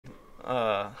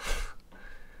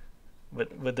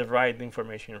with the right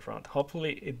information in front.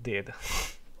 Hopefully it did.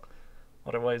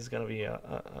 Otherwise, it's gonna be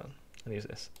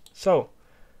useless. So,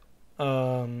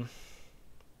 let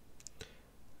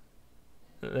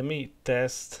me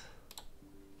test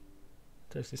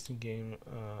existing game.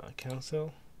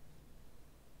 Cancel.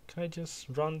 Can I just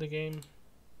run the game?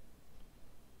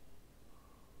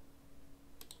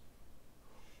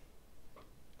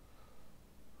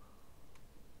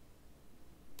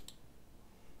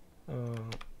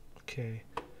 Okay,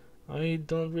 I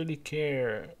don't really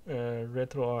care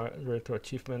retro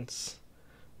achievements.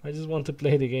 I just want to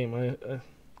play the game.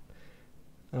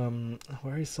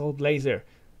 Where is Soul Blazer?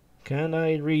 Can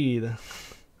I read?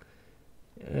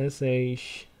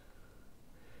 SH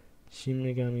Shin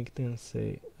Megami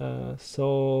Tensei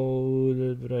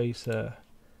Soul Blazer.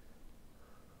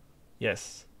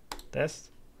 Yes. Test.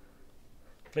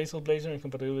 Play Soul Blazer in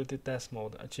compatibility test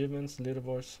mode. Achievements,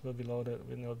 leaderboards will be loaded.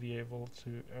 Will not be able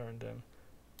to earn them.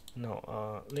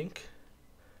 No. Link.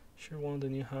 Sure want the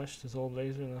new hash to Soul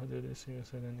Blazer. Now do this. You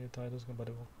said the new titles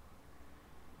compatible.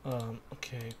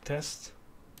 Okay. Test.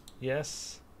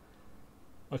 Yes.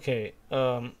 Okay.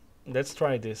 Let's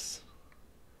try this.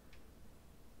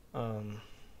 Playing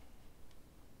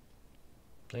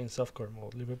softcore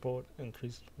mode. Leaderboard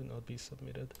entries will not be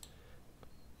submitted.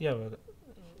 Yeah, but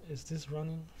is this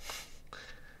running?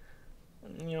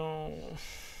 No,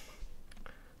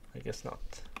 I guess not.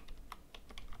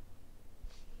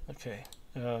 Okay.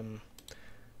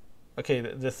 Okay.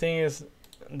 The thing is,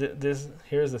 this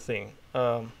here's the thing.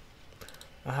 I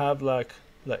have like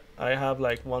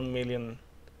 1 million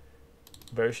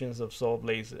versions of Soul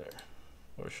Blazer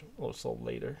or Soul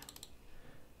Blazer.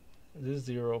 This is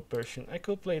the Europe version. I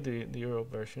could play the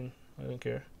Europe version. I don't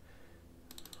care.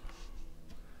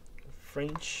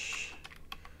 French.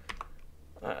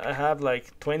 I have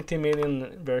like 20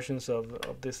 million versions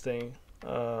of this thing.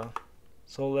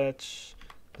 Soul Edge.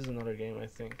 This is another game, I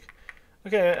think.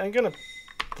 Okay, I'm gonna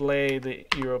play the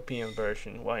European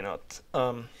version. Why not?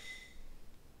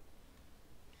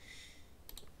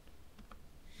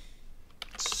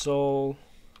 Soul.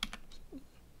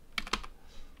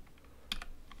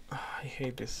 I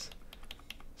hate this.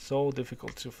 So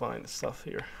difficult to find stuff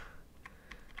here.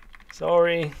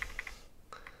 Sorry.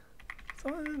 So,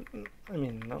 I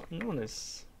mean, no one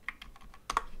is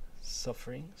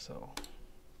suffering, so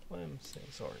I'm saying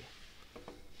sorry.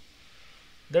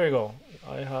 There you go.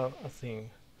 I have a thing.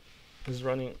 It's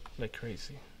running like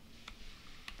crazy.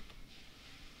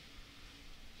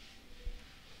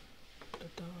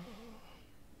 Da-da.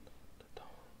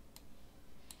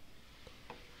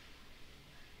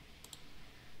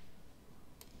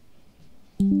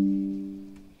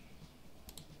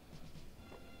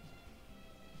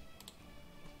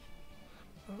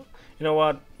 You know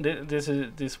what?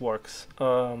 This works.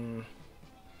 Full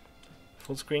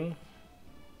screen.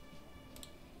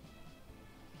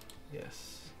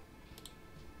 Yes.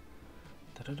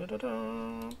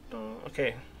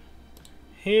 Okay.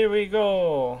 Here we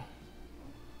go.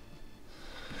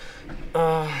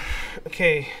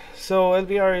 Okay. So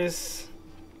LBR is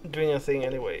doing a thing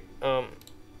anyway.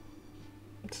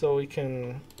 So we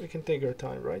can take our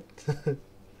time, right?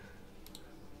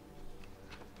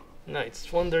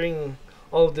 Knights wondering.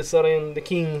 All of a sudden, the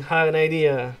king had an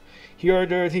idea. He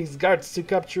ordered his guards to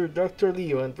capture Dr.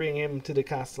 Leo and bring him to the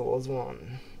castle as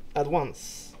one. At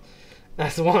once.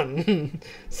 As one.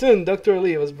 Soon, Dr.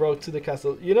 Leo was brought to the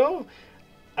castle. You know,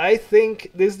 I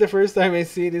think this is the first time I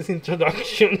see this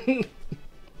introduction.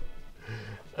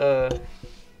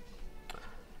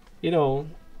 You know,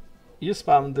 you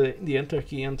spam the enter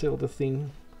key until the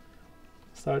thing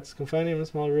starts. Confined him in a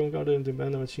small room, guarded him to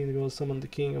bend the machine to go summon the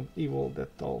king of evil, that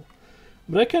all.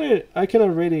 But I can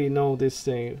already know this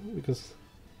thing because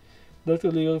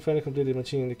Dr. Leo finally completed the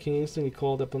machine. The king instantly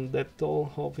called upon that doll,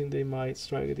 hoping they might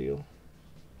strike a deal.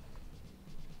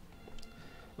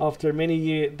 After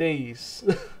many days,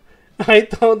 I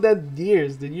thought that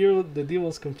years, the deal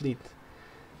was complete.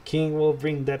 King will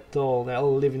bring that doll, the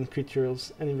all living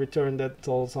creatures, and in return that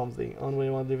doll something. Only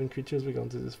one living creatures began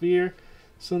to disappear.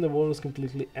 Soon the world was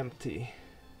completely empty.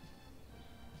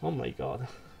 Oh my god.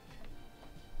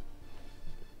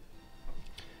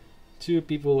 Two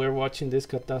people were watching this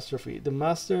catastrophe. The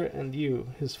master and you,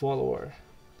 his follower.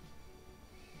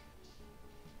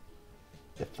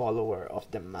 The follower of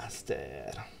the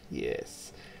master.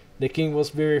 Yes. The king was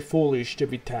very foolish to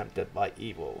be tempted by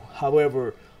evil.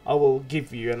 However, I will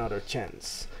give you another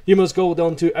chance. You must go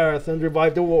down to earth and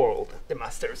revive the world, the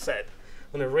master said.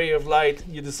 On a ray of light,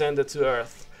 you descended to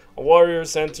earth. A warrior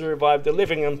sent to revive the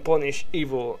living and punish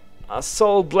evil. A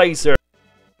Soul Blazer.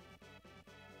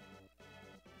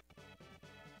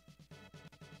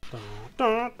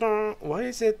 Why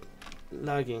is it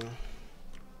lagging?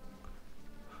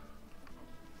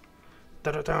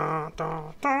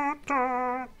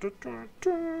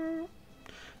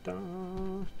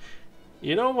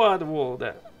 You know what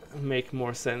would make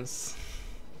more sense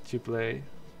to play?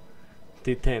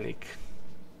 Titanic.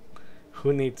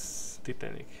 Who needs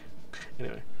Titanic?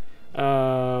 Anyway,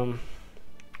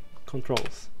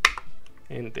 controls.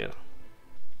 Enter.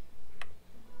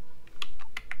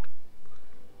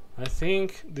 I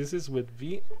think this is with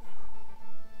V.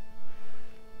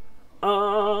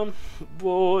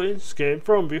 Voice came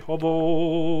from behold.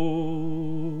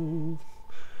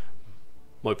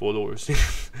 My followers.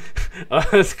 I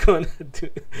was gonna do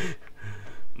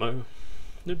my.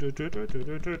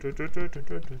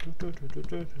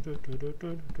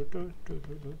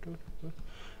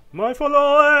 My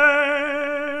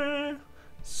followers,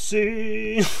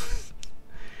 see,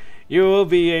 you will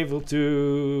be able to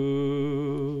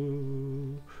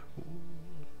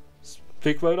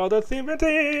speak about other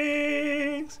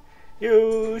things.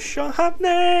 You shall have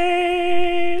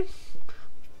name.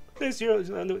 This is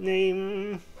your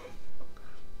name.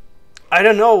 I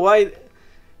don't know why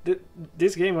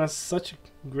this game has such a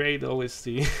great OST.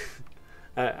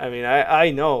 I mean,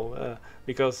 I know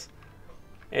because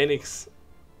Enix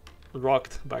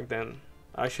rocked back then.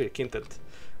 Actually, Quintet.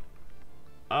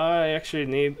 I actually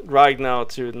need right now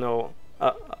to know.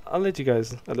 I'll let you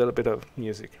guys a little bit of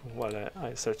music while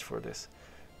I search for this.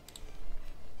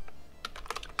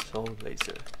 Soul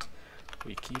Blazer,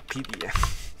 Wikipedia.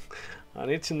 I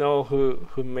need to know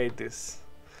who made this.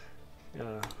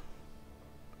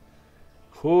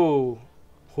 Who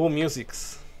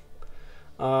musics?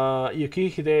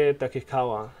 Yukihide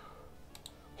Takekawa.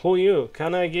 Who you?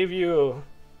 Can I give you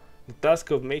the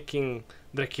task of making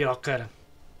the Kyokar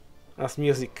as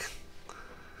music?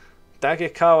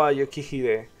 Takekawa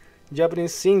Yukihide,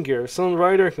 Japanese singer,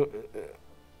 songwriter.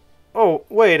 Oh,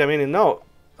 wait a minute, no.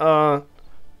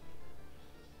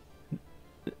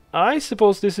 I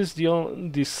suppose this is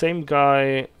the same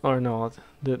guy or not.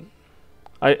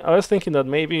 I was thinking that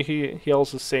maybe he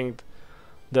also sang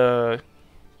the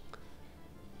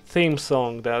theme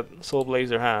song that Soul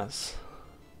Blazer has,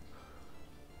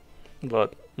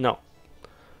 but no.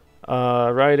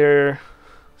 Writer,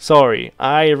 sorry,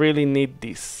 I really need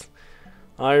this.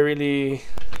 I really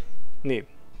need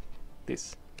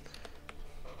this.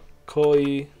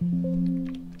 Koi.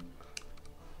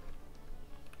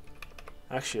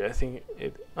 Actually, I think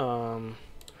it.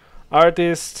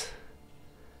 Artist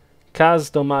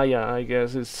Kaz Domaya, I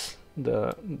guess, is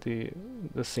the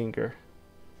singer.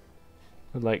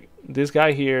 Like this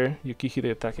guy here,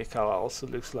 Yukihide Takekawa, also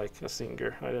looks like a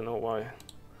singer. I don't know why.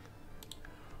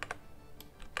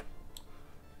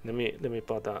 Let me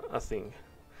put a thing.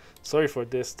 Sorry for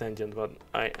this tangent, but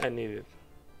I need it.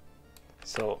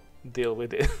 So deal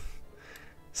with it.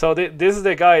 So this is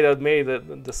the guy that made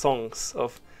the songs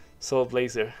of Soul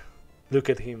Blazer. Look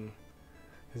at him.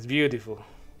 It's beautiful.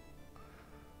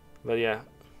 But yeah,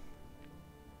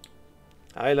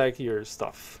 I like your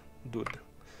stuff, dude.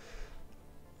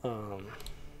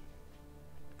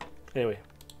 Anyway,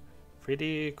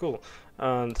 pretty cool.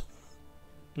 And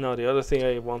now the other thing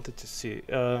I wanted to see,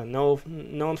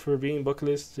 known for being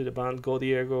vocalist to the band Go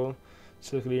Diego,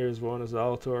 Clear is born as the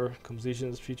author,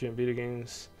 compositions featuring video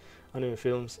games, anime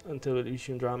films, and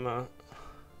television drama.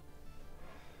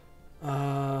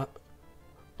 Oh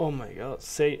my god,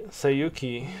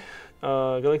 Sayuki,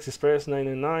 Galaxy Express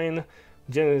 999,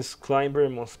 Genesis Climber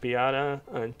Mospiara,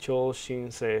 and Chol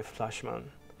Shinsei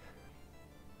Flashman.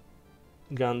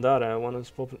 Gandara, one of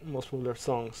his most popular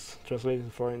songs, translated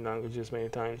to foreign languages many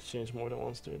times, changed more than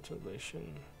once during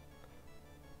translation.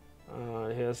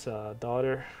 He has a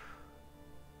daughter.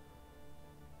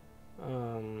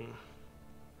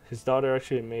 His daughter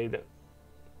actually made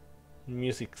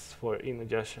music for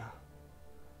Inuyasha.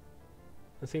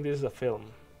 I think this is a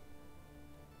film.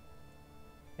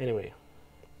 Anyway.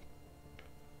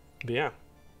 But yeah.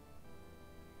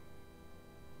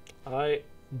 I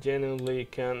genuinely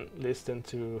can listen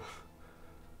to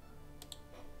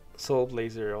Soul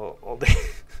Blazer all day.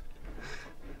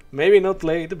 Maybe not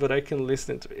late, but I can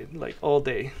listen to it like all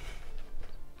day.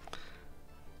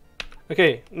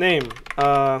 Okay, name.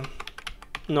 No.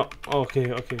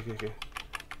 Okay.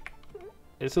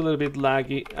 It's a little bit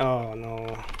laggy. Oh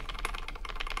no.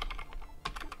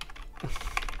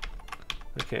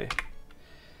 Okay.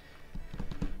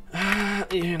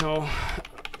 You know,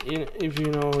 if you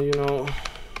know, you know.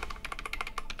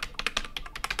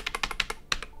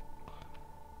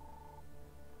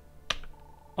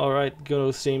 Alright,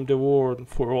 gonna save the world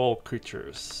for all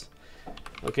creatures.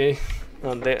 Okay,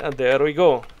 and there we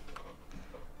go.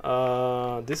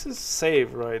 This is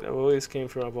save, right? I always came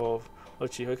from above.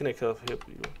 Ochi, how can I help you?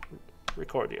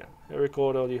 Record, yeah.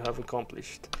 Record all you have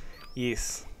accomplished.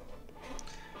 Yes.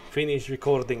 Finish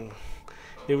recording.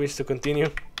 You wish to continue?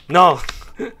 No!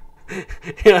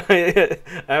 Yeah, I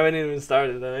haven't even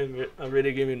started and I'm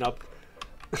really giving up.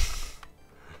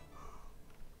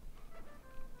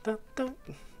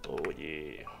 Oh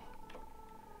yeah.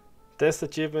 Test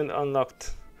achievement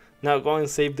unlocked. Now go and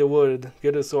save the world.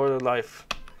 Get a sword of life.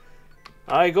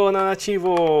 I go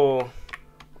Nanachivo!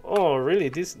 Oh really?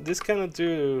 This cannot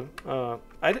do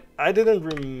I didn't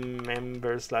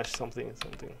remember slash something.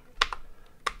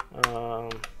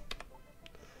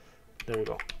 There we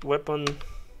go. Weapon.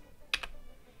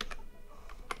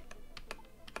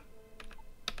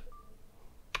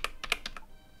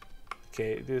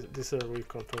 Okay, these are weak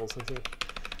controls, I think.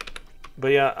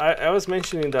 But yeah, I was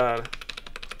mentioning that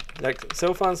like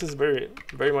Selfans is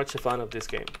very much a fan of this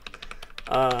game,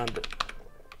 and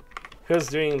he was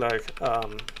doing like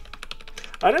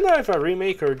I don't know if a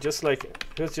remake or just like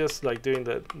he was just like doing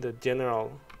the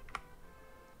general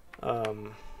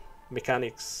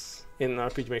mechanics in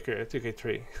RPG Maker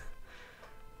 2K3.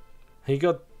 He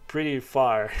got pretty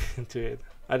far into it.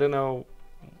 I don't know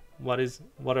what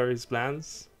are his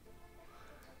plans.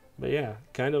 But yeah,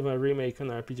 kind of a remake on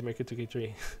RPG Maker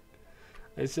 2K3.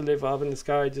 I used to live up in the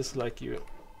sky just like you.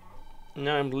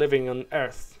 Now I'm living on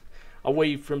Earth,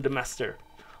 away from the Master.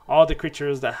 All the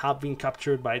creatures that have been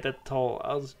captured by that toll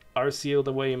are sealed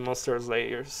away in monsters'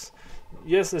 layers.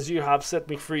 Just as you have set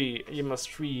me free, you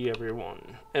must free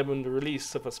everyone. Even the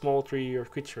release of a small tree or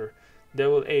creature, they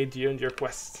will aid you in your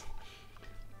quest.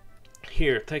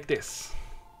 Here, take this.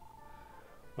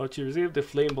 But you receive the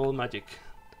flame ball magic.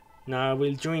 Now I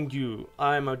will join you.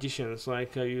 I am magician, so I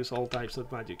can use all types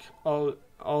of magic.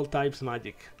 All types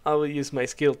magic. I will use my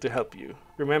skill to help you.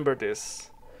 Remember this.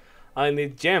 I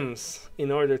need gems in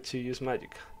order to use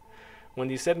magic. When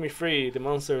you set me free, the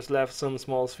monsters left some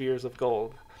small spheres of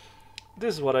gold.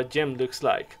 This is what a gem looks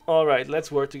like. Alright,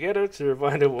 let's work together to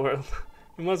revive the world.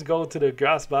 We must go to the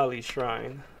Grass Valley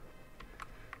Shrine.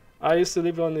 I used to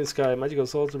live on the sky. Magical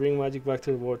soul to bring magic back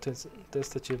to the world.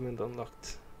 Test achievement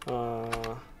unlocked.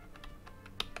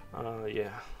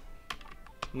 Yeah.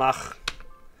 Mach.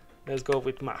 Let's go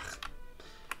with Mach.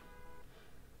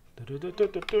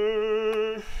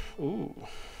 Ooh.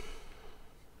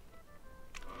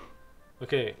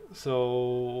 Okay,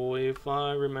 so if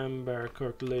I remember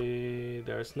correctly,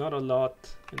 there's not a lot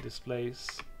in this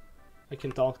place. I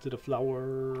can talk to the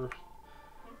flower.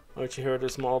 Archie heard a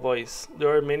small voice.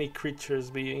 There are many creatures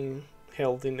being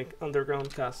held in the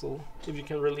underground castle. If you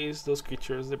can release those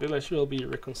creatures, the village will be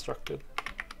reconstructed.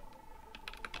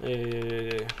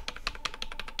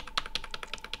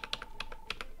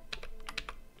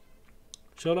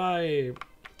 Should I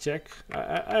check?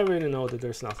 I already know that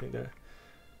there's nothing there.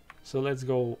 So let's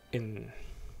go in.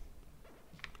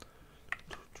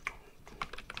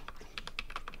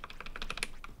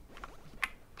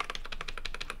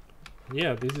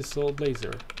 Yeah, this is Soul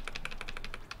Blazer.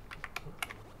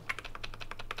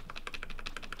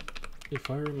 If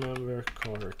I remember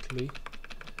correctly,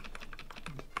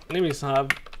 enemies have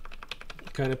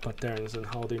kind of patterns on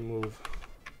how they move.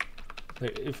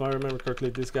 Like, if I remember correctly,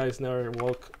 these guys never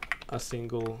walk a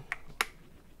single.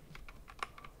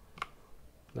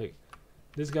 Like,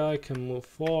 this guy can move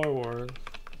forward.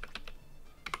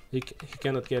 He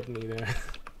cannot get me there.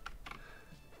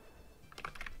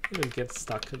 He will get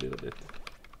stuck a little bit.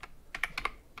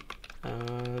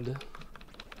 And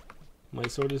my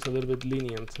sword is a little bit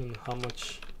lenient in how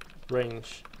much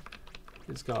range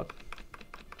it's got.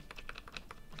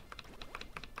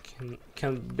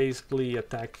 Can basically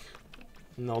attack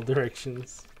in all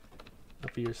directions.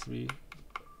 Appears to be.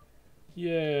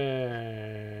 Yeah.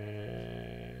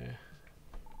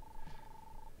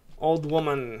 Old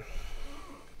woman.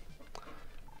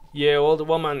 Yeah, old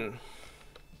woman.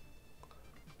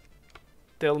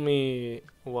 Tell me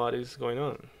what is going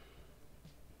on.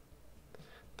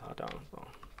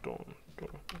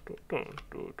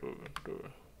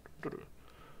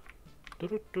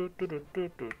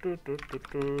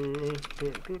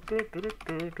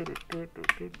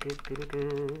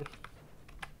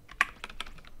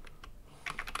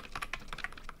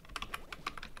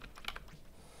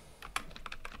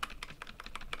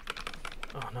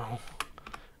 Oh no,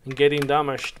 I'm getting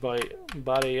damaged by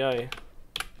bad AI.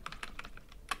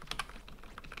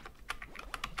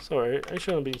 Sorry, I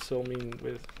shouldn't be so mean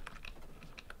with.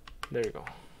 There you go.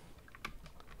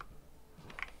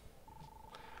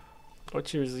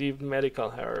 What you received medical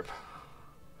herb.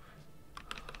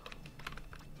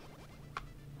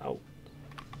 Ow.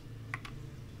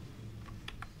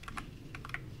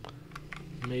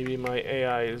 Maybe my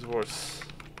AI is worse.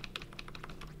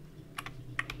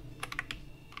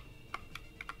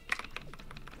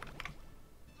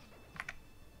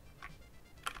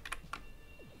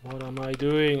 What am I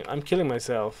doing? I'm killing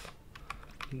myself.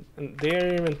 And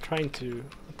they're even trying to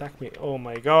attack me. Oh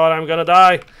my god, I'm gonna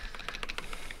die!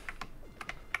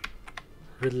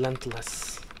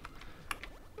 Relentless.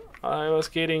 I was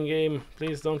kidding, game.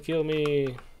 Please don't kill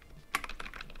me.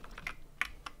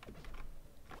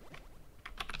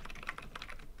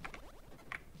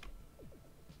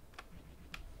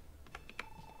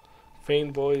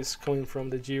 Faint voice coming from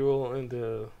the jewel in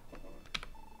the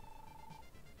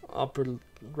upper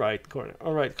right corner.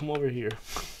 Alright, come over here.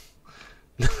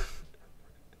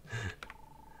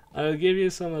 I'll give you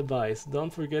some advice.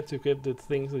 Don't forget to equip the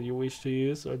things that you wish to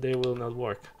use or they will not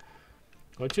work.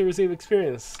 What you receive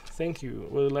experience. Thank you.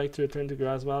 Would you like to return to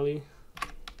Grass Valley?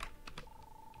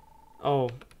 Oh.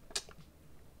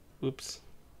 Oops.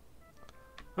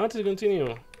 I want to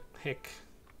continue. Heck.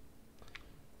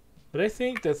 But I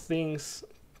think that things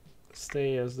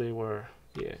stay as they were.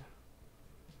 Yeah.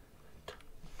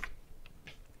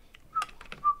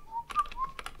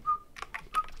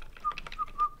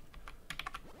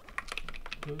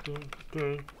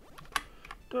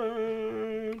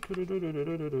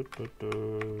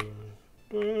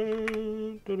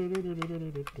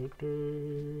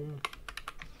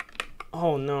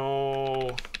 Oh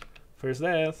no! First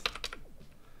death.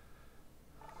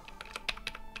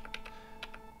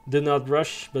 Do not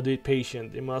rush, but be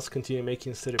patient. You must continue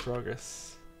making steady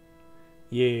progress.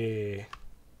 Yeah.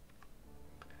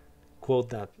 Quote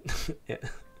that. Yeah.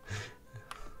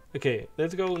 Okay,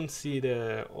 let's go and see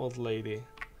the old lady.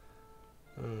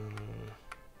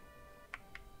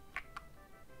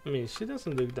 I mean, she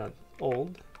doesn't look that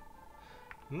old.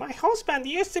 My husband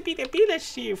used to be the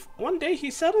village chief. One day he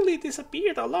suddenly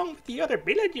disappeared along with the other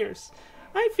villagers.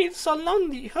 I feel so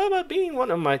lonely. How about being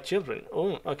one of my children?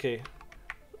 Oh, okay.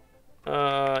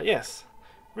 Yes.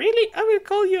 Really? I will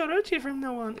call you Orochi from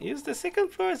now on. Use the second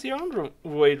floor as your own room.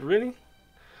 Wait, really?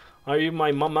 Are you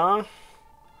my mama?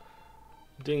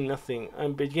 Doing nothing.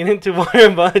 I'm beginning to worry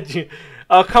about you.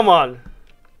 Oh, come on.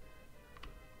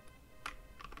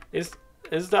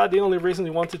 Is that the only reason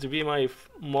you wanted to be my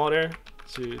mother?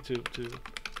 To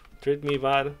treat me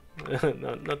bad?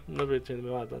 No, not really treat me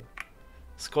bad, but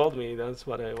scold me. That's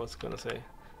what I was gonna say.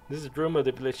 This is Druma,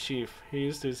 the village chief. He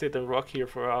used to sit and rock here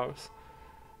for hours.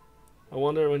 I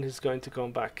wonder when he's going to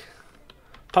come back.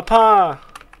 Papa!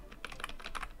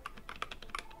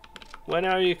 When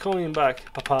are you coming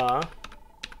back, Papa?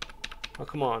 Oh,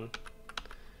 come on.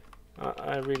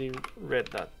 I really read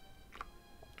that.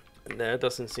 There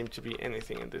doesn't seem to be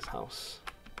anything in this house.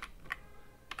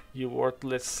 You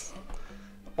worthless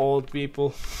old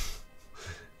people.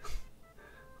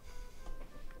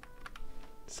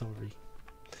 Sorry.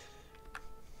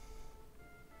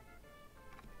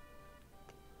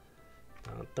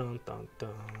 Dun, dun, dun,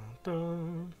 dun,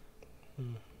 dun.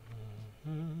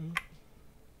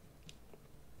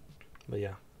 But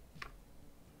yeah.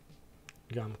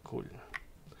 Gam cool.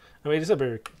 I mean, it's a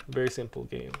very simple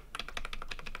game.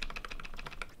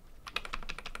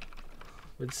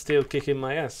 But still kicking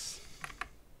my ass.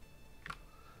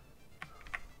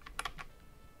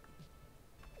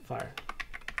 Fire.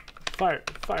 Fire,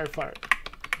 fire, fire.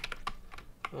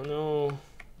 Oh no.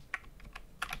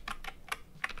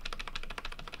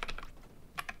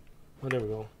 Oh, there we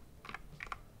go.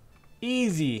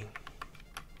 Easy.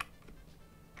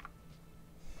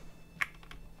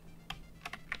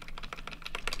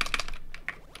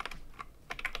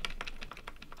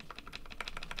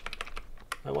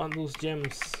 I want those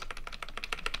gems.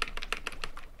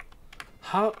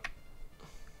 How?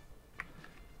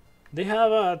 They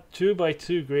have a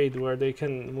 2x2 grid where they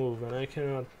can move, and I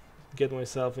cannot get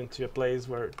myself into a place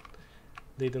where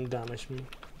they don't damage me.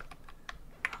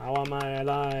 How am I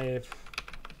alive?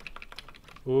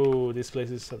 Ooh, this place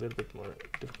is a little bit more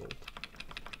difficult.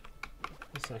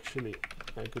 It's actually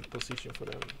a good position for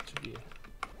them to be in.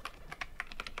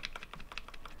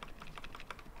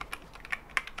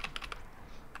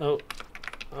 Oh,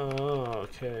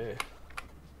 okay.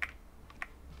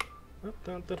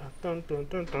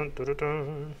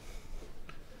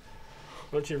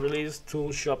 Once you release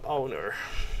tool shop owner.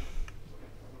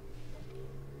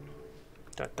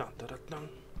 Dun, dun, dun, dun, dun.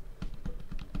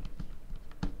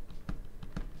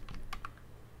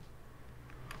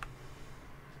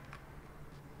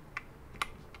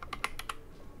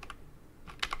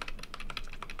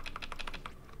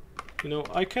 You know,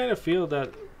 I kind of feel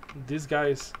that these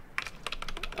guys.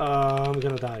 I'm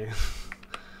gonna die.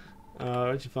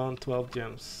 Already found 12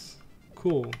 gems.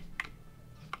 Cool.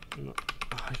 No,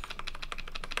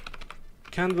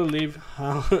 Can't believe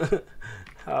how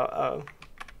how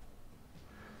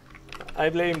I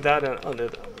blame that on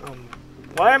it.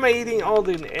 Why am I eating all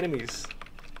the enemies?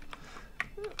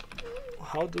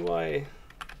 How do I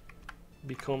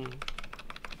become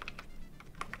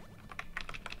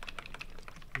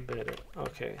better?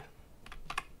 Okay.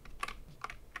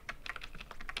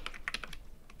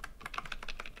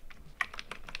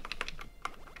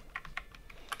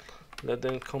 Let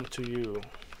them come to you.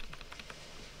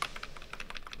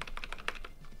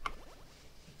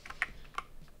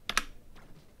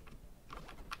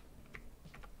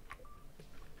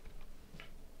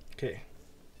 Okay.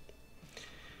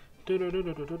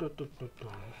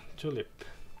 Tulip.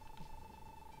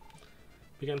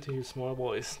 Began to hear small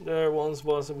voice. There once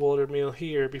was a water mill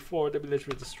here before the village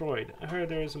was destroyed. I heard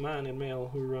there is a man in mail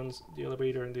who runs the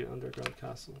elevator in the underground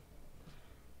castle.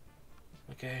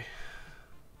 Okay.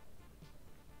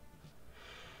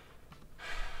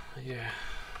 Yeah.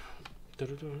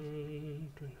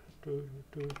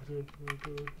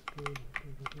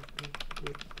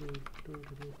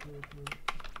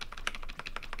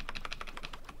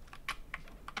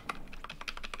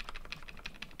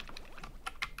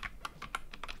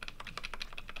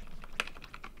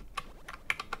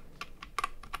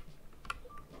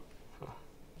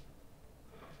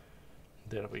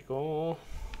 There we go.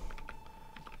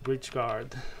 Bridge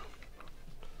guard.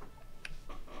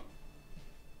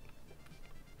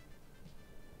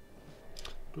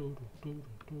 I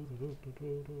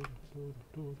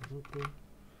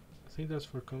think that's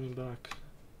for coming back.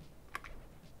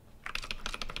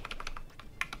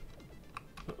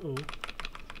 Uh-oh.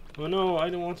 Oh no, I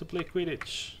don't want to play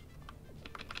Quidditch.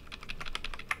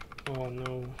 Oh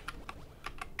no.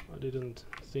 I didn't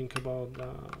think about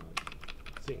that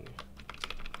thing.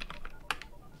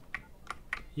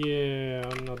 Yeah,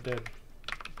 I'm not dead.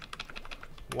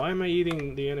 Why am I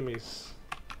eating the enemies?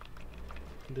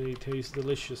 They taste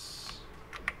delicious.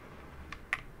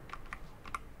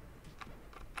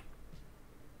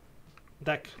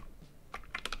 Attack.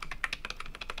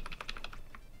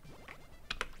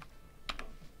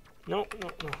 No, no,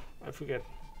 no. I forget.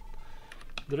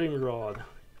 Dream Rod.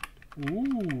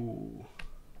 Ooh.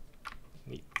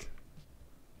 Neat.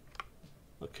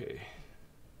 Okay.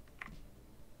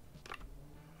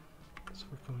 So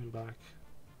we're coming back.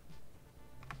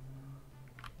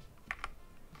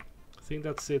 I think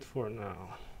that's it for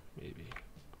now. Maybe.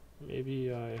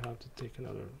 Maybe I have to take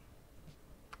another.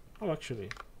 Oh, actually.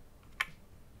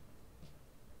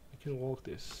 I can walk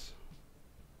this.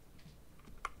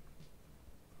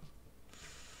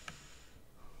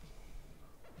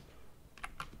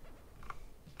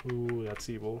 Ooh, that's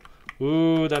evil.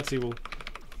 Ooh, that's evil.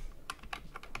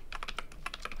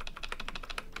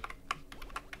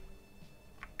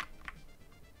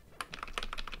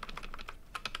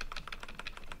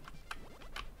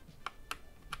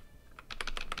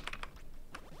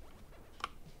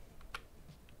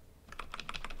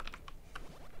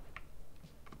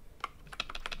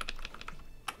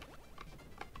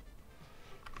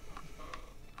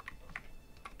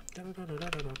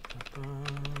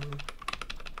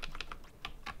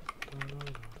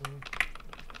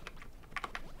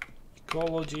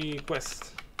 Ecology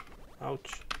quest.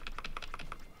 Ouch.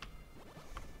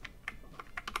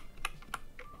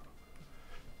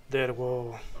 There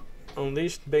will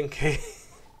unleashed Benkei.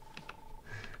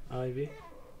 Ivy.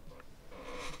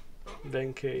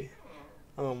 Benkei.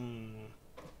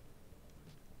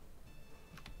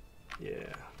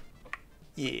 Yeah.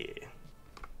 Yeah.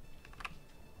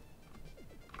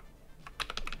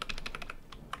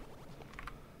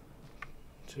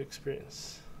 To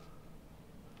experience.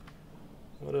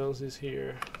 What else is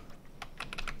here?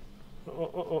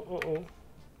 Oh.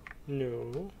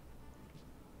 No.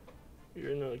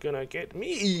 You're not gonna get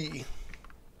me.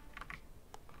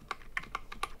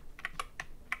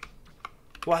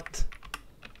 What?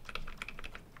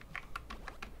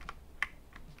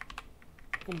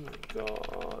 Oh my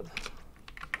god.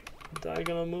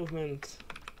 Diagonal movement.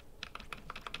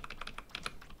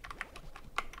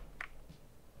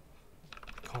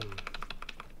 Come.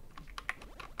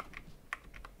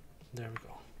 There we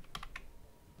go.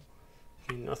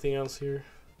 Okay, nothing else here.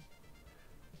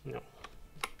 No.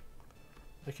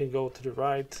 I can go to the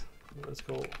right. Let's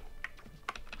go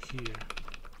here.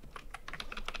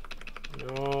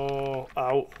 No.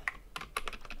 Ow.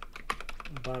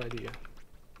 Bad idea.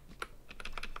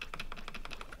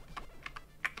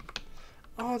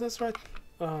 Oh, that's right.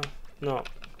 No.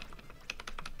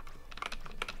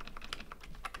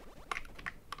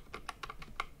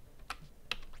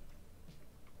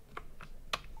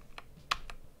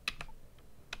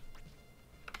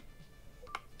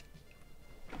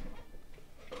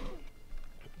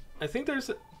 I think there's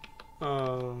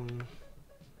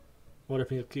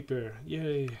watermill keeper.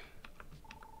 Yay!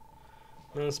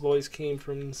 Man's voice came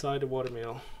from inside the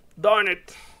watermill. Darn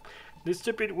it! This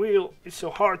stupid wheel is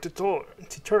so hard to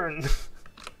turn.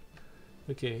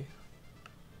 Okay.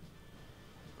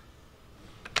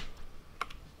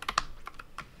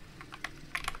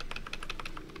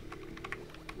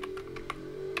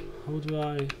 How do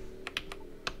I?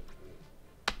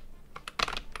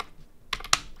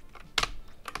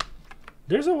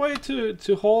 There's a way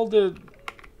to hold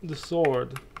the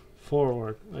sword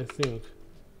forward, I think.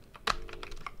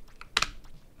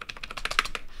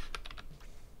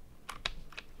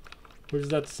 Or is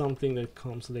that something that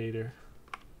comes later?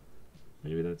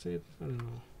 Maybe that's it? I don't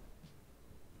know.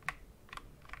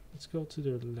 Let's go to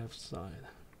the left side.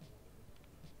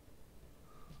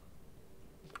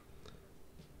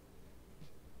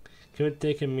 Can we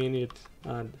take a minute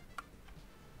and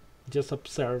just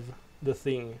observe the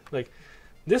thing? Like,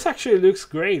 this actually looks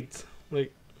great.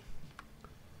 Like,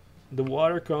 the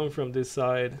water coming from this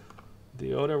side,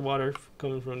 the other water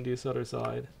coming from this other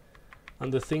side,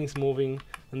 and the things moving,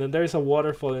 and then there's a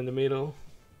waterfall in the middle.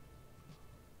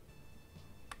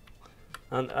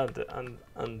 And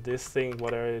this thing,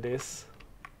 whatever it is,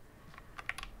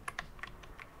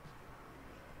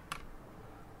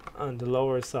 and the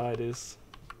lower side is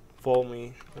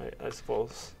foamy, I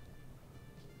suppose.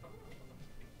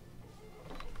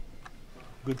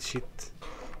 Good shit.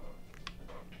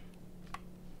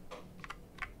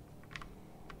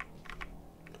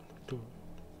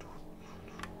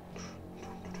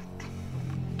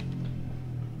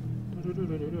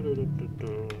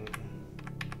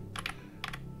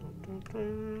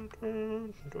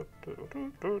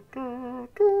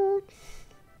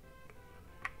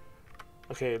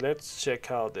 Okay, let's check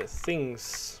out the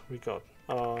things we got.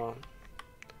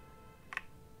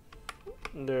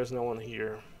 There's no one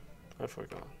here. I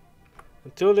forgot. The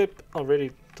tulip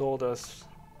already told us.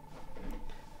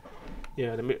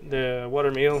 Yeah, the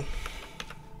watermill.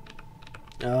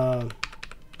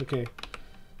 Okay.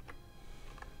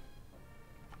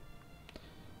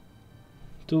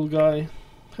 Tool guy.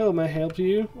 How may I help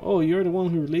you? Oh, you're the one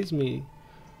who released me.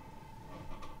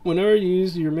 Whenever you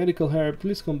use your medical herb,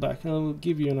 please come back and I will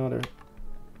give you another.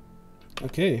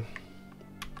 Okay.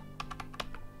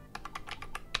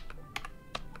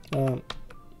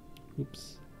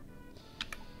 Oops.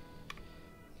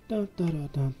 Dun, dun, dun,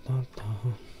 dun, dun,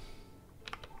 dun.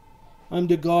 I'm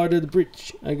the guard of the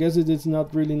bridge. I guess it is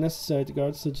not really necessary to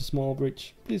guard such a small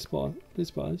bridge. Please pause. Please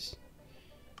pause.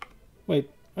 Wait,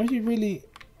 are you really...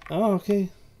 Oh, okay.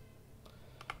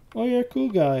 Oh, you're a cool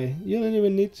guy. You don't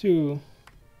even need to...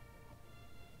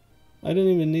 I don't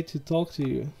even need to talk to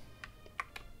you.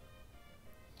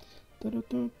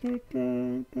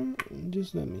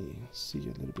 Just let me see a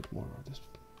little bit more of this.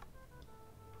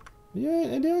 Yeah,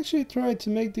 and they actually tried to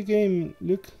make the game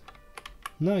look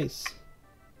nice.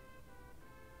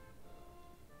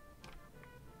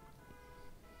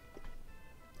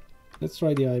 Let's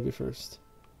try the Ivy first.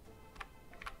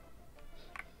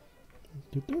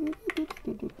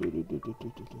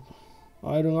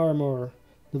 Iron armor.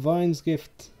 Divine's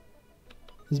gift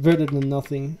is better than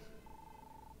nothing.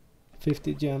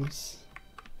 50 gems.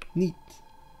 Neat.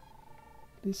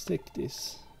 Let's take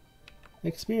this.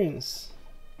 Experience.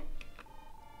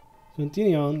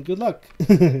 Continue on. Good luck.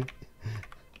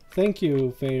 Thank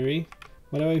you, Fairy.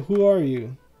 By the way, who are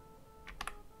you?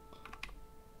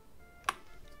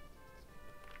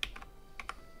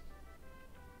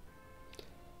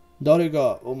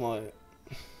 Dariga. Oh my.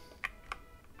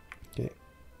 Okay.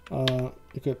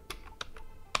 Equip.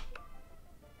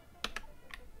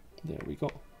 There we go.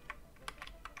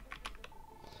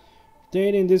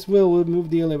 Turning this wheel will move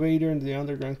the elevator into the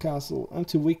underground castle. I'm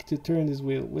too weak to turn this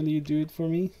wheel. Will you do it for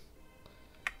me?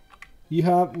 You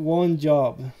have one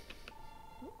job.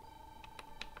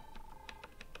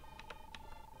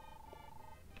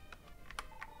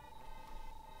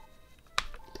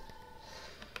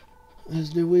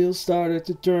 As the wheel started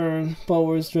to turn,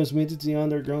 power is transmitted to the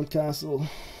underground castle.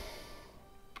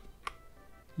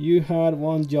 You had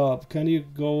one job. Can you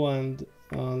go and,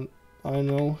 I don't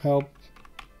know, help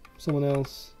someone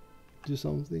else do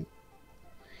something?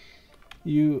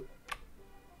 You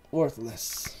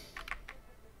worthless.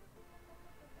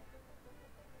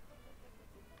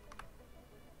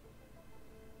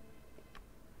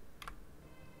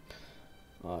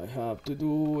 I have to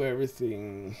do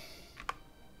everything.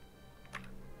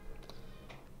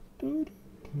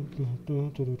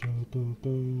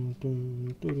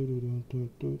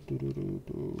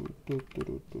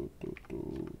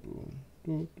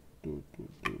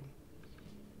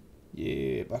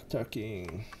 Yeah,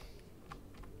 backtracking.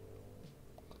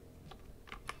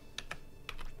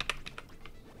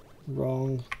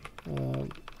 Wrong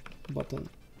button.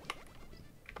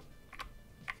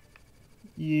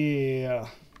 Yeah.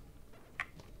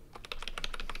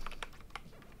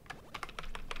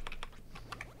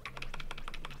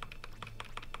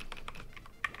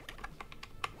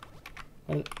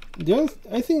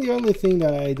 I think the only thing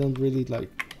that I don't really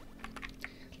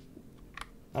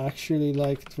actually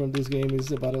liked from this game is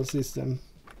the battle system.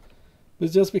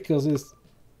 But just because it's,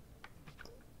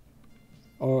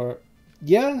 or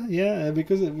yeah,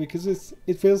 because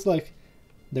it feels like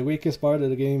the weakest part of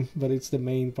the game, but it's the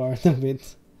main part of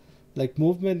it. Like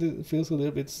movement, it feels a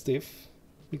little bit stiff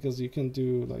because you can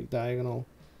do like diagonal.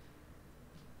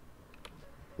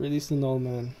 Release an old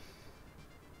man.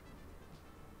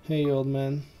 Hey, old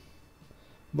man.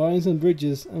 Barns and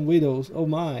bridges and widows. Oh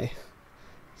my.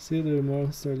 See the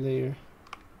monster lair.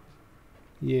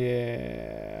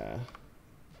 Yeah.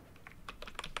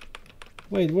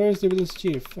 Wait, where's the village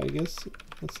chief? I guess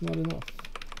that's not enough.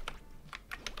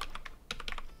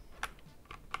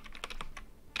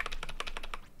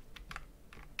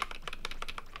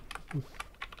 Oof.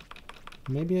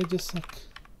 Maybe I just suck.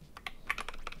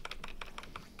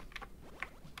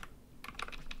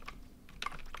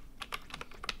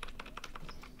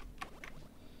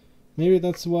 Maybe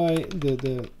that's why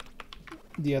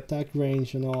the attack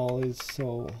range and all is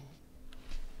so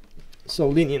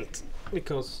lenient,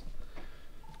 because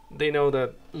they know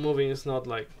that moving is not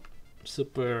like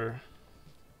super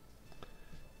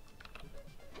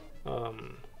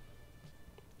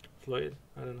fluid.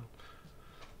 I don't know.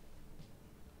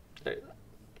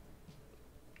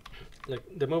 Like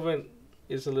the movement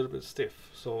is a little bit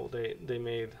stiff, so they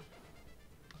made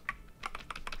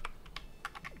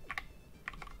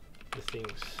the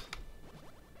things.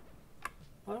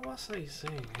 What was I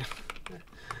saying?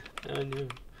 I knew.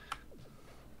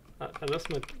 I lost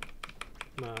my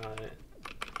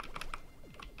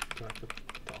track of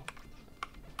thought.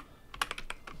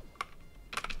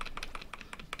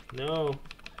 No,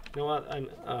 you know what? I'm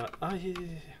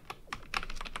yeah.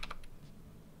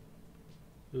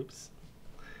 Oops.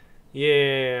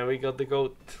 Yeah, we got the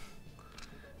goat.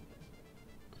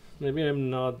 Maybe I'm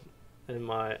not in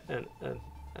my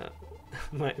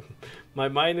my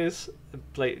mind is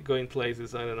going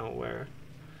places I don't know where.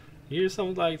 Hear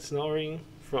some like snoring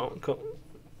from.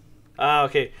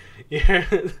 Okay.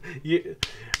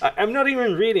 I'm not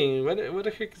even reading. What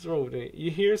the heck is wrong with me?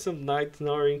 You hear some night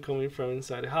snoring coming from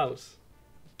inside the house.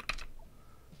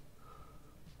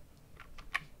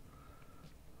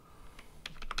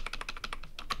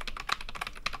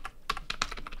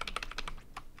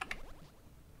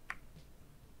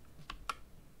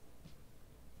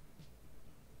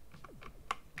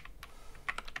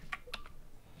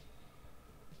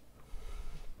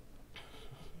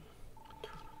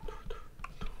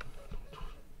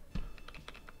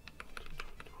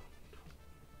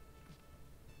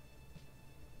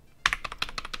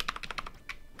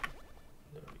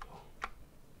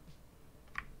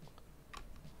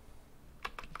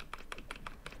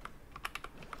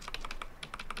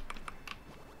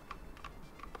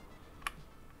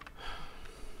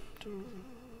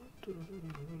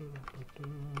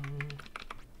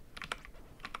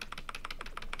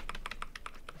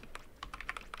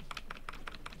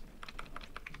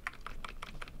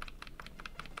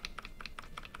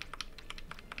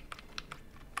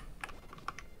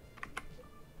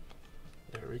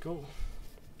 There we go.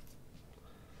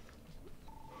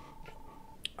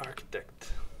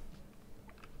 Architect.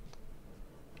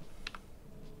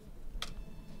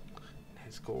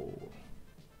 Let's go.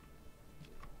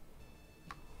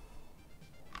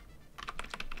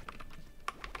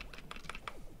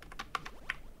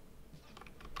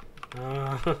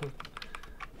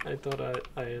 I thought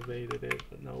I evaded it,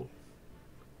 but no.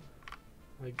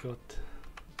 I got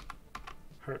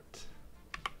hurt.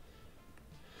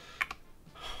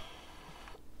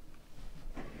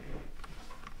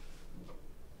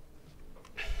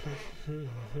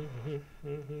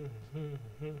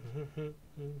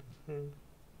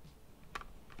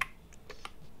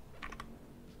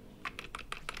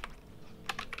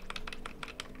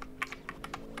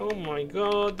 Oh my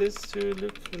god, these two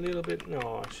look a little bit...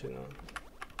 No, actually not.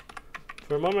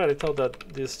 For a moment I thought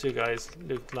that these two guys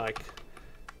looked like...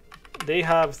 They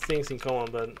have things in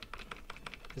common, but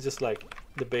it's just like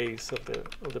the base of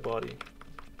the body.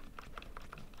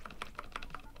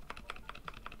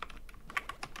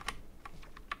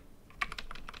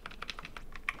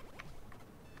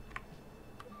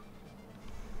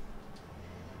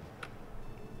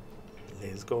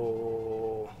 Let's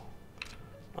go,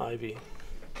 Ivy.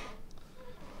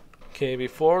 Okay,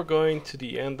 before going to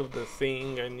the end of the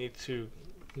thing, I need to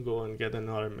go and get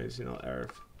another medicinal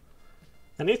herb.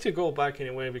 I need to go back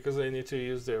anyway because I need to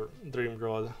use their Dream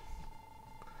Rod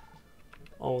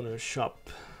owner shop.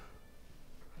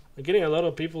 I'm getting a lot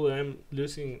of people and I'm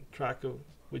losing track of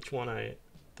which one I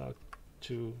talked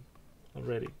to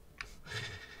already.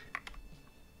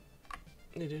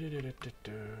 Let's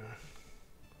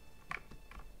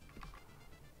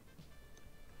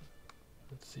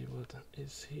see what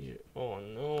is here. Oh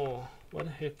no, what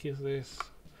the heck is this?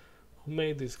 Who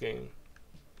made this game?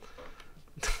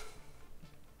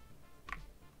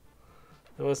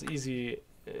 It was easy.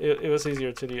 It was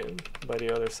easier to the by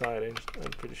the other side.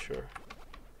 I'm pretty sure.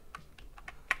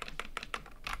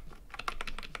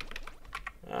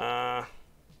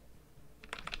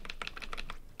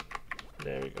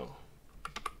 There we go.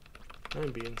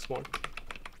 I'm being smart.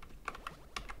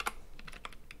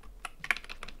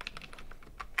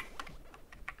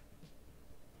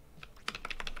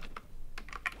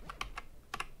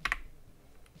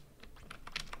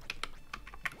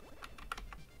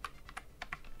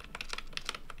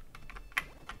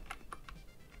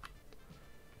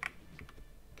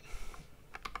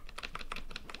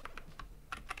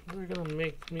 They're gonna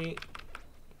make me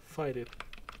fight it.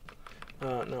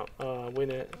 No, win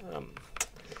it.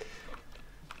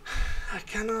 I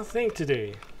cannot think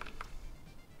today.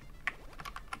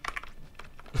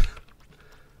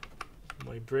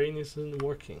 My brain isn't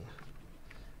working.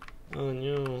 Oh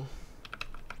no.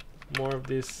 More of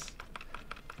this.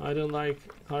 I don't like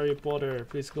Harry Potter.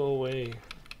 Please go away.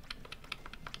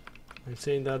 I'm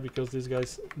saying that because these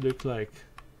guys look like.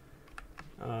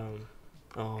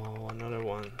 Oh, another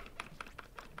one.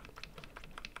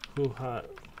 Who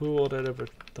would have ever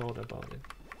thought about it?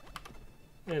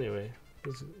 Anyway,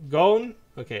 it's gone.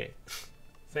 Okay,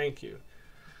 thank you.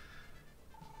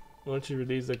 Why don't you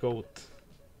release the goat?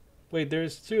 Wait,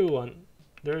 there's two.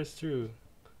 There's two.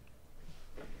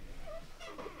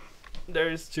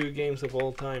 There's two games of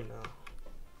all time now.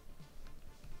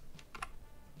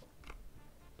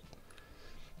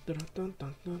 Dun, dun,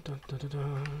 dun, dun, dun, dun, dun,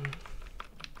 dun.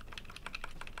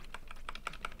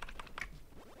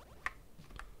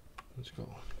 Let's go.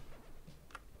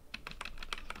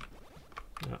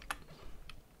 Yeah.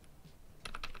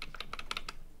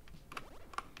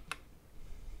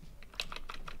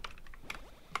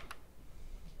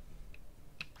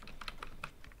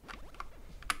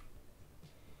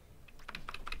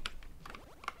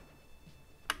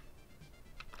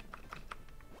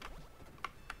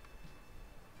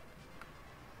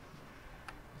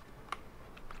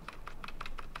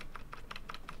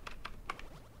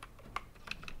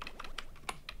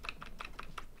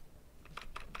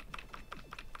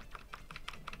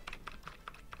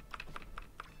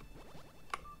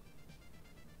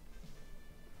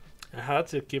 I had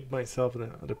to keep myself in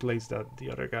the place that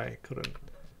the other guy couldn't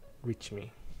reach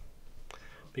me.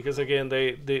 Because again,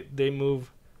 they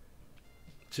move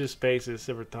 2 spaces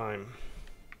every time.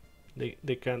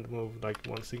 They can't move like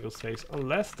one single space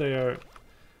unless they are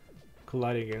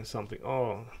colliding against something.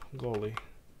 Oh, golly.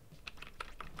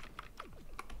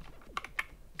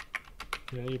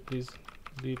 Can you please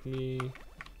leave me?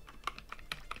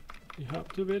 You have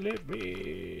to believe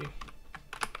me.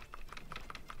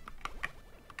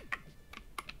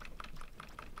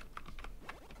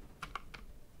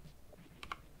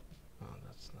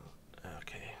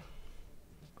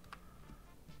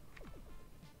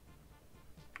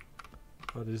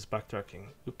 Oh, this is backtracking.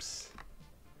 Oops.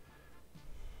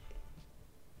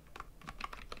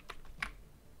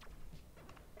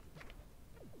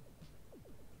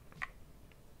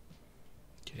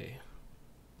 Okay.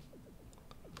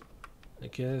 I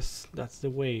guess that's the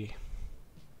way.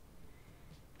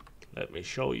 Let me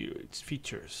show you its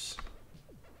features.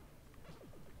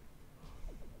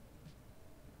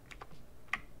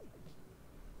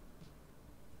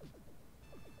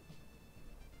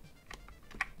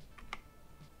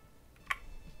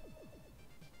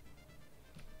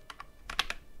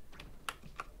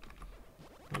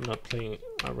 I'm not playing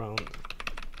around.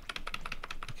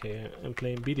 Okay, I'm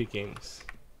playing video games.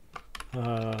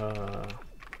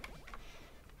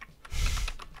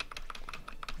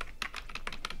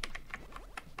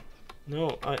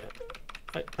 No,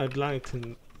 I blanked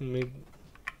in middle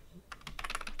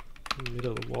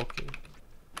of walking.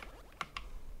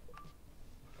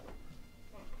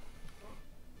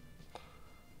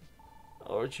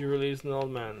 Archie released an old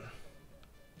man.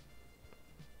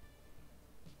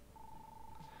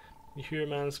 You hear a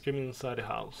man screaming inside the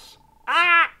house.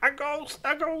 Ah! A ghost!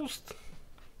 A ghost!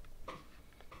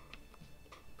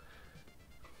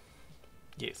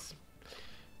 Yes.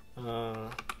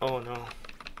 Oh no.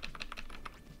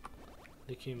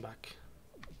 They came back.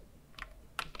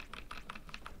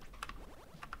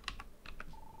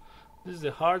 This is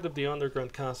the heart of the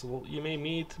underground castle. You may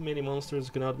meet many monsters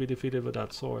who cannot be defeated with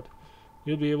that sword.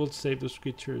 You'll be able to save those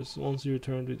creatures once you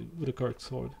return with a correct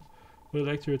sword. Would you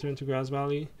like to return to Grass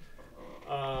Valley?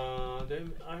 Are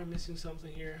you missing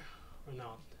something here or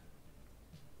not?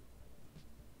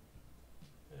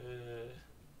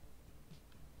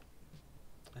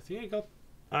 I think I got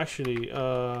actually.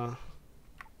 I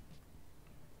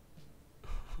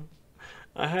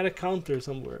had a counter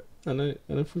somewhere and I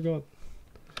forgot.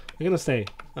 I'm gonna stay.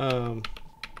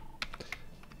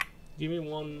 Give me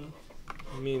 1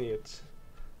 minute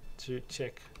to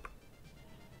check.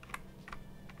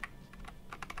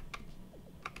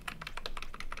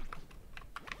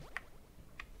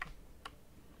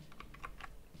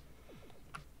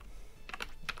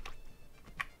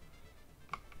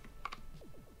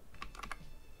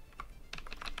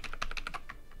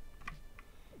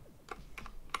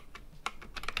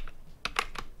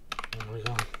 Oh my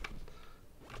god.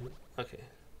 Okay.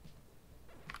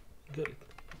 Good.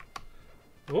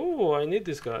 Oh, I need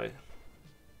this guy.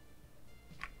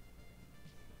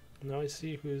 Now I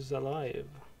see who's alive.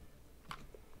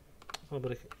 Oh,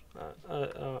 but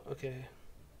okay.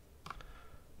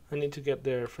 I need to get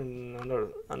there from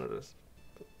from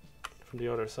the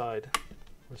other side,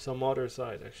 or some other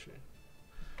side actually.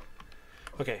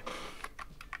 Okay.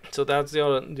 So that's the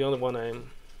other one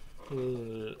I'm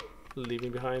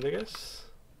leaving behind, I guess.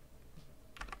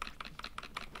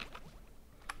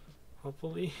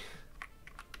 Hopefully.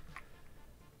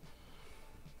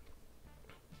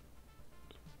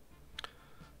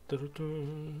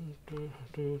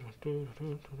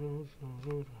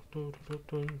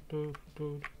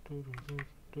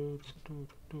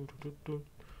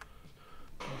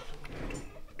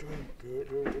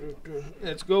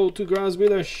 Let's go to Grass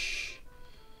Village.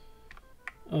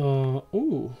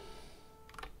 Ooh.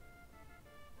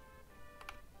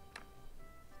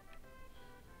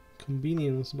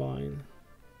 Convenience bind.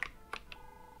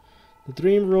 The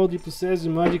dream rod, you possess a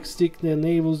magic stick that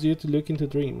enables you to look into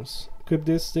dreams. Equip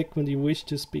this stick when you wish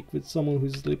to speak with someone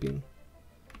who's sleeping.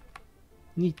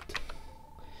 Neat.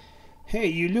 Hey,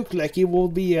 you look like you will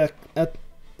be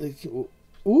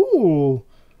ooh.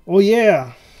 Oh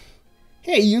yeah.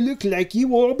 Hey, you look like you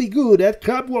will be good at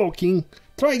crab walking.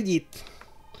 Try it.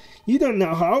 You don't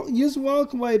know how? Just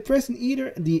walk by pressing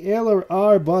either the L or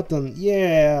R button.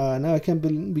 Yeah, now I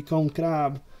can become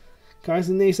crab.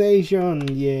 Customization,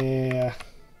 yeah.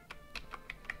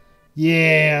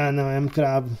 Yeah, now I'm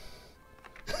crab.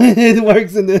 It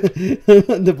works in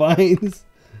the vines.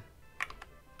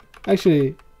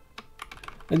 Actually,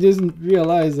 I just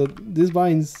realized that these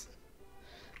vines,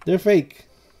 they're fake.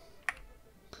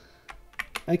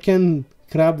 I can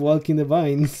crab walk in the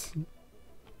vines.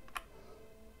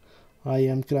 I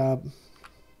am crab.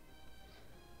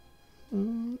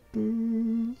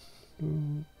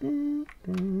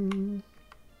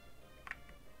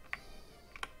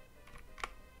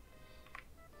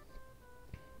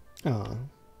 Ah,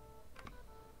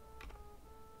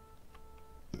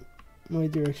 my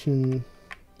direction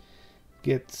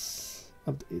gets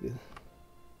updated.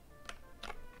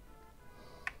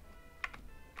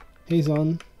 Hey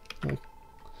son,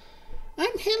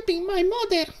 I'm helping my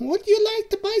mother. Would you like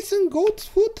to buy some goat's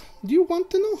food? Do you want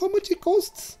to know how much it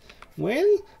costs?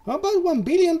 Well, how about $1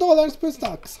 billion per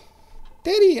stocks?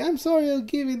 Teddy, I'm sorry, I'll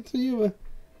give it to you.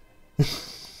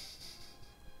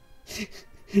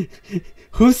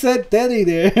 Who said Teddy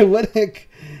there? What the heck?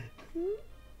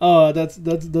 Oh, that's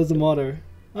the mother.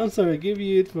 I'm sorry, give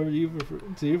you it to you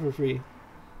for free.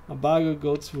 A bag of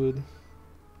goat's food.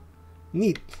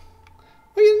 Neat.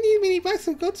 Oh, you need many bags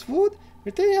of goat's food?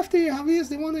 Return after you have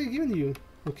used the one I've given you.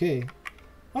 Okay.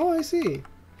 Oh, I see.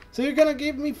 So you're gonna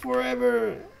give me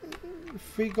forever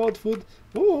free goat food?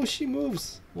 Oh, she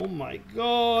moves. Oh my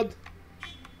god.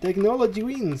 Technology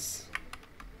wins.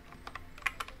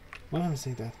 Why am I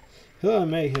saying that? Hello,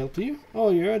 may I help you?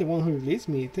 Oh, you're the one who released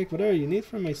me. Take whatever you need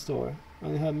from my store. I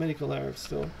only have medical herbs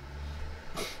still.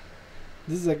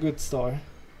 This is a good store.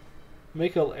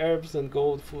 Medical herbs and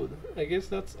gold food. I guess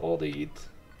that's all they eat.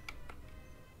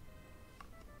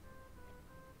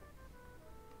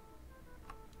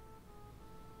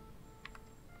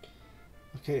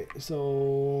 Okay,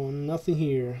 so nothing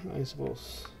here, I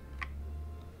suppose.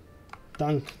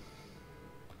 Tank.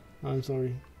 I'm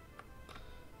sorry.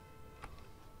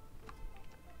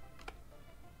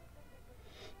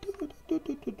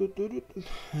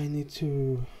 I need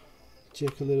to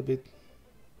check a little bit.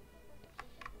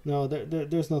 No,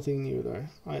 there's nothing new there.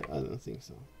 I don't think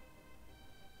so.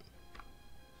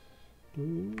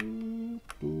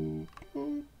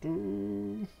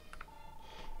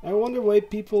 I wonder why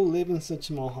people live in such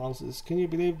small houses. Can you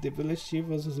believe the village chief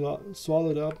was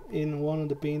swallowed up in one of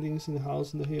the paintings in the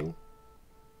house on the hill?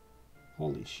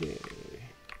 Holy shit.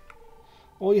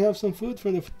 Oh, you have some food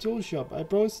from the tool shop. I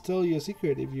promise to tell you a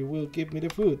secret if you will give me the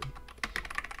food.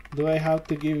 Do I have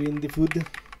to give in the food?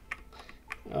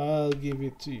 I'll give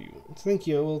it to you. Thank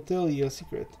you, I will tell you a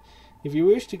secret. If you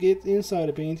wish to get inside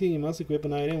a painting, you must equip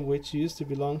an item which used to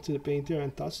belong to the painter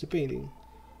and touch the painting.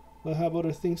 I have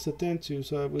other things to attend to,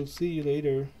 so I will see you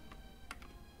later.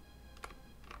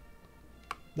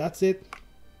 That's it.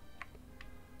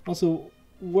 Also,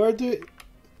 where do...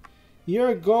 You're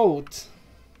a goat.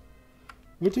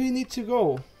 Where do you need to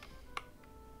go?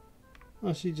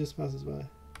 Oh, she just passes by.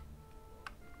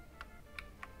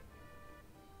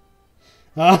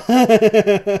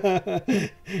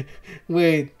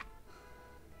 Wait.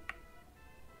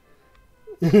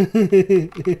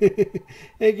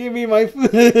 Hey, give me my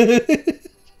food.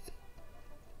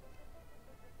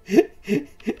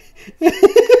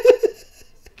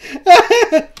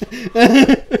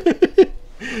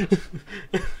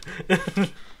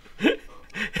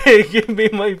 Hey, give me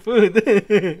my food.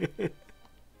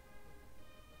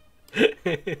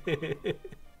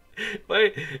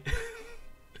 Why?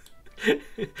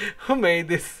 Who made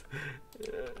this?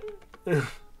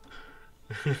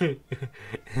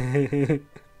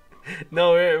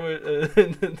 No, we're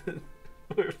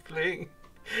playing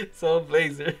Soul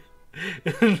Blazer.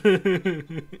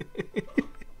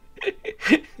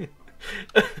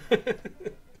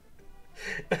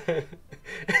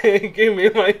 Give me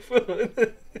my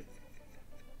food.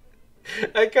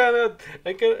 I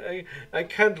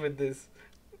can't with this.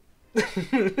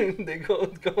 The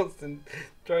goat goes and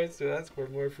tries to ask for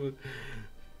more food.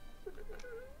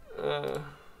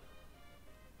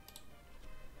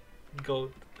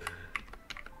 Goat.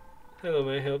 Hello,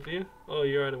 may I help you? Oh,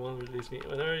 you are the one who released me.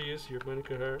 Whenever you use your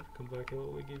Monica herb, come back and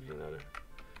we'll give you another.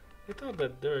 I thought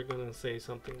that they were gonna say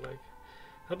something like,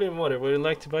 help me, mother, would you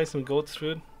like to buy some goat's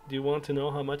food? Do you want to know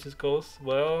how much it costs?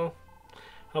 Well,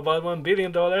 how about $1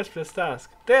 billion plus task?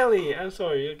 Telly! I'm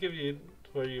sorry, I'll give you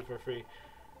for free.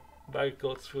 Buy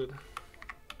goat's food.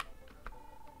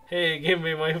 Hey, give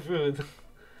me my food.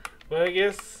 Well, I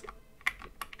guess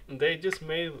they just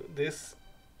made this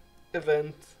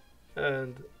event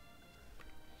and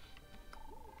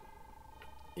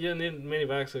you need many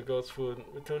bags of goat's food.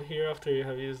 Return here after you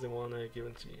have used the one I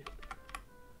given to you.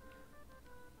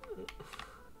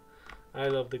 I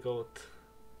love the goat.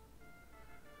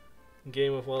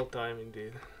 Game of all time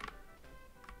indeed.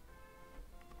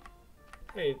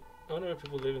 Hey, I wonder why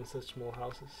people live in such small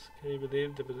houses. Can you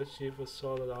believe the village chief was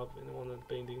swallowed up in one of the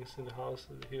paintings in the house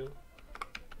on the hill?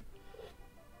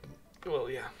 Well,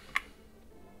 yeah.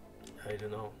 I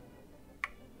don't know.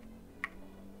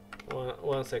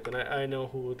 One second, I know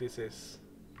who this is.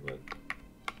 But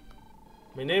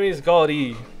my name is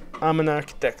Gaudi. I'm an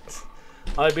architect.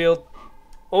 I built...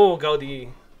 Oh,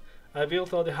 Gaudi. I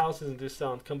built all the houses in this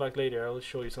town. Come back later, I will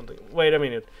show you something. Wait a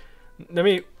minute. Let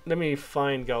me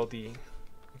find Gaudi.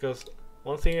 Because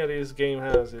one thing that this game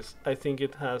has is, I think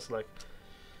it has like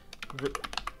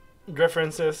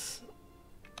references,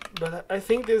 but I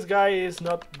think this guy is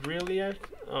not really,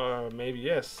 or maybe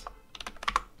yes.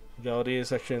 Gaudi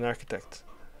is actually an architect.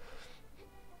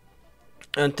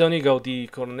 Antoni Gaudí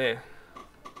Cornet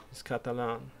is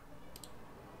Catalan.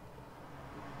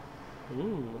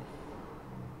 Ooh.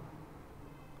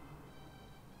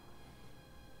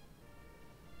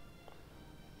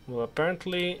 Well,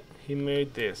 apparently he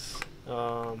made this.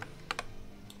 1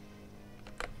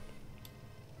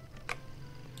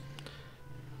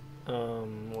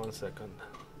 second.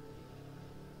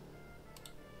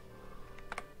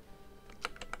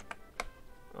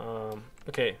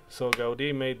 Okay, so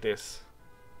Gaudi made this.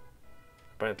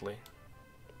 Apparently,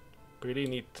 pretty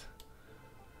neat.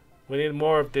 We need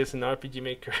more of this in RPG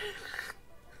Maker.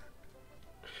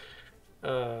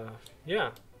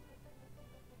 Yeah.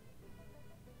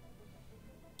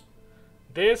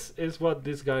 This is what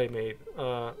this guy made,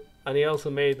 and he also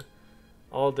made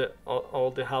all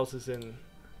the houses in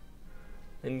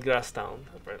Grasstown,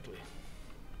 apparently.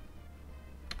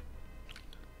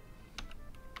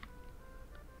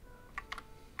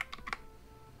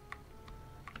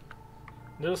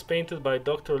 This was painted by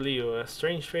Dr. Leo. A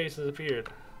strange face has appeared.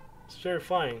 It's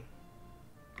terrifying.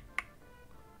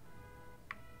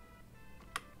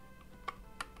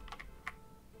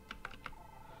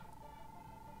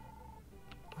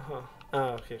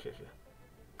 Okay.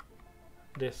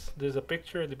 There's a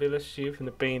picture of the village chief in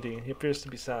the painting. He appears to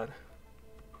be sad.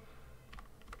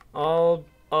 I'll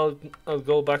I'll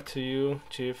go back to you,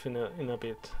 Chief, in a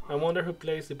bit. I wonder who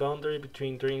plays the boundary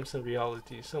between dreams and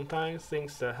reality. Sometimes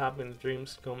things that happen in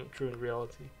dreams come true in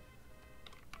reality.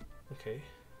 Okay.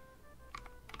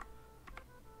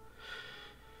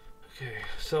 Okay,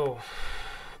 so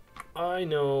I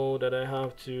know that I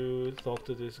have to talk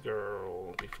to this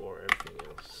girl before everything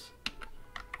else.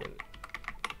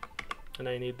 And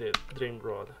I need the dream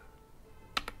rod.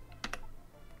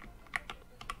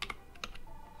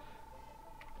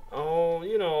 Oh,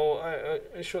 you know,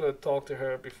 I should have talked to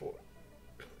her before.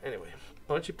 Anyway,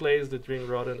 Archie plays the dream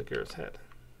rod in the girl's head.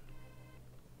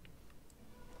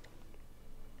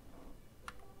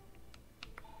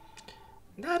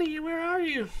 Daddy, where are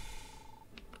you?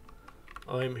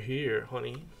 I'm here,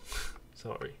 honey.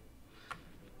 Sorry.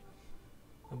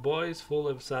 A voice full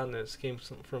of sadness came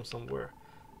from somewhere.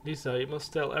 Lisa, you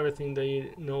must tell everything that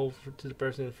you know to the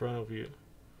person in front of you.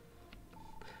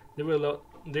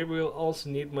 They will also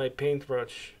need my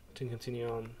paintbrush to continue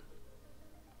on.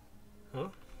 Huh?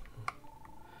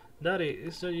 Daddy,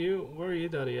 is that you? Where are you,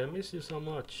 Daddy? I miss you so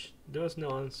much. There was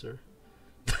no answer.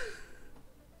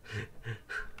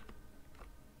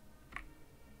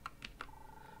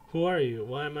 Who are you?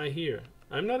 Why am I here?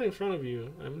 I'm not in front of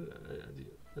you. I'm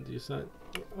at the side.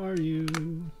 Where are you?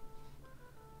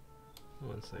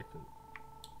 1 second.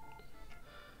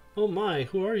 Oh my,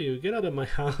 who are you? Get out of my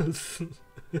house.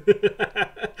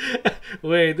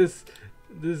 Wait, this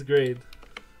is great.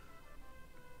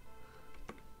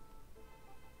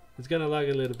 It's gonna lag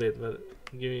a little bit, but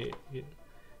give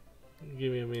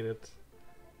me a minute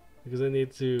because I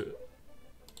need to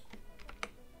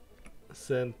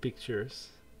send pictures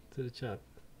to the chat.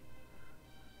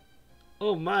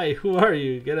 Oh my, who are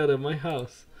you? Get out of my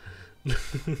house.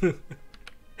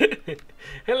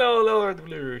 Hello, Lord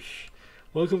Blush.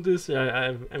 Welcome to this.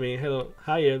 I mean, hello,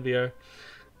 hi, LBR.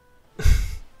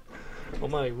 Oh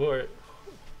my, who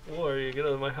are you? Get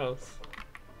out of my house.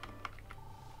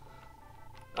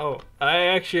 Oh, I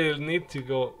actually need to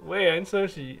go. Wait, I'm sorry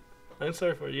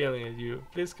for yelling at you.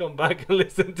 Please come back and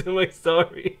listen to my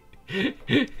story.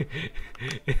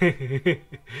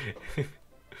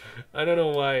 I don't know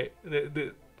why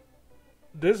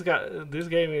this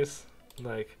game is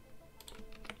like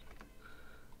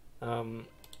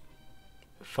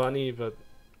funny, but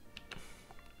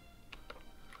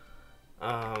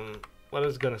what I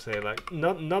was gonna say, like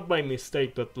not by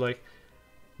mistake, but like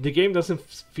the game doesn't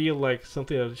feel like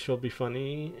something that should be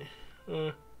funny.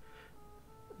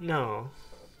 No,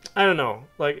 I don't know.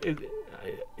 Like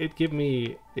it gives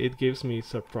me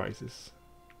surprises.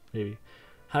 Maybe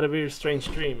had a very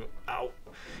strange dream. Ow!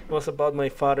 It was about my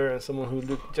father and someone who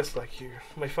looked just like you.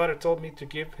 My father told me to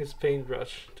give his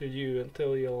paintbrush to you and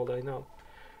tell you all I know.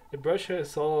 The brush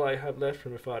is all I have left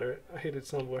from my father. I hid it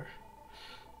somewhere.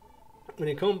 When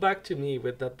you come back to me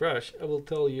with that brush, I will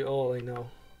tell you all I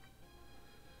know.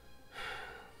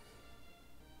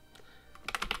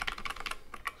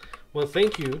 Well,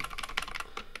 thank you.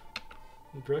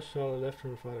 The brush is all I left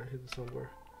from my father. I hid it somewhere.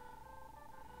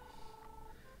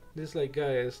 This like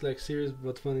guy is like serious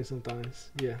but funny sometimes.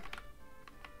 Yeah.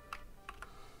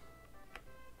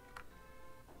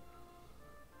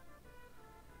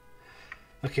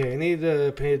 Okay, I need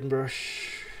a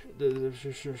paintbrush.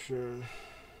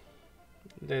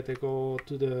 Let I go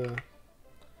to the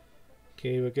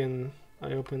cave again.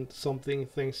 I opened something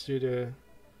thanks to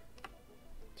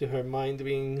her mind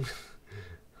being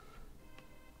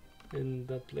in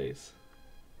that place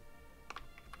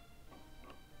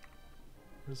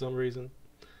for some reason.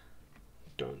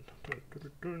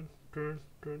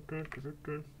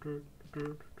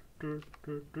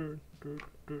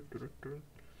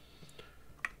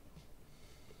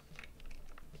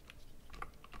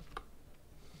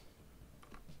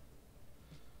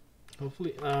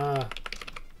 Hopefully, I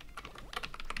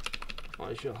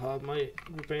shall have my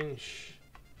revenge.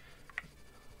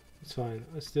 It's fine.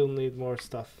 I still need more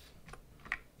stuff.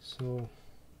 So,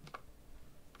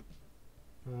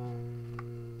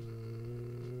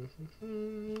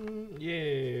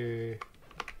 yeah.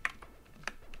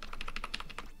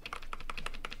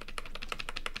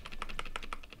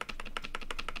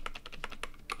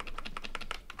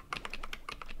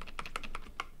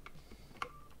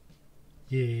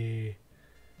 Yeah.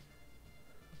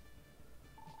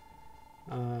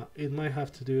 It might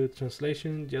have to do with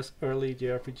translation, just early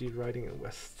JRPG writing in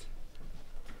West.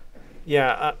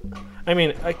 Yeah, I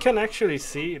mean, I can actually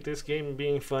see this game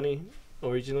being funny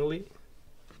originally,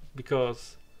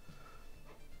 because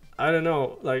I don't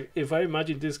know, like if I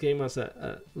imagine this game as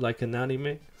like an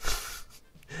anime,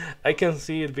 I can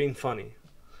see it being funny.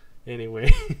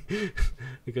 Anyway,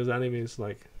 because anime is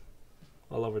like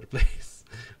all over the place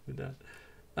with that.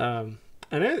 And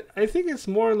I think it's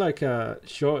more like a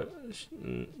short,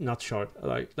 not short,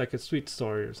 like a sweet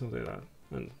story or something like that.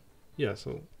 And yeah,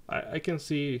 so I can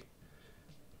see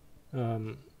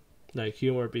like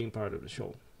humor being part of the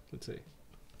show, let's say.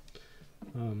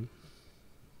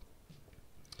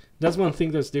 That's one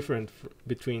thing that's different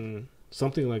between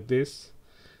something like this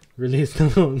released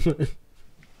on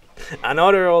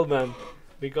another old man.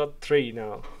 We got 3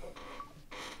 now.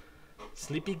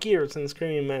 Sleepy Gears and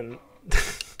Screaming Men.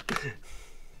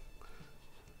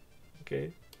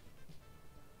 Okay.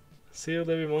 Sealed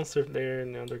every monster lair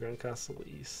in the underground castle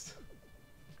east.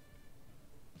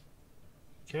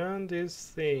 Can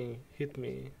this thing hit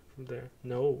me from there?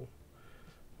 No.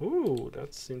 Ooh,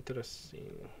 that's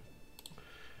interesting.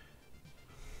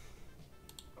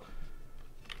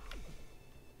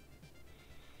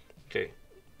 Okay.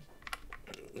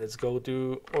 Let's go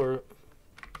do our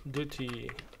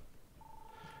duty.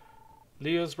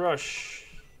 Leo's brush.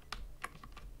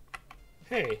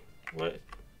 Hey, what?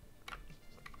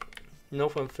 No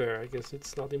fanfare, I guess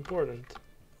it's not important.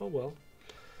 Oh well.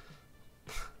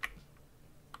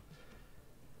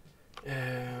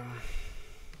 I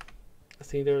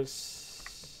think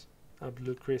there's a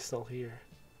blue crystal here.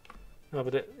 No,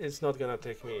 but it's not gonna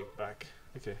take me back.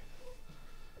 Okay.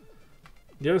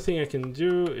 The other thing I can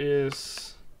do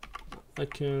is I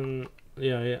can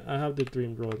yeah I have the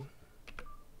dream rod,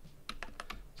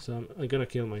 so I'm gonna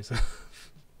kill myself.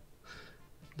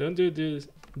 Don't do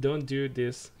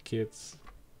this, kids.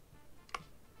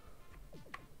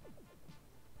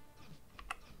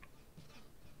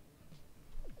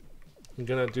 I'm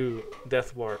gonna do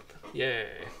death warp. Yeah.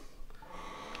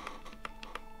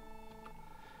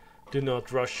 Do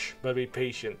not rush, but be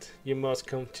patient. You must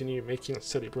continue making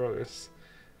steady progress.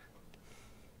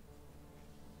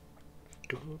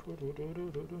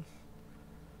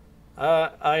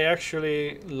 I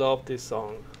actually love this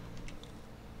song.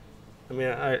 I mean,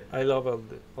 I love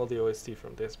all the OST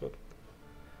from this, but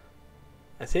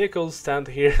I think I could stand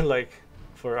here like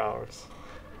for hours.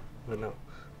 But no.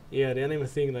 Yeah, the anime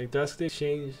thing, like drastic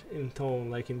change in tone,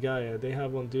 like in Gaia. They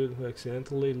have one dude who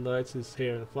accidentally lights his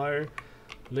hair on fire.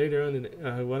 Later on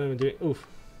in what I'm doing, oof.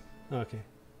 Okay.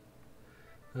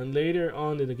 And later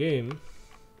on in the game,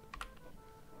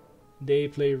 they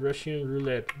play Russian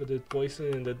roulette with the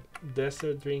poison in the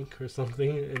desert drink or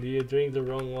something, and you drink the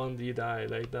wrong one, you die.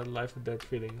 Like that life or death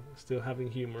feeling. Still having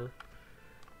humor.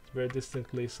 It's very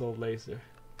distinctly Soul Blazer.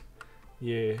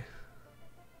 Yeah.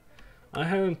 I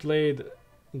haven't played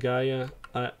Gaia.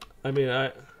 I mean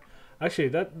actually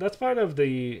that's part of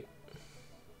the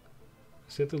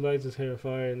synthesizes hair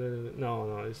fire and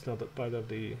no it's not part of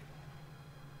the,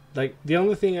 like, the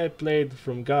only thing I played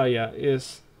from Gaia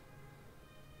is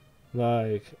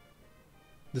like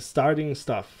the starting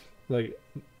stuff. Like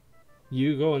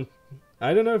you go and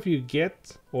I don't know if you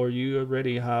get or you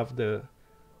already have the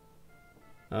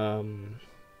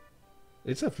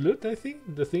it's a flute, I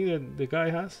think, the thing that the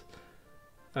guy has,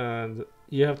 and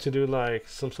you have to do like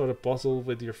some sort of puzzle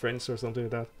with your friends or something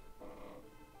like that.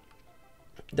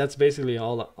 That's basically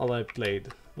all I played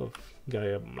of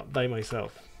Gaia by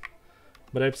myself.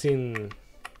 But I've seen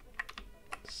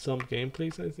some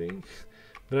gameplays, I think,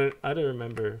 but I don't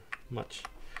remember much.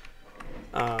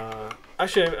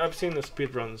 Actually, I've seen the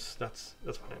speedruns. That's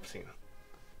what I've seen.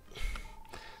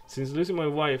 Since losing my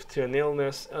wife to an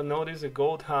illness, I noticed a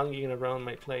goat hanging around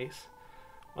my place.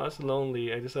 I was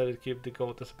lonely. I decided to keep the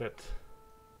goat as a pet.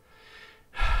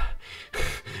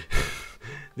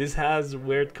 This has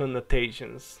weird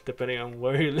connotations depending on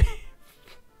where you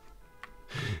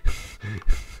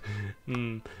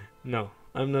live. No,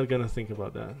 I'm not gonna think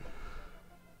about that.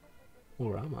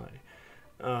 Or am I?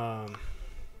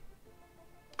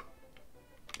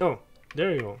 Oh,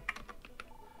 there you go.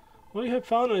 Well, you have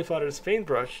found my father's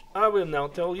paintbrush. I will now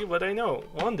tell you what I know.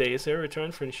 One day, as I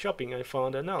returned from shopping, I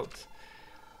found a note.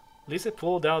 Lisa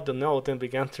pulled out the note and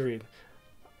began to read.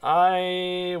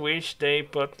 I wish they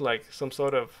put like some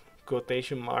sort of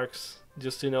quotation marks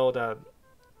just to know that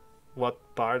what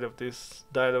part of this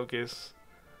dialogue is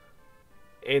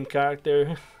in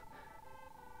character.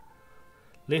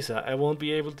 Lisa, I won't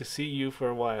be able to see you for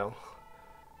a while.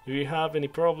 If you have any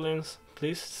problems,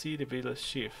 please see the village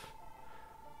chief.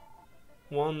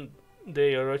 One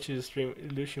day Orochi will stream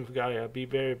Illusion of Gaia. Be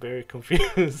very, very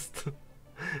confused.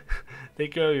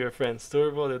 Take care of your friends.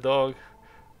 Turbo the dog,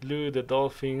 Blue the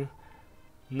dolphin,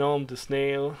 Gnome the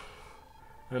snail,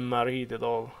 and Marie the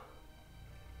doll.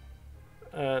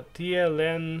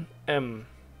 TLNM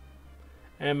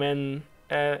MN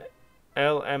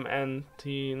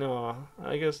LMNT. No,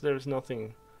 I guess there's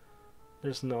nothing.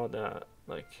 There's no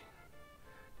like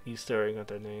Easter egg at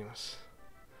their names.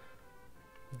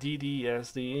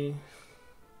 DDSD.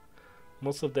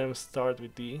 Most of them start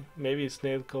with D. Maybe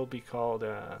snail could be called.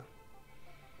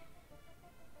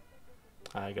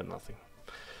 I got nothing.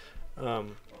 The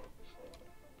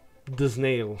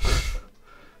snail.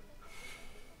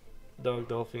 Dog,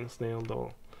 dolphin, snail,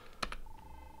 doll.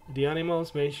 The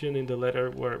animals mentioned in the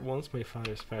letter were once my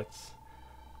father's pets.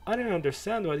 I don't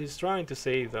understand what he's trying to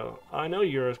say, though. I know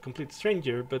you're a complete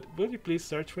stranger, but will you please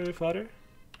search for my father?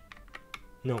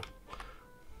 No.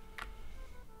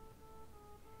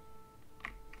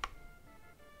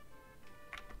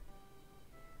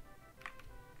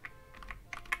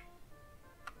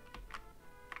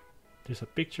 There's a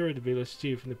picture of the village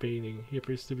chief in the painting. He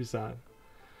appears to be sad.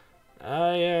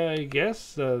 I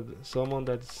guess someone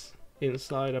that's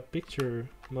inside a picture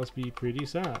must be pretty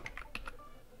sad.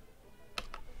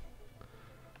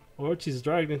 Or she's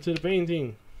dragged into the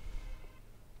painting.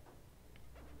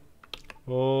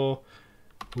 Oh,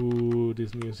 ooh,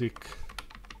 this music.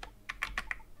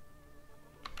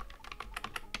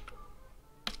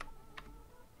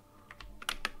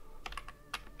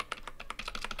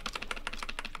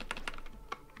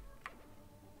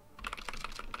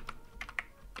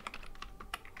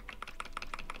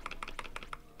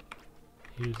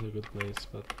 Here's a good place,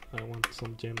 but I want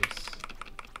some gems.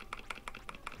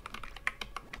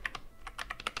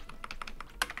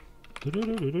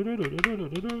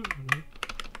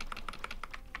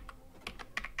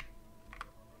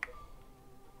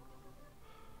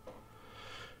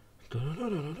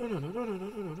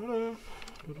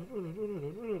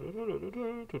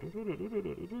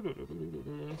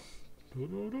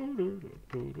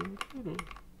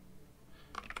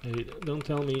 Hey, don't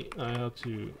tell me I have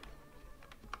to.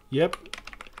 Yep,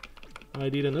 I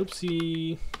did an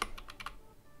oopsie.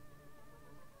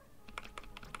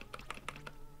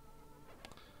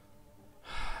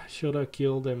 Should I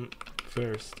kill them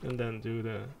first and then do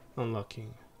the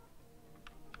unlocking?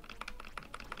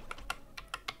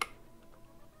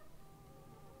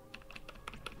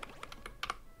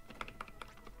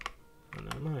 Oh,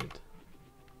 never mind.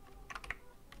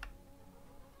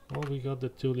 Oh, we got the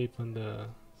tulip and the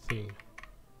thing.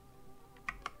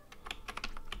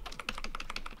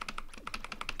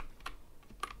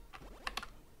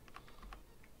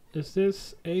 Is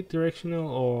this 8 directional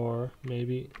or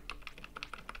maybe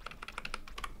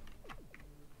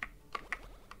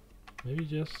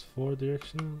just 4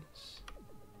 directionals?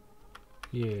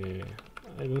 Yeah,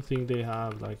 I don't think they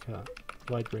have like a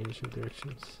wide range of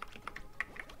directions,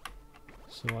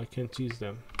 so I can't use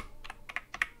them.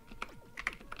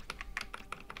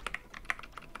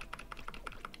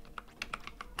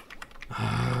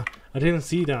 I didn't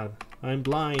see that. I'm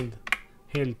blind.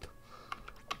 Help.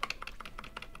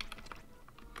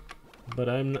 But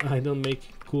I don't make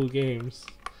cool games.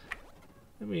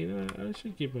 I mean, I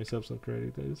should give myself some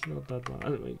credit. It's not that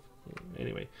bad.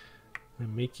 Anyway,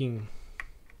 I'm making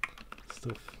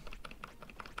stuff.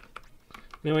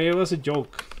 Anyway, it was a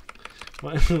joke.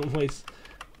 Why is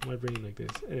my brain like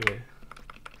this? Anyway.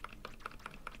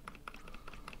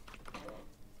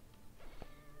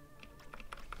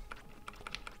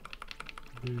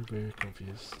 Very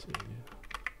confused.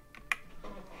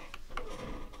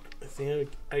 I think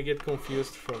I get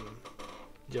confused from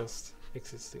just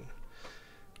existing.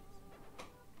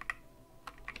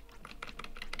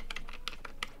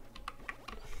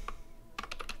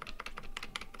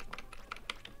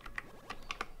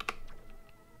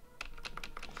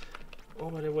 Oh,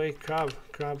 by the way, crab.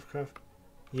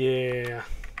 Yeah.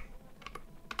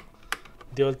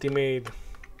 The ultimate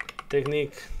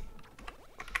technique.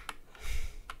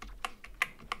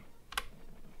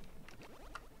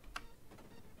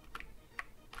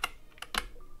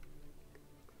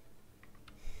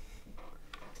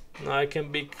 Now I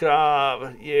can be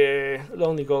crab. Yeah,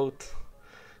 lonely goat.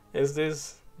 Is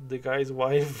this the guy's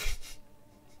wife?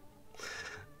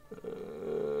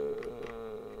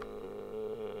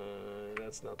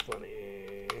 That's not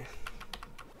funny.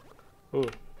 Ooh.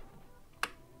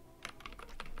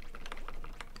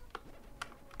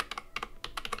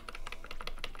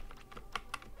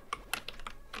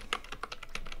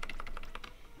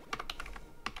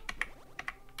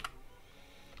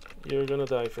 You're gonna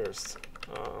die first.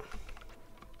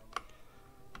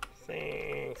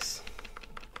 Thanks.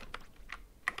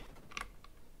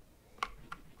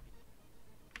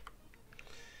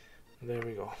 There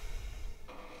we go.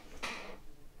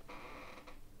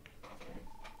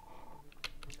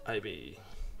 IB.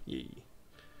 Yee.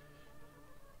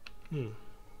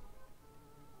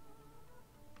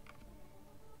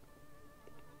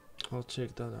 I'll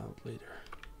check that out later.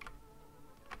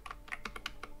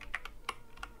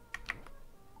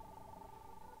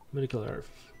 Medical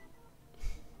Earth.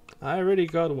 I already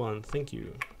got one, thank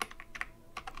you.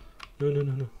 No, no,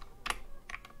 no, no.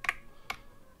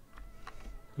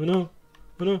 Oh no.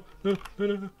 Oh no, no, no,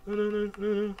 no, no, no, no,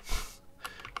 no, no.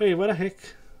 Wait, what the heck?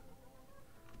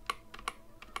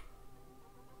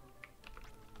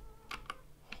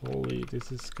 Holy,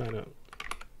 this is kind of...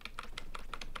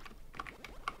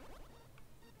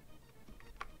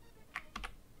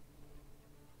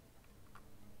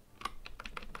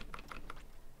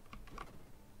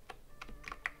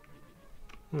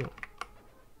 Hmm.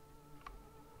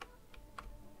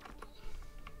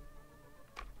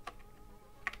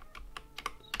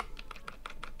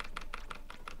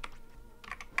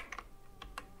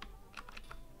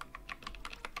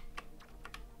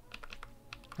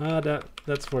 Ah,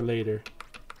 that's for later.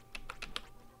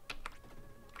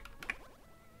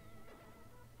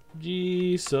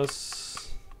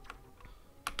 Jesus.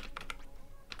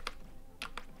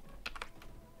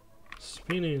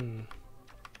 Spinning.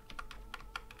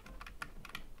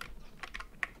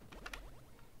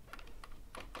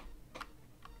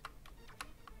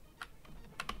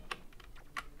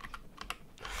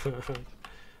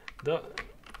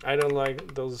 I don't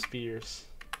like those spears.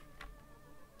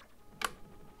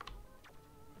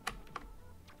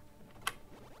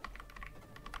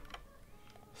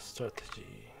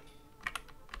 Strategy.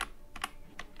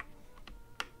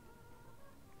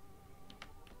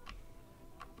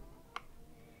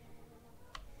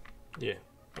 Yeah.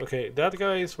 Okay, that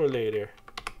guy is for later.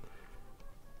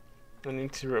 I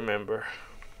need to remember.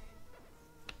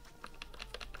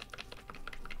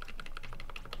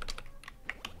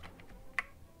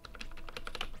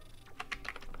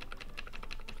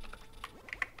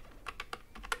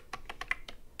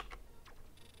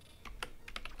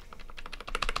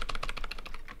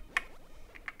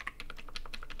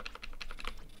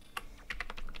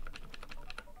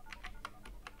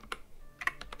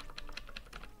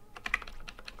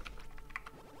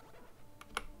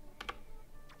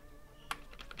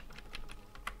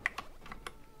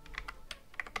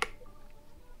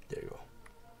 There you go.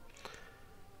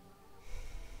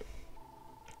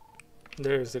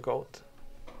 There's the goat.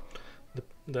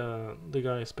 The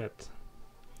guy's pet.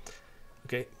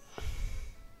 Okay.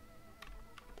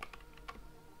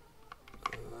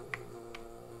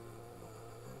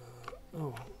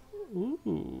 Oh.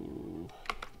 Ooh.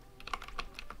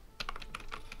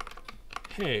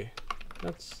 Hey,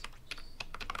 that's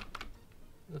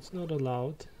not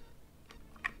allowed.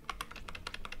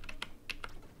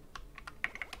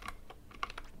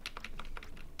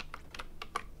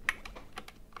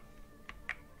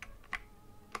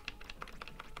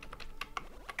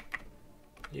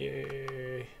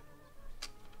 Yay.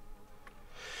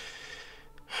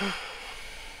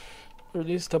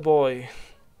 Release the boy.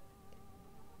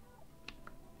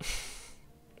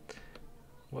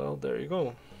 Well, there you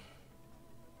go.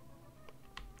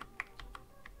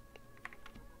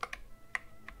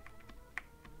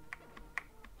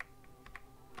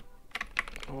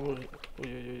 Oh,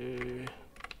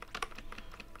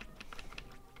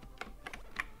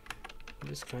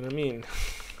 this kind of mean.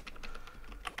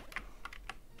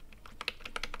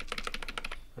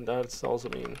 And that's also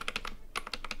mean.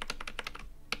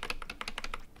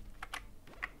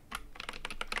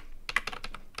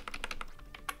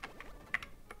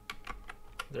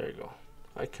 There you go.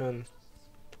 Icon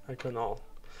all.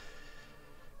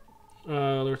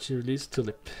 Let's release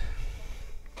Tulip.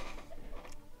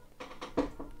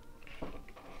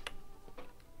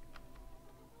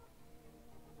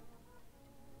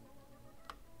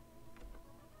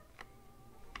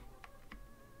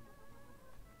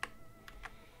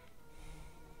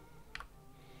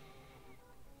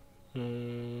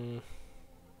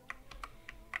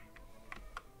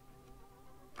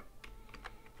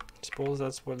 Suppose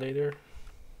that's for later.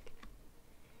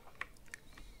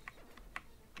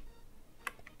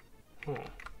 Oh.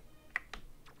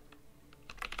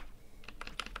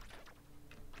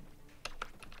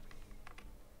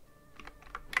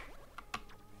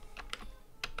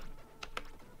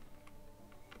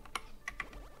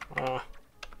 Ah.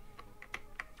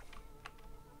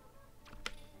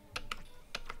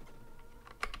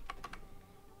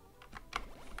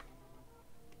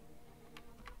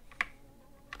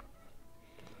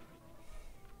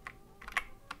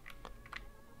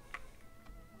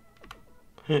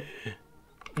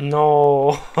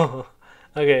 No.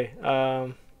 Okay.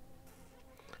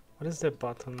 What is that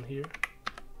button here?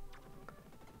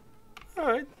 All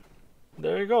right.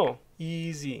 There you go.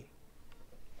 Easy.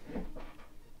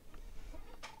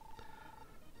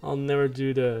 I'll never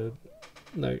do the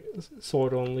like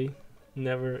sword only.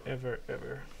 Never, ever,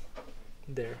 ever.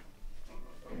 There.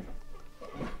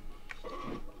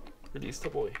 Release the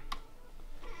boy.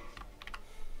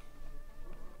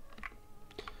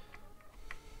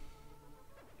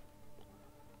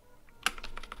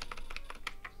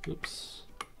 Oops.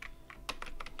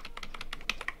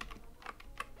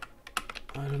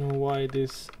 I don't know why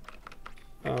this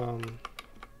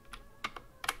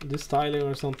this tiling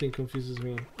or something confuses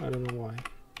me. I don't know why.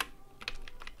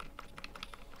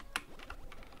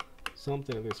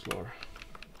 Something on this floor.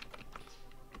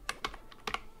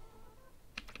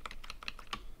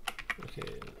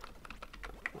 Okay,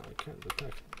 I can't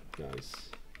attack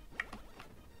guys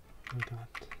like that.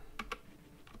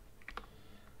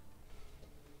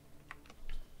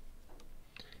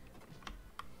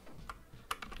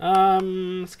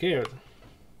 I'm scared.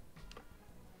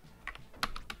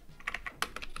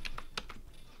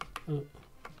 Oh.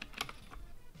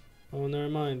 Oh, never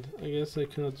mind. I guess I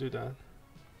cannot do that.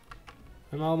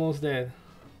 I'm almost dead.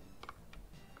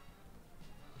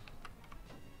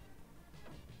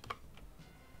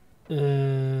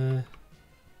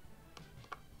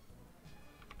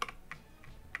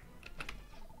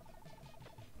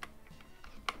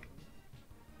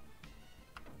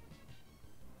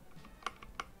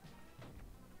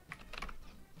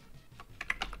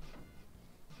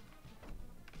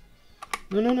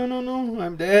 No,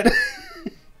 I'm dead.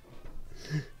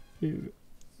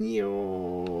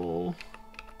 Yo.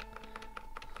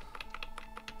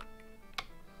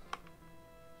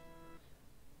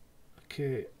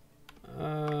 Okay.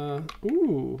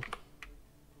 Ooh.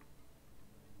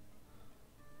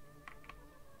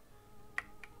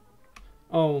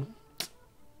 Oh.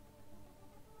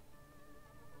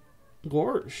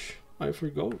 Gorsh. I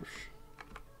forgot.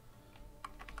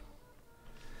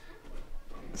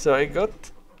 So I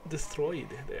got destroyed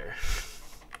there.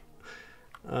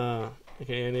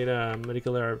 Okay, I need a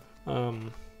medical herb.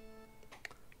 Done,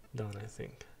 I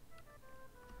think.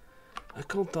 I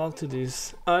can't talk to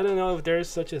this. I don't know if there is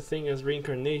such a thing as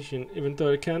reincarnation, even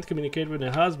though I can't communicate with my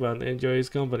husband and enjoy his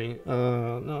company.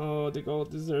 No, the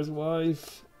goat is their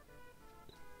wife.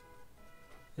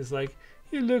 It's like,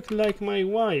 you look like my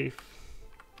wife.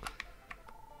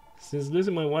 Since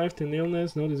losing my wife to an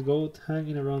illness, notice goat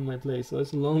hanging around my place. So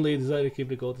it's lonely, decided to keep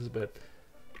the goat as pet.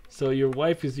 So your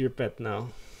wife is your pet now.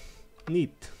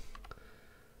 Neat.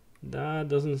 That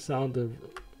doesn't sound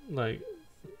like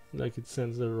it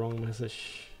sends the wrong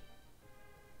message.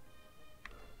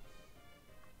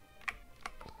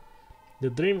 The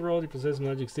dream road, you possess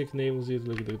magic stick, enables you to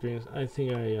look at the dreams. I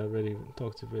think I already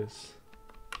talked to this.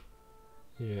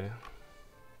 Yeah.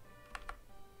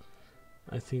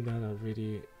 I think that I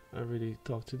already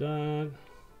talked to that.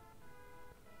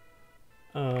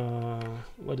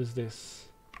 What is this?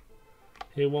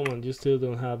 Hey woman, you still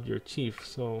don't have your chief,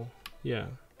 so yeah.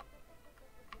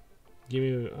 Give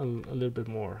me a little bit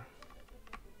more.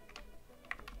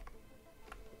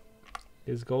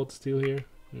 Is gold still here?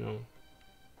 No.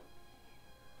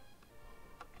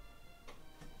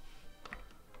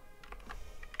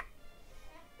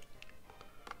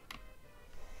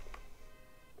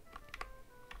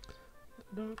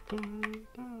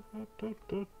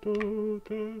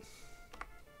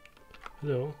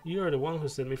 Hello, you are the one who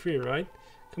set me free, right?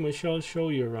 Come, I shall show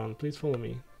you around. Please follow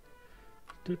me.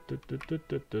 Okay.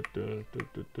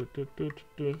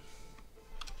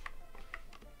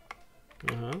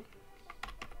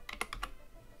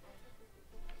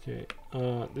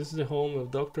 This is the home of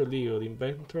Dr. Leo, the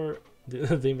inventor.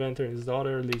 The inventor and his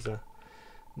daughter Lisa.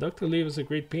 Dr. Leo was a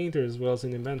great painter as well as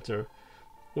an inventor.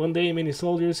 One day, many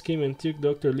soldiers came and took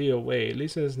Dr. Leo away.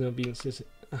 Lisa has not been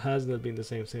the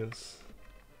same since.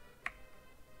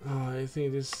 Oh, I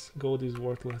think this gold is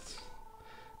worthless.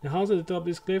 The house at the top of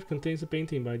this cliff contains a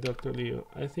painting by Dr. Leo.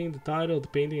 I think the title of the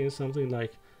painting is something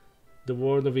like The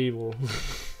World of Evil.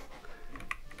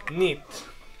 Neat.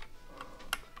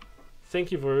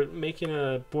 Thank you for making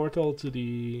a portal to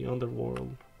the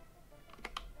underworld.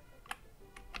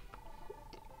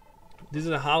 This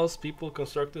is a house people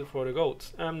constructed for the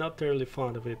goats. I'm not terribly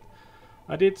fond of it.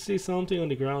 I did see something on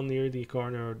the ground near the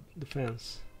corner of the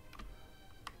fence.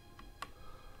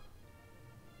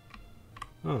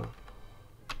 Oh.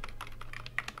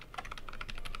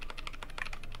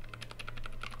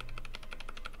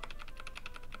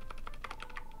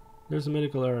 There's a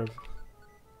medical herb.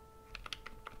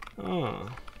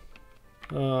 Ah.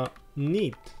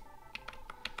 Neat.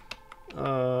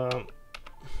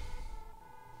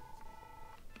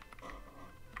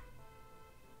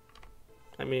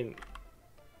 I mean,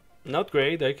 not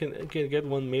great. I can get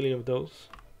 1 million of those,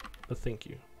 but thank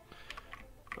you.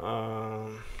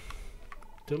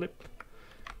 Tulip.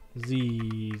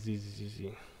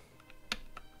 Z.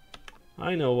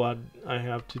 I know what I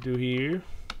have to do here.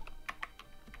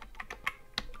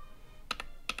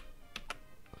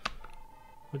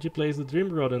 Would you place the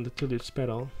dream rod on the tulip's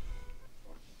petal?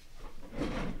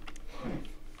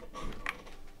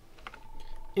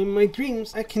 In my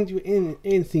dreams, I can do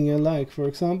anything I like. For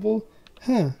example,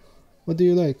 what do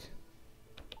you like?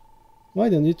 Why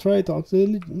don't you try talk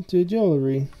to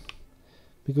jewelry?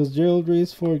 Because jewelry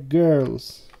is for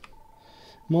girls.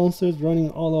 Monsters running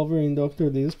all over in Dr.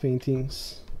 Lee's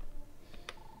paintings.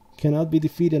 Cannot be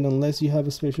defeated unless you have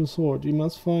a special sword. You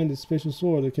must find a special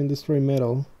sword that can destroy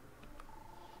metal.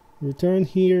 Return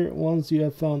here once you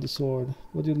have found the sword.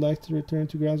 Would you like to return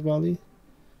to Grass Valley?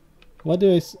 What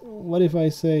if I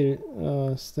say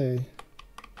stay?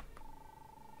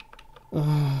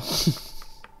 A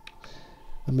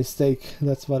mistake.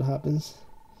 That's what happens.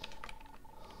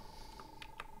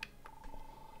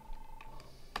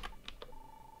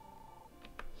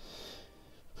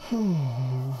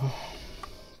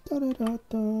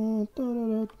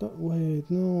 Wait,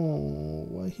 no.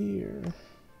 Why here?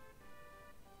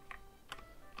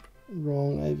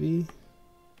 Wrong, Ivy.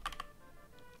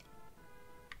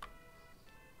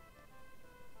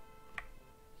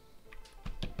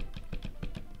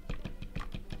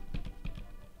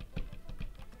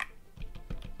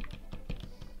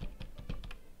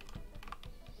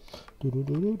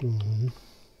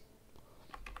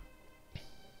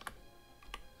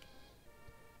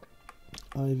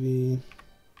 Ivy.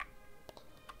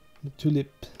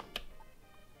 Tulip.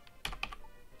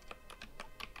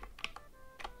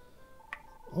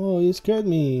 Oh, you scared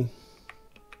me.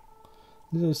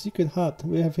 There's a secret hut.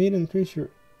 We have hidden treasure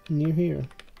near here.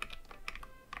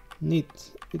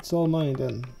 Neat. It's all mine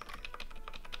then.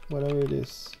 Whatever it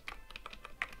is.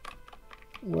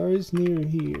 Where is near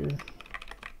here?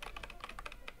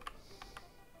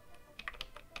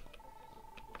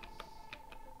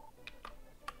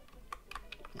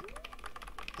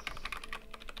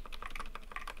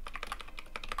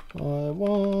 I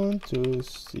want to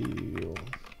steal.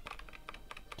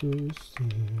 To steal.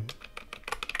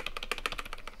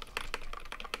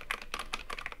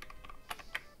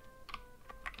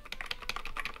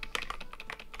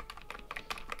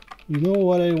 You know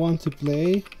what I want to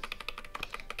play?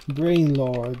 Brain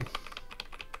Lord.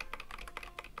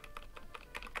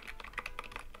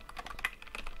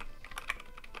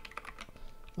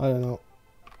 I don't know.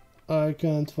 I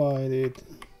can't find it.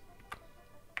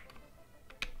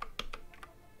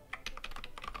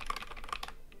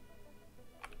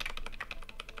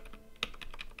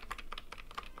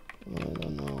 I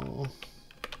don't know.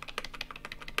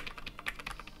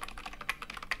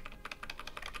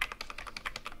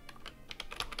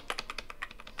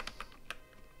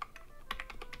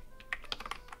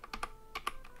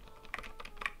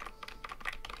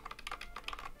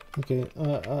 Okay,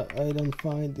 I don't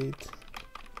find it.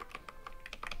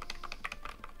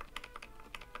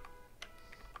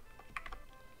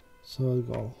 So I'll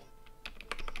go.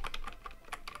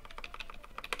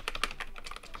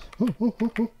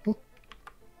 I'll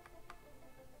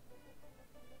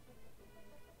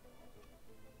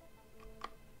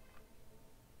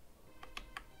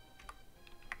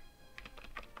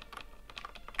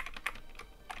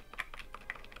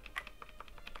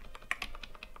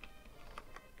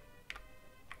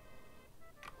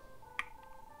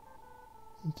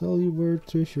tell you where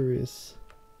treasure is.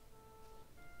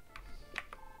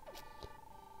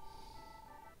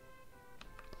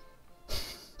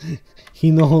 He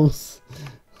knows.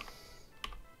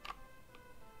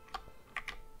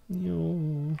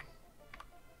 Yo.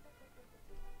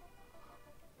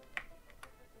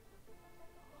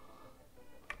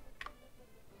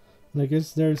 I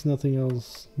guess there's nothing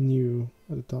else new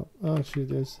at the top. Oh, actually,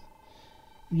 there's.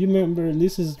 You remember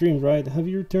Lisa's dream, right? Have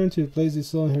you returned to the place you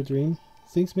saw in her dream?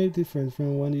 Things may be different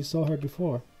from when you saw her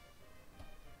before.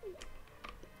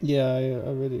 Yeah, I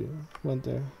already went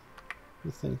there.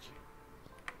 Thank you.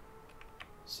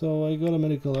 So I got a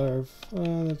medical herb.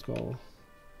 Let's go.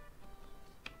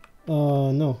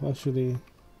 No, actually,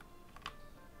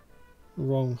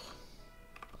 wrong.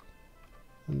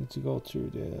 I need to go through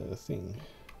the thing.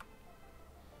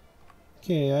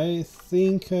 Okay, I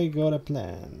think I got a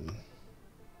plan.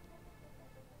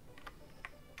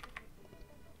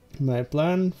 My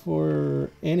plan for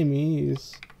enemy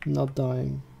is not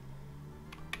dying.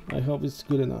 I hope it's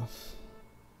good enough.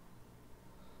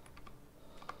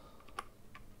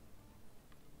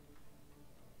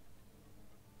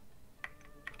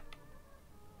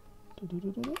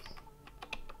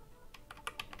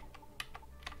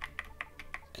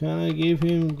 Can I give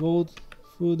him gold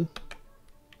food?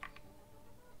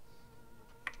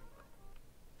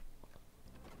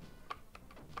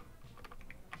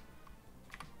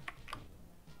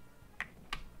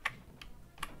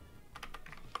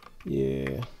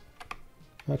 Yeah,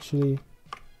 actually,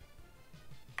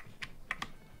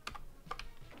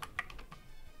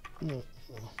 no.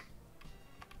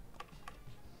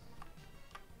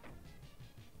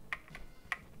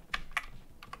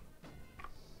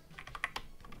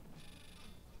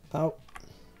 Ow.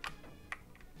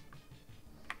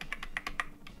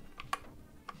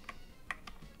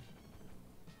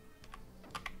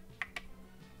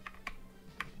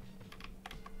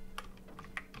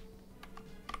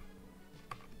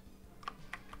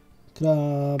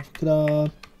 Crab,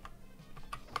 crab.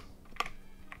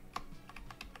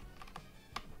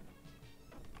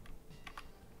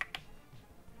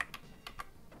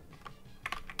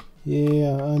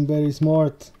 Yeah, I'm very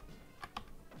smart.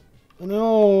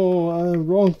 No,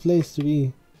 wrong place to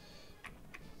be.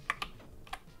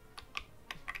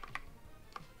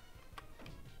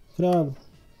 Crab,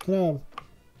 crab.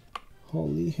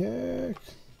 Holy heck.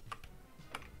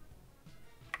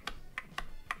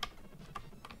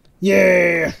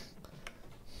 Yeah!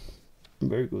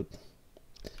 Very good.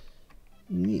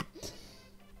 Neat.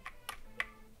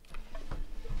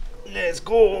 Let's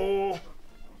go!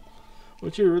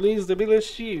 Would you release the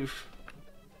village chief?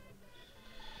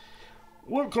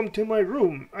 Welcome to my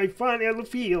room. I finally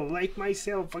feel like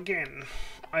myself again.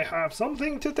 I have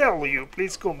something to tell you.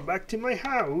 Please come back to my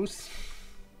house.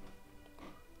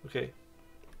 Okay.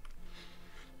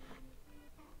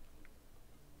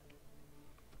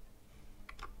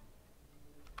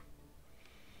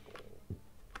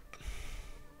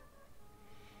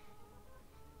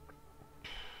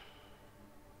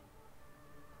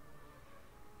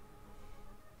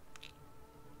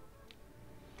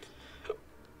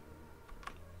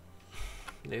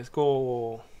 Let's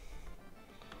go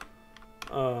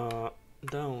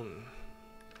down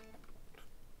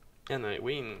and I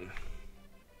win.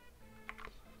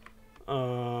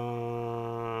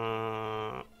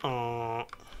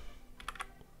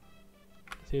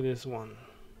 See this one.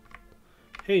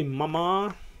 Hey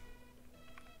mama,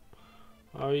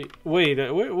 are you, wait,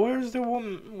 where's the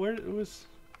woman? Where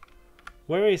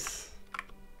is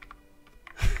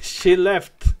she?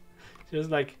 Left. She was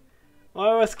like, oh,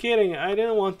 I was kidding. I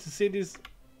didn't want to see this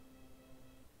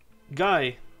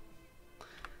guy.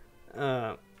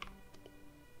 I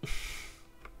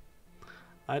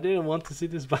didn't want to see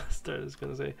this bastard. I was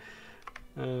gonna say.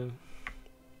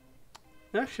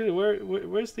 Actually,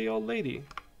 where's the old lady?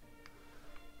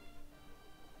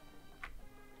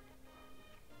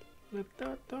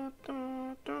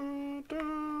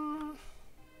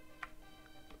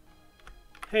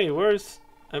 Hey, where's?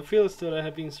 I feel as though I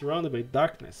have been surrounded by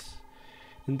darkness.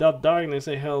 In that darkness,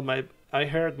 I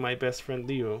heard my best friend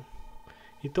Leo.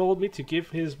 He told me to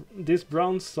give this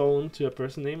brown stone to a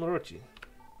person named Orochi.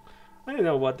 I don't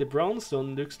know what the brown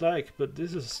stone looks like, but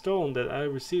this is a stone that I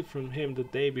received from him the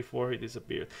day before he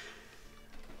disappeared.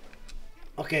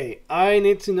 Okay, I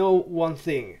need to know one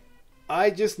thing. I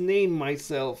just named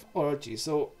myself Orochi,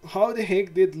 so how the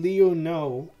heck did Leo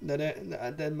know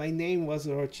that my name was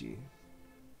Orochi?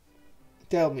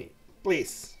 Tell me,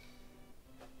 please.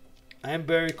 I am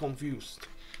very confused.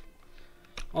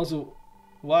 Also,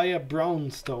 why a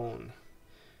brown stone?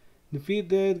 Defeat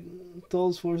the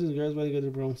Toll's forces guards by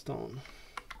the brown stone.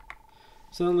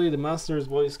 Suddenly the master's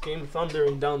voice came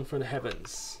thundering down from the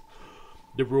heavens.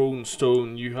 The brown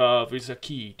stone you have is a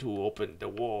key to open the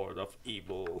world of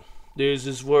evil. This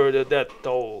is where the Death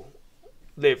Toll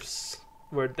lives.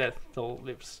 Where Death Toll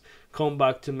lives. Come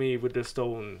back to me with the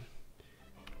stone.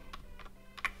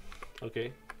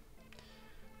 Okay.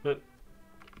 But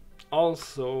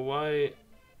also, why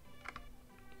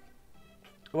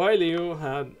Leo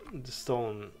had the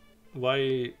stone?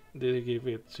 Why did he give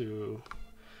it to?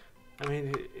 I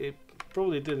mean, it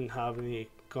probably didn't have any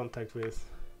contact with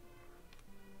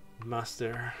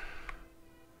Master.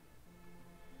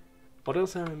 What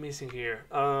else am I missing here?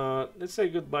 Let's say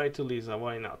goodbye to Lisa.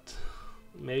 Why not?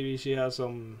 Maybe she has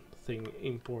something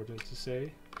important to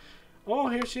say. Oh,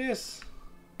 here she is.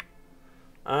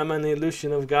 I'm an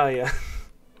illusion of Gaia.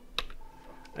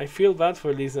 I feel bad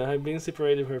for Lisa. I've been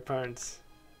separated from her parents.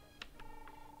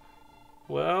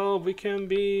 Well, we can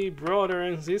be brother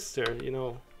and sister, you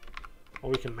know.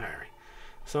 Or we can marry.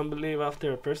 Some believe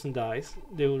after a person dies,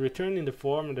 they will return in the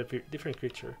form of a different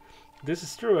creature. This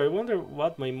is true. I wonder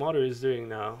what my mother is doing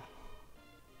now.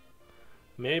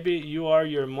 Maybe you are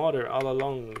your mother all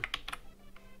along.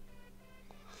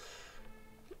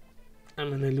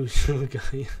 I'm an illusional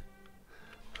guy.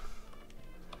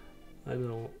 I don't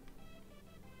know.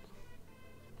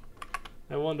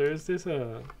 I wonder, is this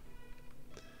a...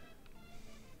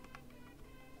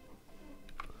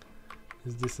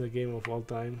 Is this a game of all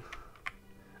time?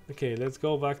 Okay, let's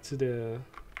go back to the...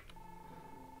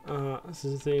 this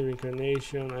is the thing,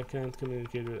 reincarnation. I can't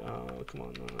communicate with... come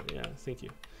on, no, yeah, thank you.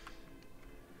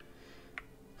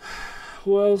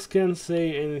 Who else can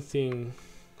say anything?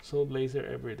 Soul Blazer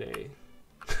every day.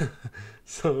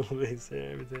 Soul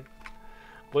Blazer every day.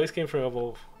 Voice came from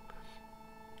above.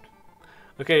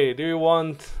 Okay, do you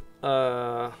want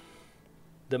the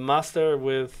master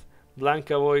with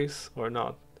Blanca voice or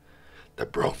not? The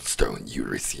brownstone you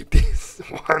received is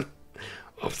one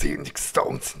of the unique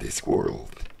stones in this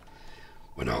world.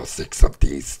 When all 6 of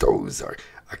these stones are...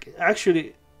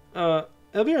 Actually,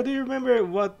 Elvira, do you remember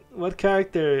what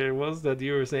character it was that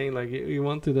you were saying? Like you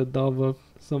wanted to dub up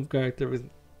some character with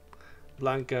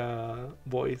Blanca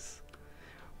voice.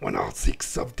 When all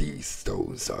 6 of these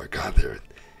stones are gathered,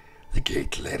 the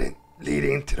gate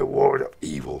leading to the world of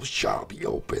evil shall be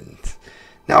opened.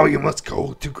 Now you must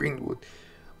go to Greenwood,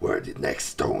 where the next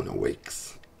stone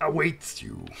awaits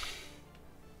you.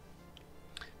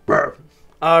 Brr.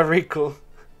 Ah, Rico.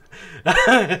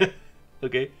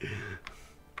 Okay.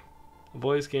 A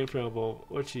voice came from above.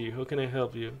 Ochi, how can I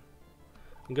help you?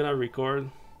 I'm gonna record.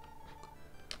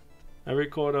 I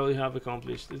record all you have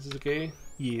accomplished. This is okay?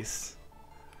 Yes.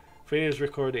 Finish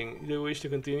recording. Do you wish to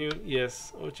continue?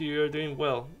 Yes. Ochi, you are doing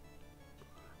well.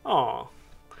 Aw.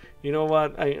 You know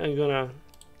what? I'm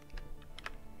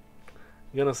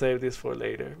gonna save this for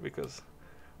later because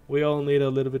we all need a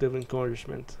little bit of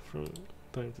encouragement from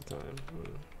time to time.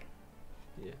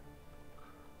 Yeah.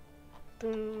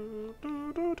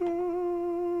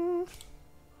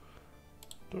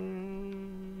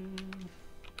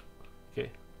 Okay.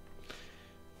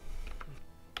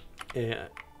 Yeah.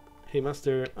 Hey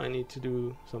master, I need to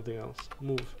do something else.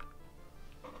 Move.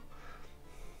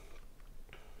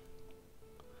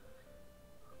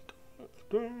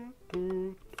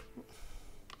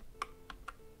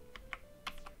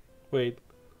 Wait.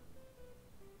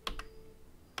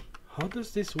 How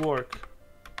does this work?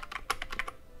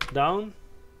 Down?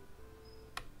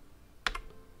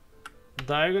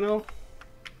 Diagonal?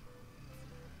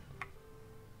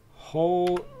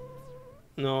 Whole?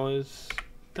 No, it's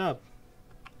tab.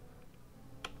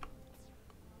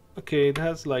 Okay, it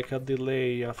has like a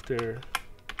delay after.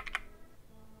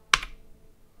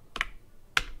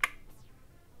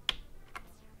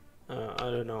 I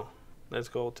don't know. Let's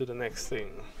go to the next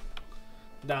thing.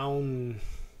 Down.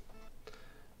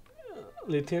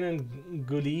 Lieutenant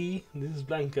Gully, this is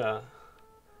Blanca.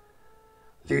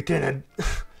 Lieutenant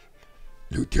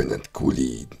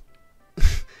Cooley.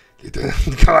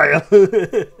 Lieutenant Kyle.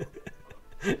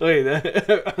 Wait,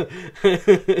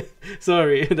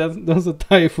 sorry, that's a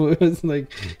typo. It's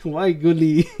like, why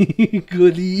Gully?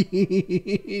 Gully.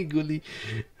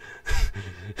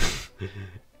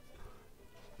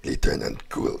 Lieutenant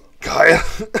Kyle.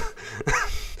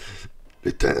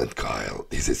 Lieutenant Kyle,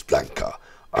 this is Blanca.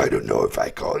 I don't know if I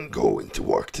can go into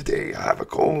work today. I have a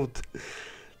cold.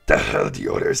 The hell,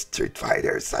 the other street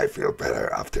fighters. I feel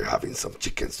better after having some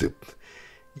chicken soup.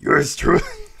 Yours truly,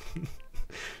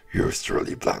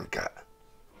 Blanca.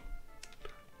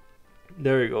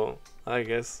 There we go. I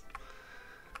guess.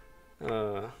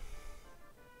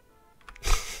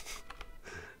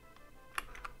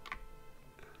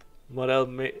 What else?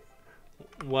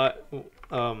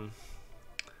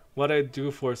 What I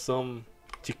do for some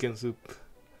chicken soup?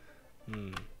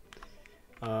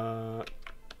 Oh,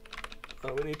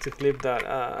 we need to clip that.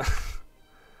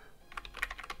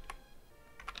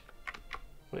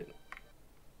 Wait.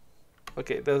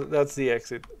 Okay, that's the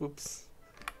exit. Oops.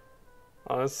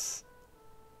 Us.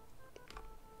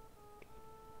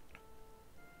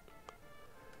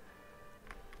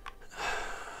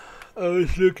 I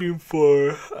was looking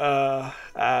for a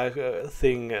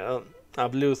thing, a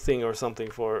blue thing or something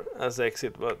for as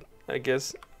exit, but I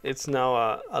guess it's now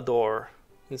a door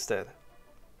instead.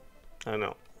 I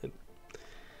know.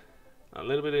 A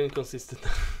little bit inconsistent,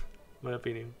 my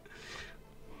opinion.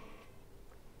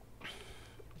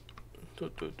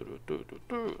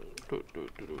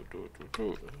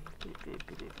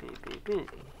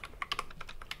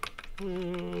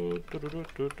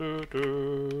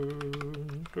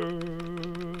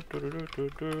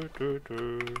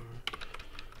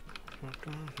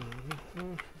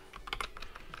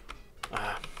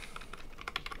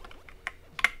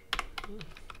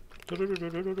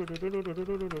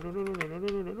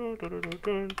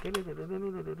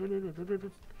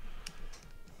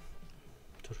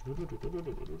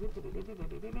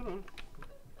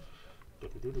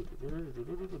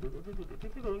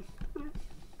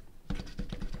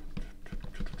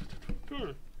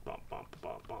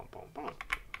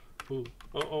 Ooh.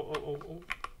 Oh.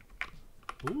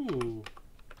 Ooh.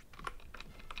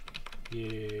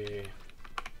 Yeah.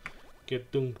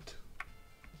 Get dunked.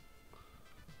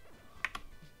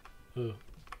 Oh.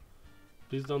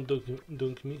 Please don't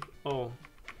dunk me. Oh,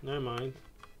 never mind.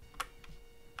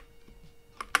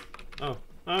 Oh,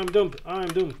 I'm doomed. I'm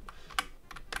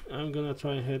gonna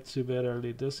try and head to bed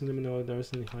early. Just let me know if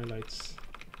there's any highlights.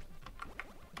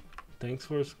 Thanks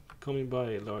for coming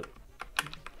by, Lord.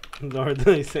 Lord,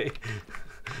 I say.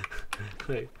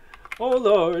 Like, oh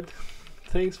Lord,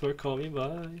 thanks for coming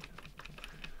by.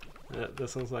 That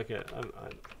sounds like a.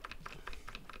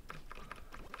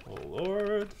 Oh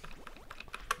Lord,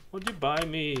 would you buy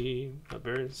me a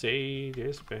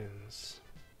Mercedes Benz?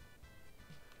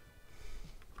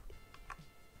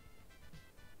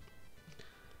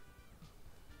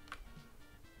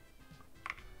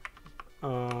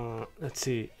 Let's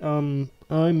see. I'm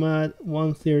at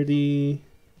 130.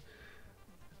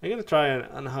 I'm gonna try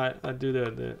and do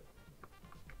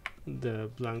the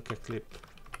Blanca clip.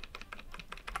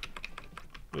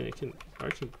 I mean, I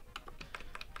can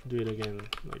do it again,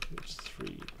 like it's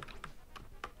free.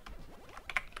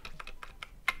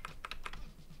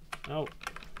 Oh.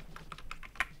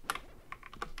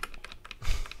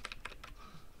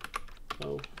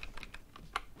 Oh.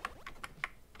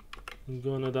 I'm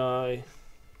gonna die.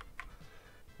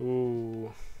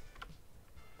 Ooh.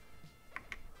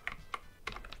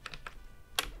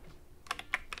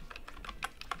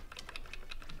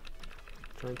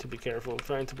 Trying to be careful,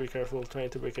 trying to be careful,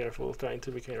 trying to be careful, trying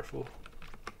to be careful.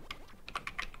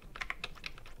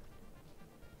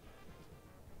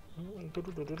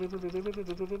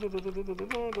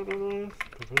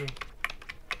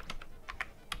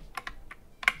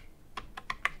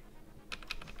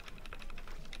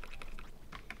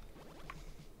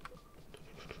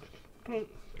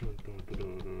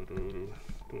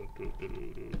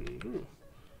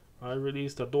 I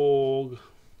released a dog.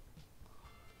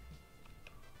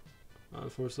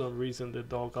 And for some reason the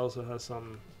dog also has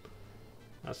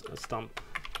a stump.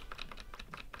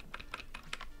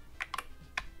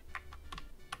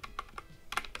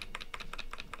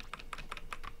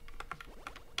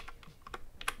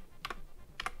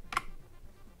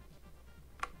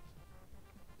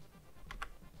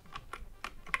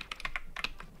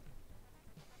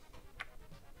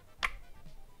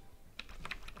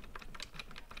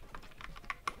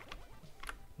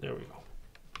 There we go.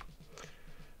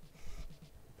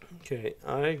 Okay,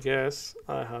 I guess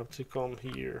I have to come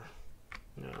here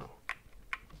now.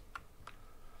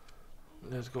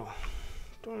 Let's go.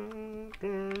 Dun,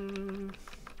 dun.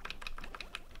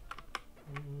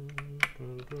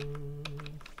 Dun, dun.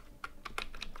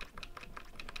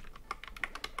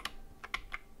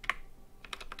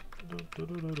 Dun, dun,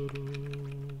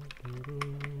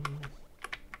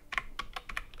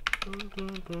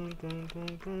 dun, dun,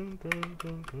 dun, dun, dun, dun,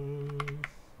 dun.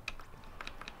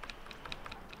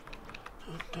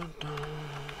 Dun, dun,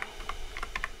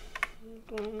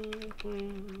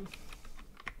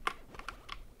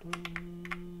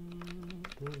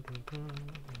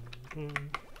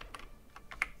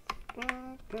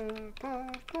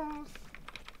 dun, dun.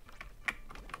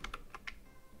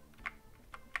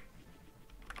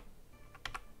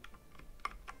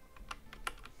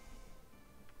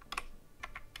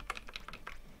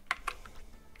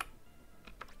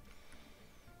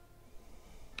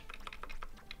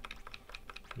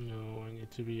 No, I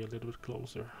need to be a little bit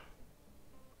closer.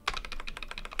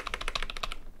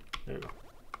 There we go.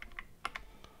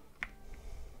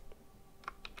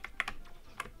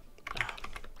 Ah.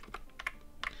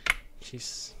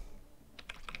 Jeez.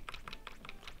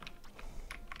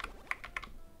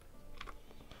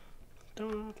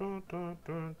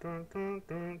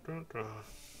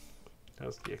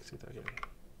 That's the exit again.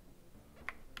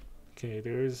 Okay,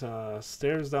 there's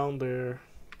stairs down there.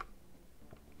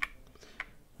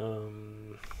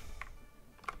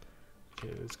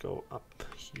 Okay, let's go up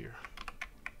here.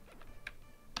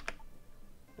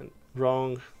 And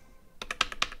wrong.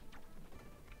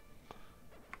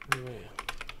 Anyway,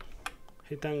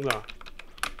 hit angler.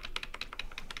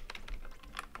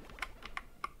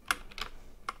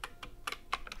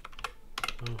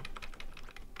 Oh.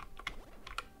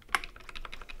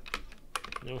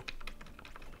 No.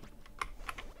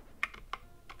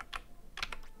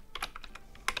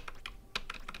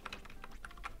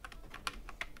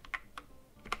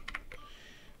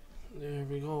 There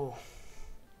we go.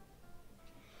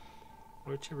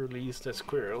 Where'd you release the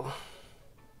squirrel?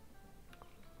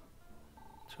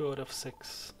 2 out of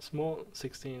 6. Small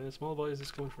 16. A small voice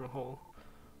is coming from a hole.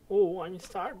 Oh, I'm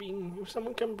starving. If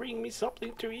someone can bring me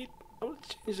something to eat, I will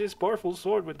change this powerful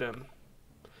sword with them.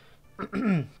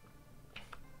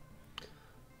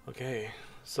 Okay,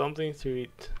 something to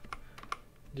eat.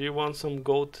 Do you want some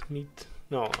goat meat?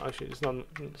 No, actually, it's not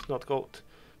goat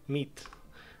meat.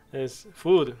 It's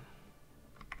food.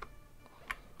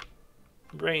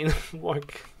 Brain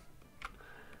work.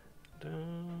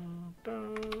 Dun,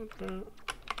 dun, dun.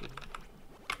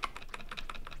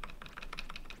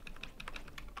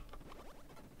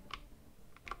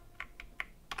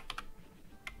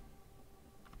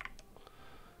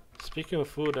 Speaking of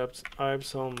food, I have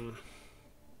some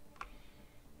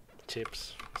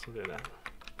chips, something like that.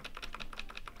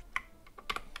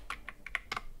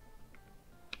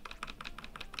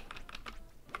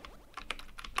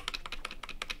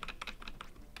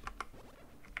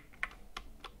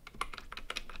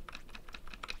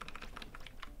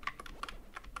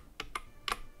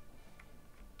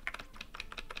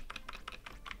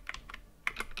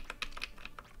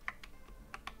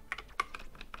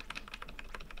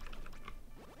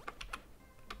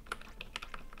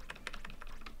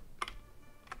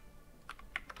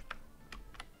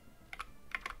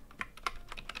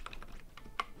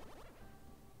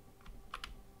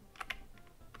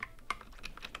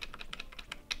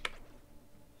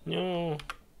 No,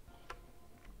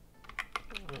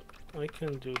 I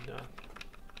can do that.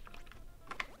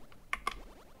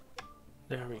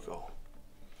 There we go.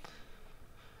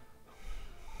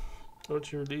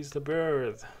 Let's release the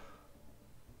bird.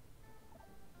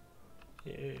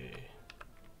 Yay.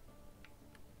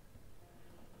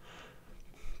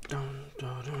 Dun,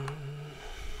 dun, dun.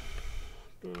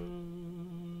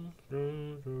 Dun,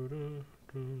 dun, dun, dun,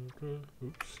 dun, dun.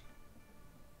 Oops.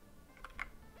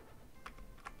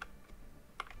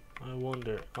 I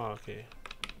wonder. Oh, okay.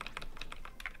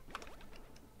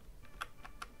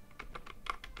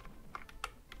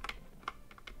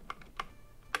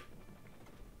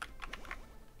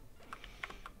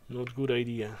 Not good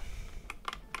idea.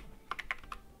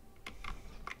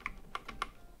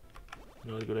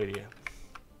 Not a good idea.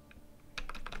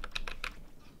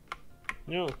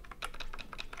 No.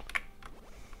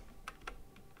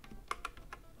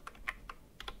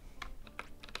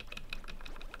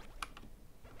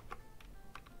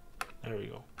 There we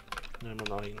go. Number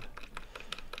 9.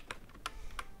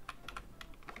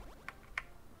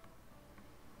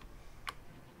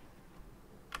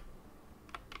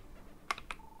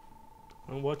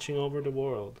 I'm watching over the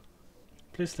world.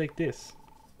 Please take this.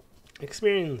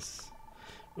 Experience.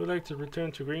 Would like to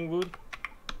return to Greenwood?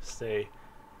 Stay.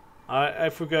 I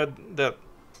forgot that.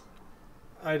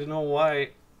 I don't know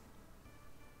why.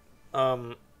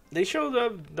 They showed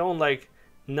up. Don't like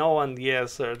no and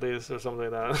yes or this or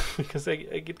something like that because I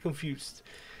get confused.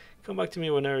 Come back to me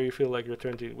whenever you feel like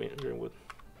return to Greenwood.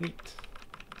 Neat.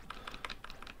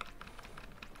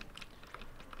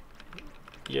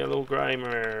 Yellow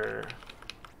Grimer.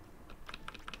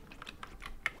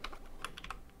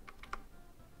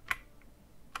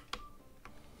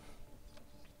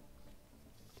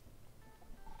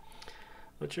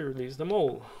 Let's release the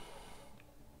mole.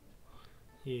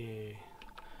 Yeah.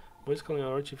 Voice calling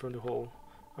Archie from the hole.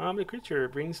 I'm the creature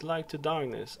brings light to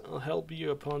darkness. I'll help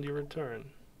you upon your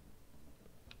return.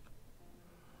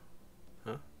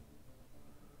 Huh?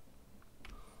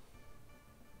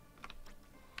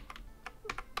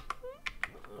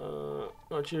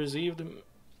 Archie received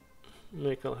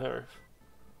Michael Harif.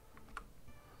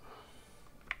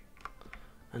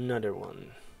 Another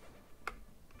one.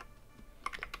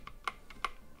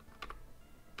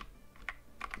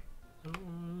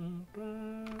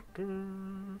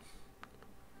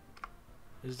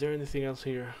 Is there anything else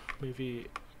here? Maybe.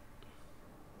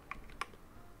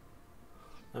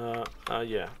 Yeah.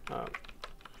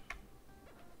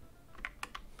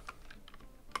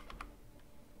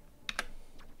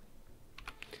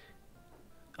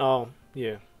 Oh,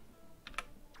 yeah.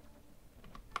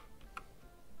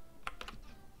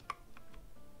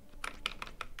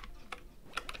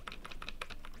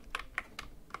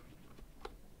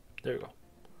 There you go.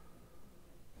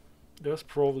 There's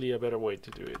probably a better way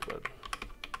to do it, but.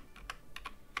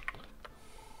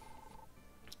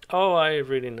 Oh, I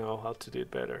really know how to do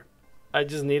it better. I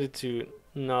just needed to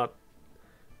not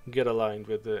get aligned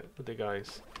with the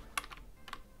guys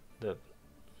that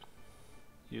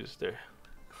use their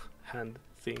hand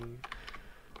thing.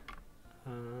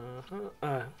 No,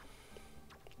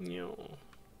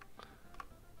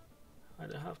 I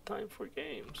don't have time for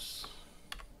games.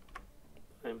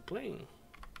 I'm playing.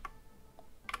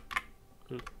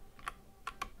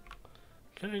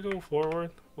 Can I go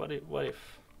forward? What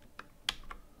if?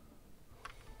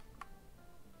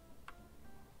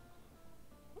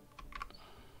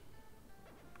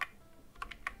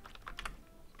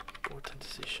 Important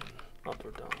decision, up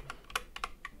or down.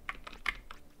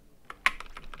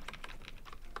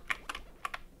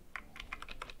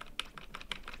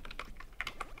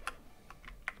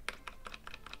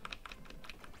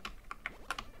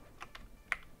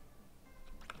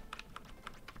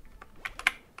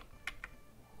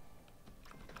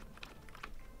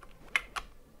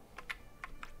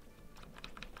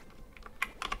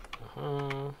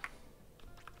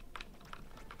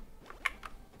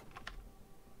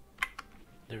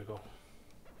 There we go.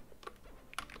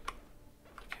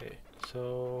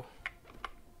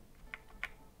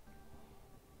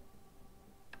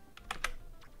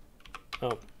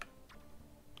 Oh.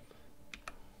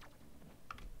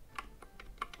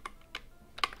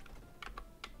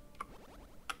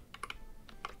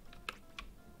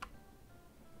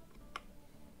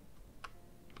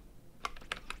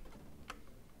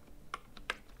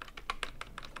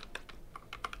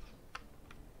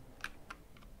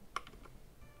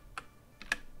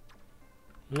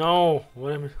 No,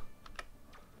 what am I?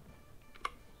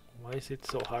 Why is it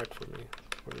so hard for me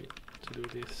to do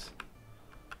this?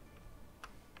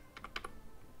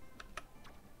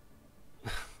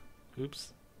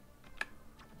 Oops.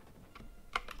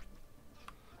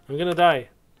 I'm gonna die.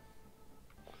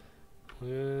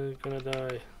 We're gonna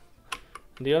die.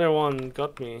 The other one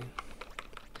got me.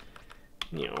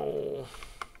 No.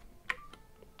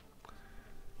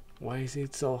 Why is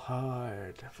it so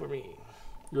hard for me?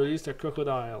 Released a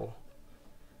crocodile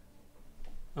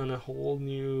on a whole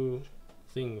new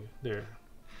thing there.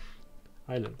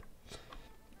 Island.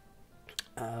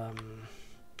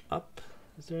 Up?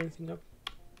 Is there anything up?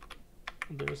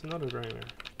 There's another driver.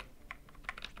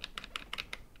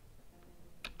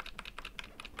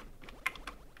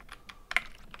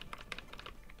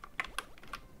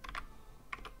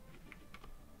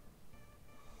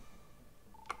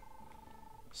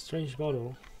 Strange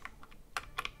bottle.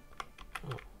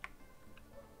 Oh.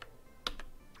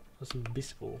 That's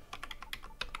invisible.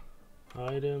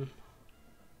 Item.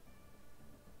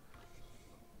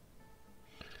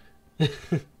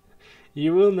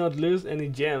 You will not lose any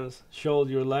gems should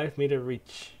your life meter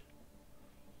reach.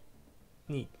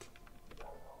 Neat.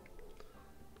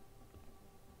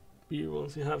 You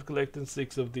once you have collected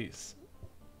 6 of these.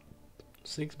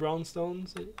 6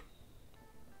 brownstones.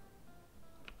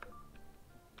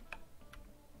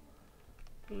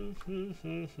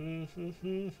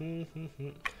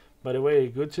 By the way,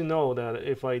 good to know that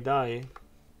if I die,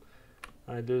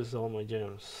 I lose all my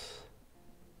gems.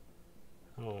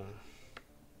 Oh.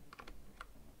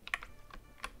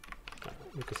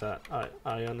 Because I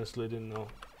honestly didn't know.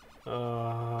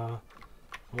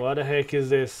 What the heck is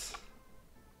this?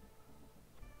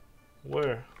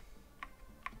 Where?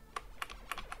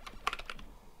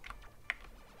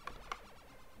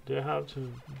 Do I have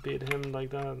to beat him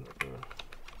like that?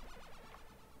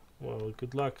 Well,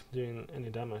 good luck doing any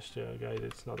damage to a guy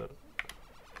that's not a...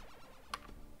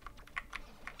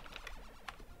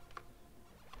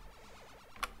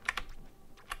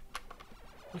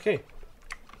 Okay.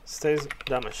 Stays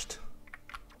damaged.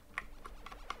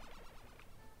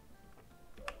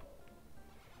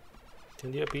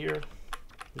 Can they appear?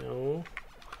 No.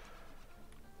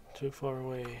 Too far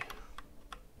away.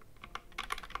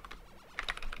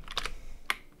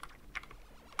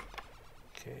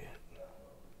 Okay.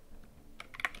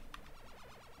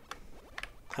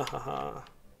 Hahaha.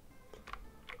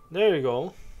 There you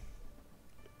go.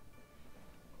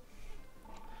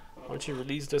 Why don't you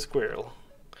release the squirrel?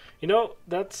 You know,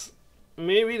 that's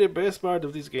maybe the best part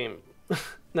of this game.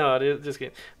 No, this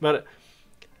game. But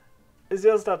it's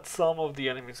just that some of the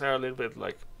enemies are a little bit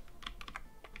like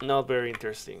not very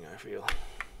interesting, I feel.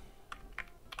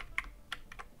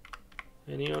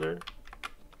 Any other?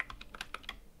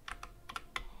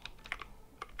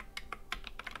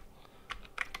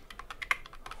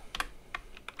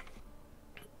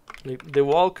 The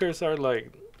walkers are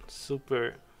like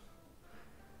super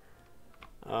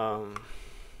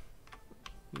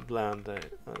bland.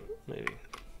 Maybe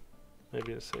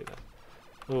I say that.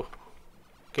 Oh,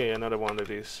 okay, another one of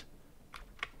these.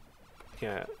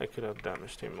 Yeah, I could have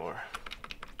damaged him more.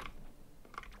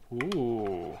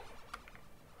 Ooh,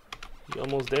 you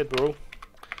almost dead, bro.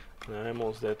 And I'm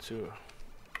almost dead too.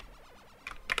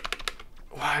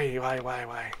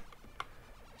 Why?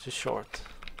 Just short.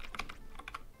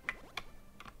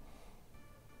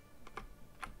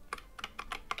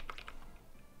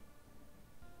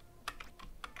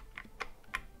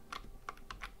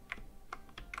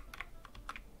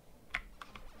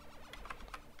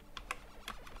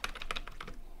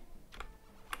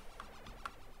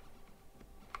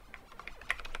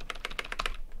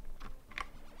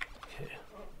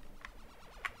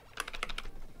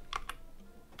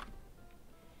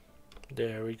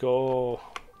 There we go.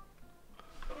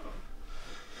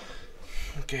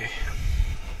 Okay.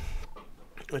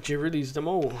 But you release them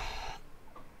all.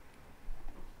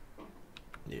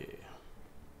 Yeah.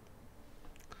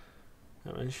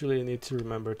 Eventually I need to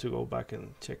remember to go back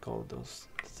and check all those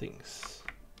things.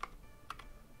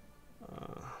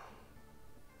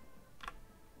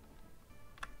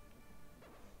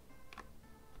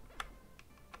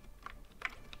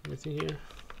 Anything here?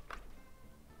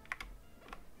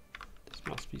 This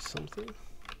must be something.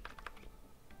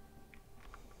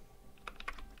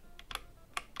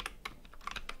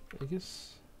 I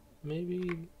guess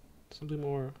maybe something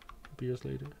more appears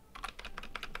later.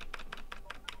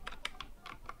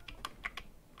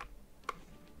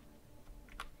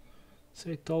 So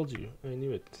I told you, I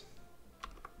knew it.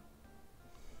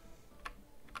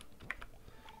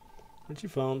 And you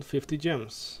found 50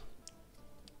 gems.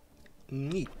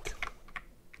 Neat.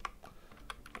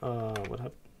 What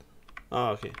happened? Oh,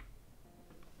 okay.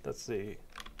 That's the...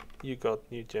 You got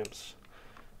new gems.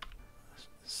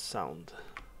 Sound.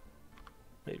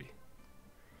 Maybe.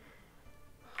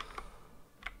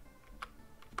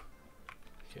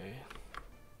 Okay.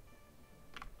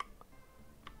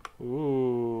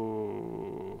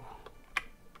 Ooh.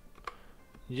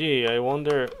 Gee, I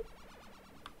wonder...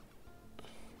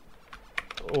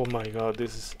 Oh my god,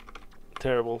 this is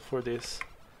terrible for this.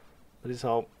 But it's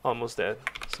almost dead,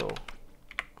 so...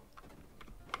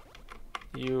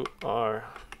 You are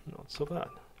not so bad.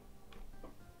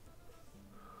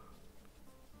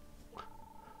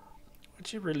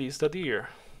 Would you release the deer?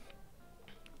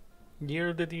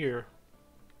 Year the deer.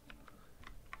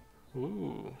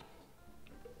 Ooh.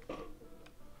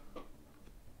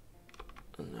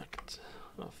 An act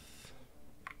of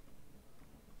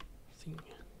thing.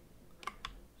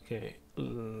 Okay.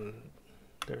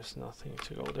 There's nothing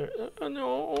to go there.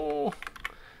 No.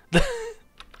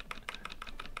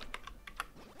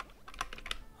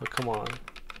 Oh, come on.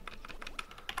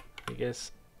 I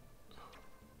guess.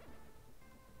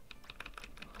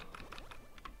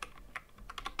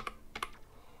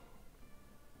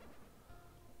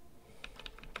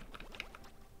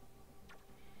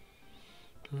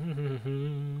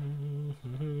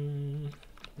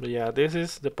 But yeah, this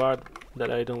is the part that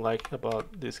I don't like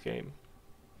about this game.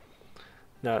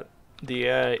 That the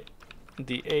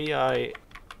AI,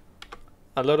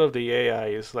 a lot of the AI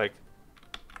is like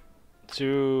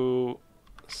too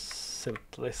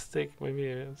simplistic. Maybe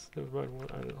it's the right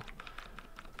word. I don't know.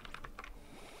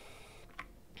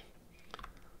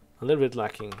 A little bit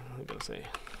lacking, I'm gonna say.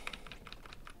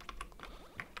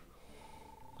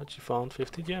 But you found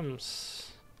 50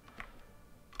 gems.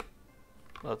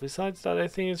 But besides that, I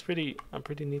think it's a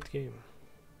pretty neat game.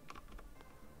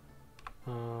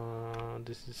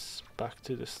 This is back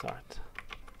to the start.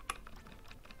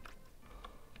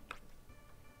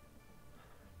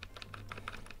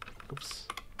 Oops.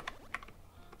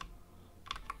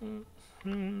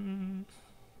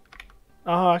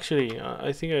 Oh, actually,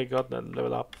 I think I got that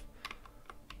level up.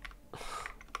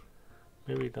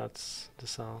 Maybe that's the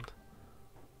sound.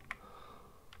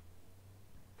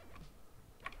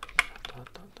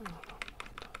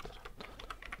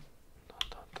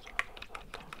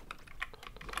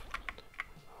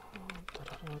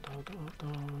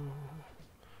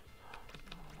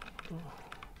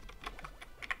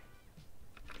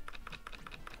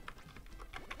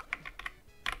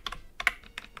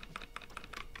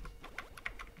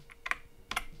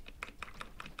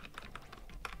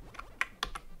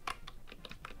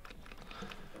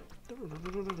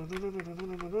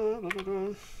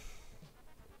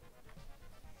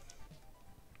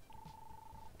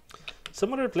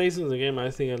 Some other places in the game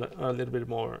I think are a little bit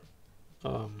more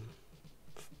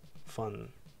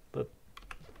fun, but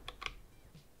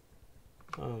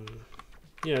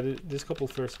yeah, this couple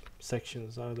first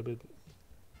sections are a little bit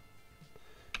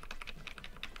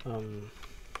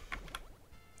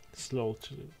slow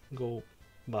to go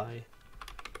by.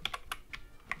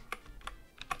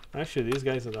 Actually, these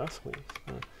guys are assholes.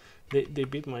 They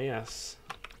beat my ass.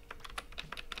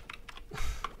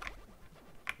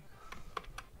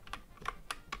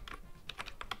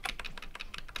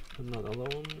 I'm not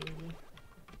alone.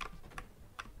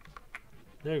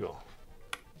 There you go.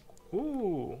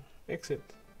 Ooh, exit.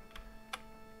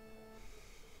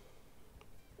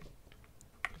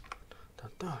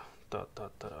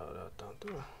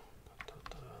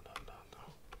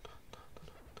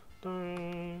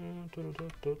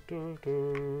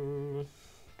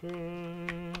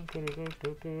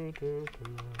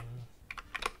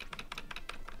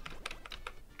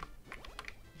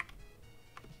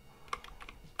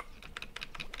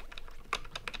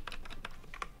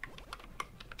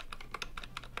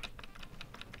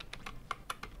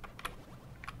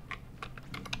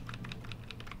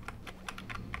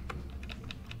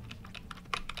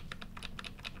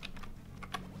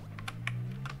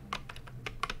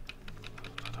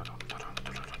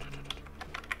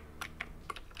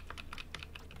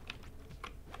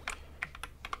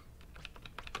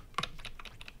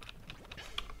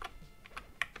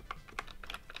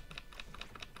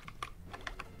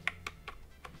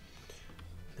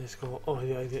 Let's go. Oh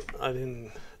yeah, I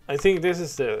didn't. I think this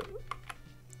is the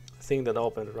thing that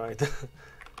opened, right?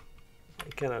 I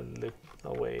cannot look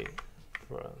away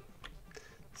for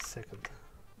second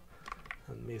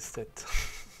and missed it.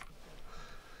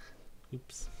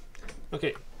 Oops.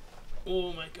 Okay.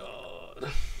 Oh my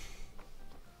god.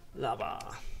 Lava.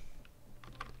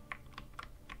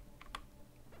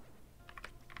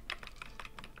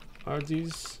 Are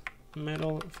these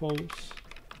metal foes?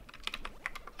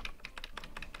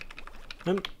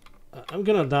 I'm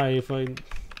gonna die if I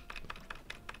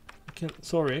can't.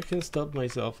 Sorry, I can't stop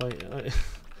myself. I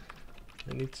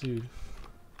need to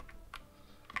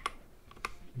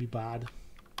be bad.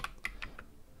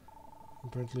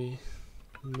 Apparently,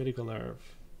 medical herb.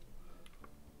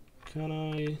 Can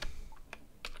I?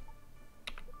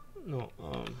 No.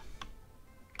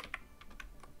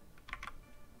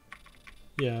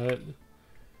 Yeah.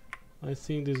 I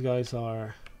think these guys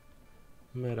are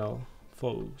metal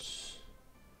foes.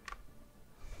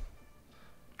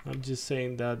 I'm just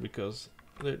saying that because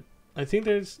I think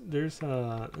there's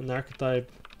an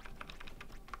archetype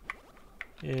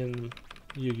in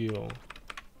Yu-Gi-Oh!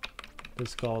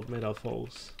 That's called Metal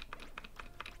Foes.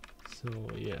 So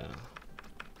yeah,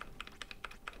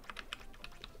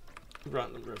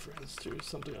 random reference to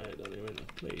something I don't even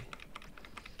play.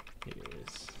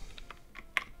 Anyways,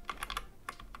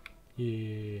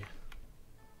 yeah.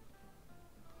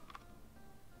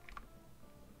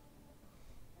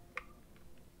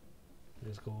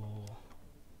 Let's go.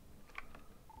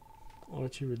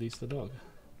 Archie release the dog.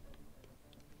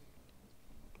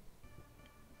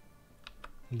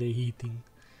 They eating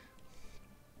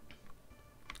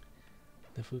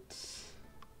the foods.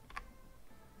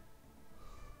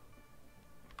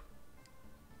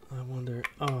 I wonder.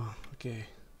 Oh, okay.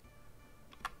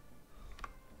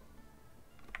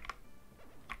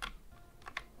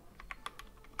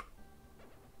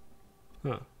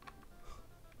 Huh.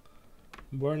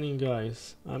 Burning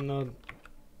guys. I'm not.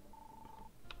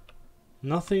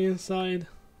 Nothing inside.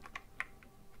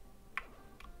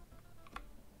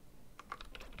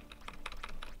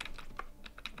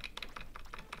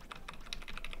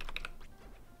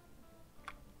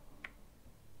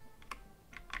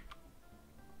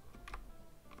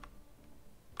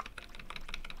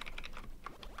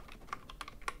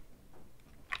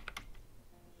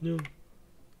 No.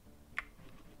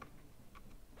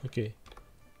 Okay.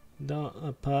 Down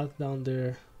a path down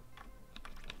there.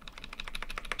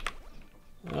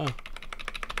 Ah.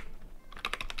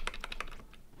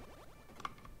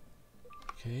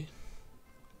 Okay.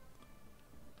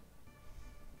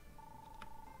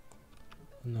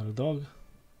 Another dog.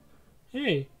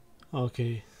 Hey.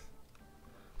 Okay.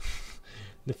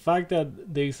 The fact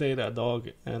that they say that dog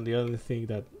and the other thing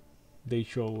that they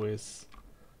show is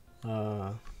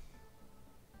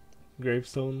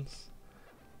gravestones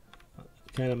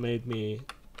kind of made me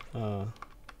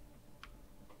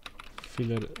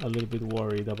feel a little bit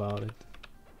worried about it.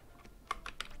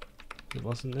 It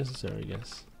wasn't necessary, I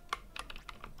guess.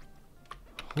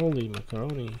 Holy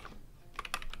macaroni.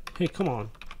 Hey, come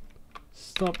on.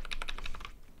 Stop.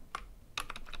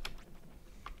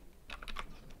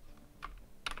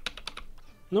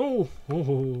 No!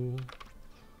 Oh.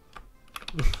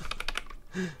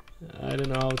 I don't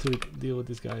know how to deal with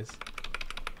these guys.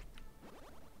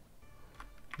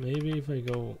 Maybe if I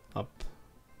go up.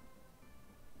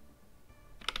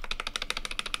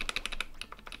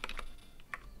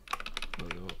 Oh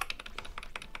no.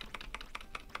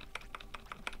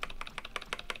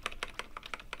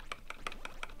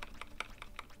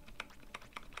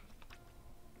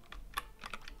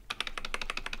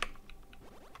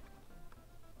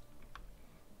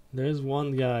 There's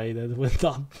one guy that went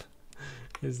up.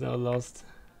 He's now lost.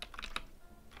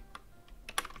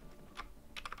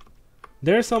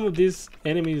 There are some of these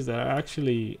enemies that are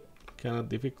actually kind of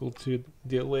difficult to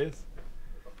deal with,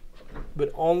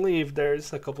 but only if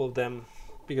there's a couple of them,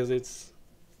 because it's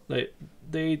like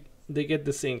they get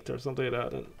desynced or something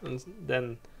like that, and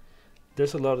then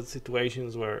there's a lot of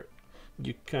situations where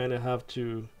you kind of have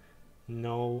to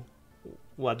know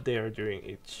what they are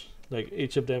doing,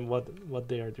 each of them what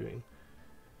they are doing.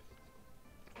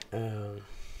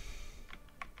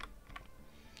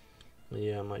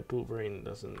 Yeah, my poo brain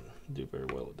doesn't do very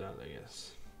well with that, I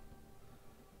guess.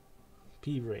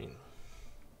 Pea brain.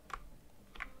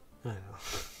 I don't know.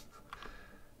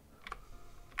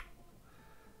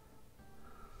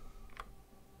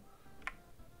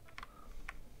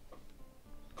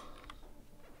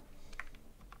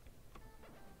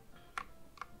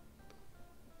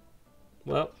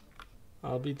 Well,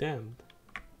 I'll be damned.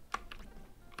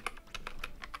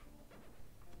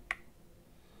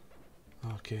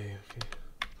 Okay.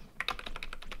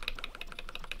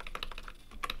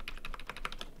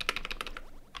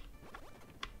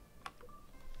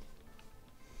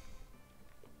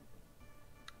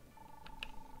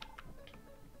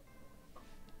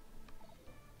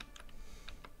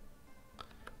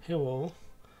 Hello.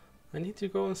 I need to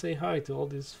go and say hi to all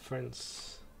these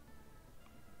friends.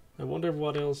 I wonder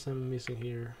what else I'm missing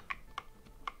here.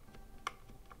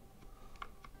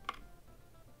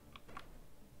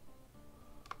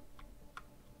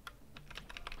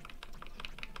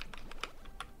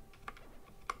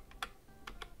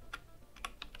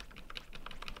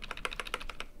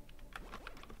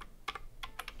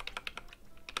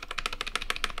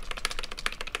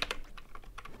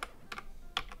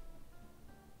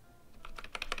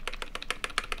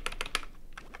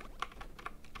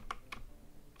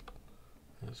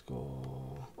 Let's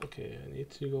go. Okay, I need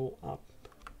to go up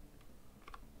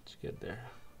to get there,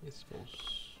 I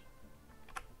suppose.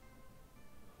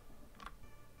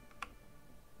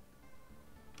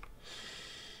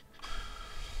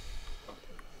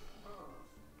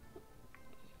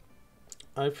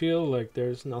 I feel like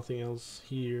there's nothing else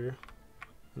here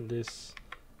on this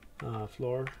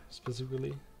floor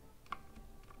specifically.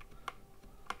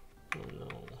 Oh no.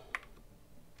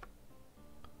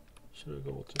 Should I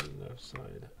go to the left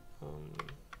side?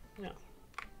 Yeah.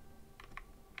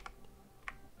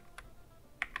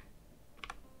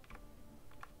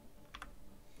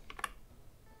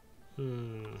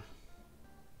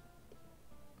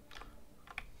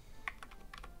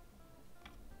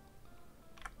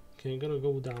 Okay, I'm gonna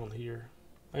go down here.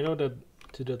 I know that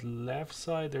to the left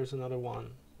side there's another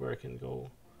one where I can go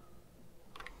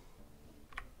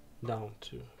down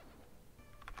to.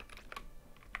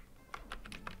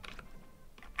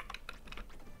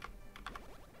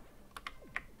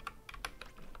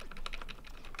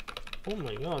 Oh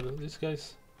my god, these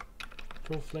guys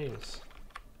throw flames.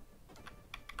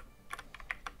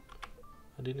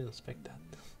 I didn't expect that.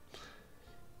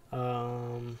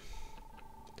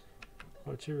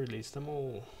 Or to release them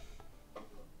all.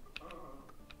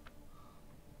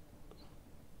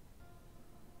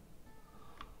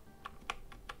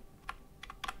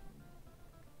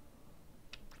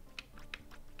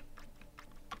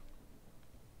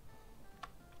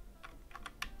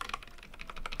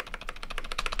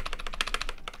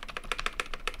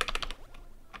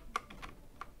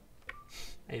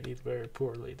 I did very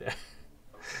poorly there.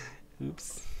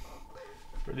 Oops.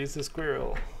 Release the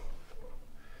squirrel.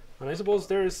 And I suppose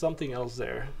there is something else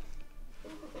there.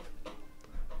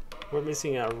 We're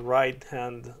missing a right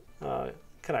hand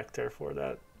character for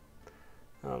that.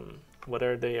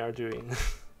 Whatever they are doing.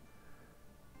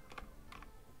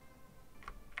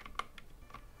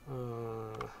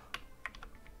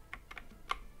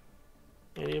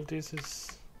 Any of this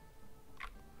is...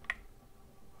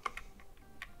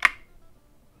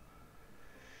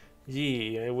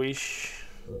 Gee, I wish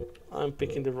I'm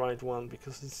picking the right one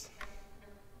because it's...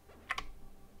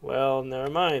 Well,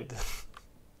 never mind.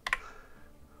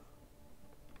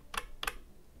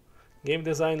 Game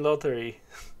design lottery.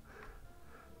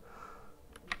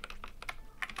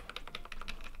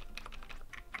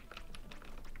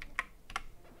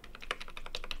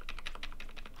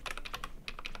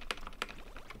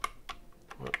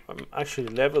 I'm actually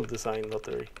level design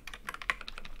lottery.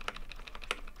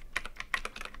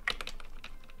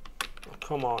 Oh,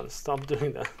 come on, stop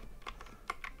doing that.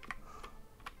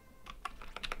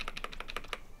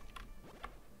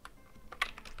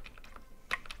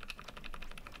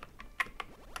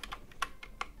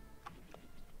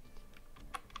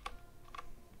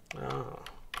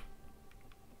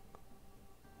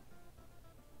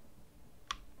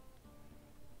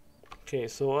 Okay,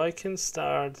 so I can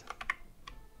start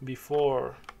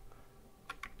before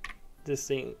this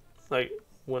thing, like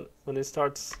when it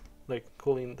starts like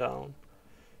cooling down.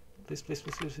 Please, please,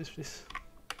 please, please, please, please.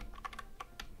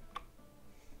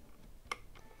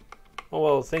 Oh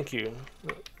well, thank you.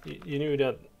 You knew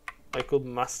that I could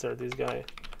master this guy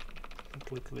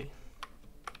completely.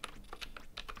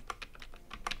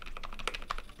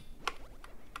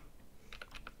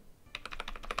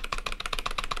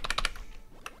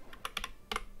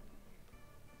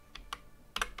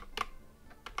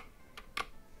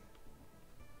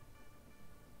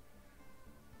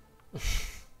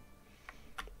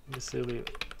 Silly.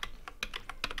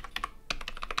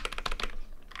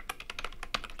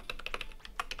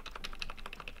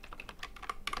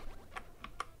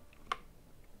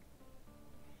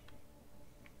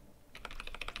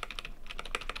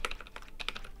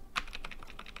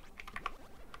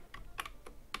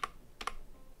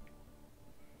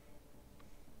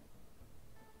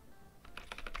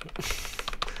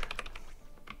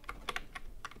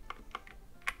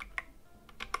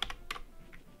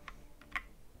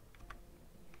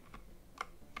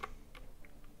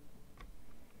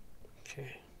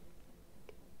 Okay.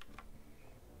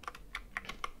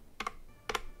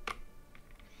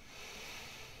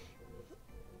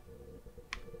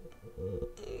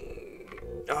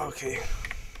 Okay,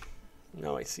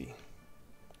 now I see.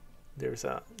 There's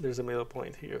a middle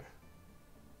point here.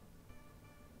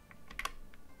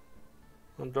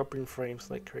 I'm dropping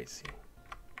frames like crazy.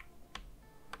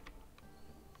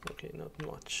 Okay, not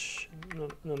much.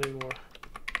 Not anymore.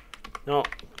 No.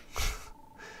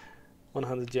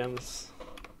 100 gems.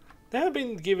 They haven't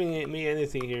been giving me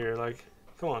anything here. Like,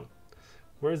 come on.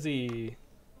 Where's the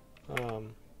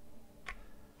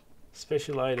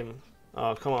special item?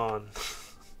 Oh, come on.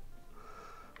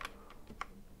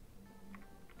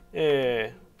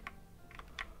 Yeah.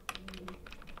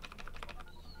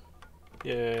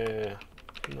 Yeah.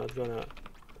 Not gonna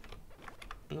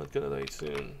die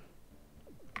soon.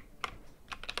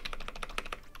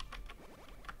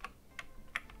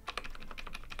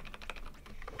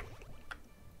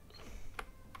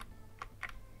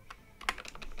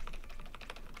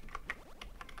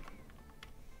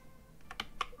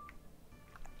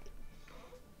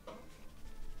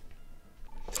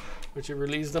 But you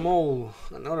release them all.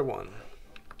 Another one.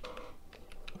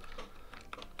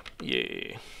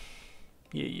 Yeah.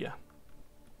 Yeah.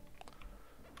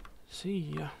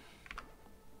 See ya.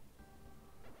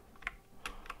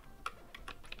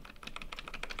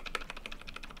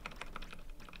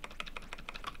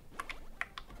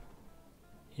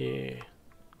 Yeah.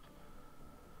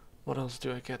 What else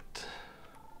do I get?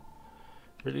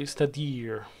 Release the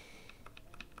deer.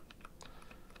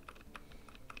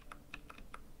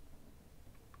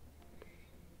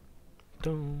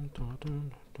 Dun, dun,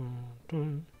 dun, dun,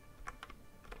 dun.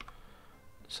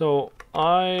 So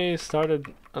I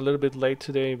started a little bit late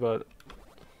today, but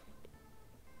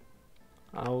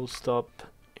I'll stop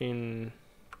in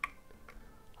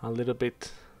a little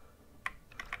bit.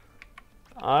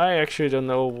 I actually don't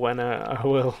know when I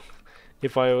will,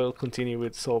 if I will continue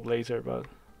with Soul Blazer, but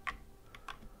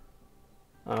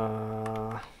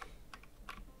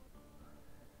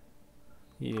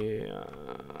yeah.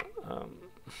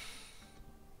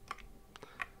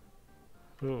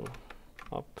 Ooh,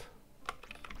 up.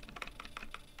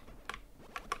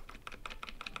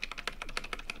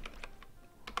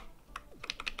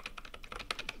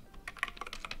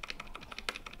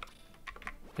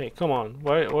 Hey, come on!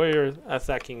 Why are you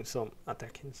attacking so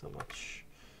much?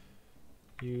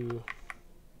 You.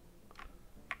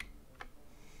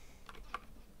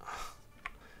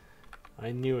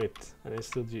 I knew it, and I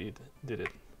still did it.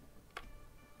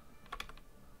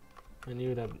 I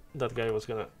knew that guy was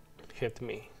gonna hit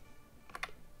me.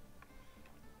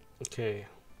 Okay.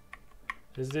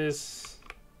 Is this?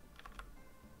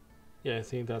 Yeah, I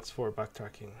think that's for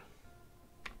backtracking.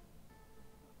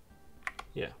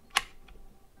 Yeah.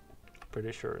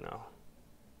 Pretty sure now.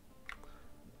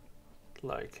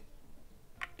 Like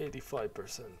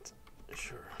 85%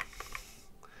 sure.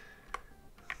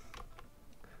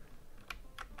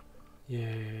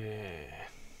 Yeah.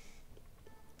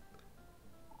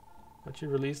 But you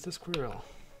released the squirrel.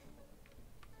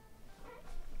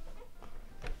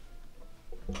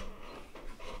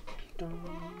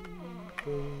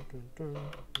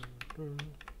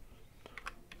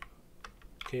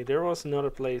 Okay, there was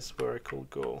another place where I could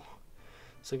go.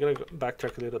 So I'm gonna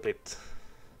backtrack a little bit.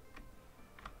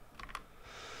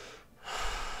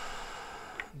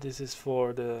 This is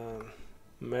for the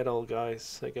metal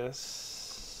guys, I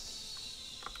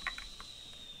guess.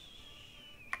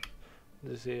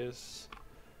 This is.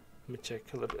 Let me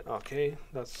check a little bit. Okay,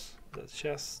 that's the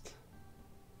chest.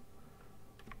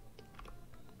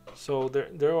 So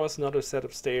there was another set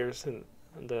of stairs in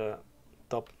the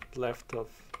top left of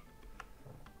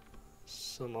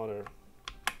some other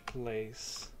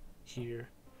place here.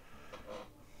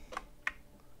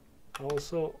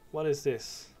 Also, what is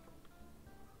this?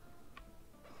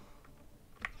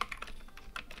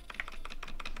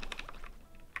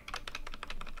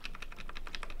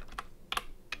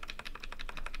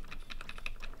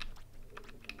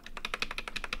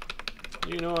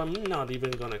 You know, I'm not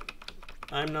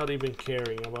even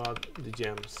caring about the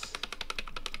gems.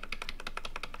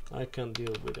 I can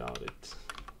deal without it.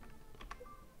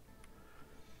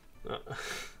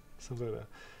 Something like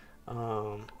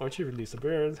that. Archie released a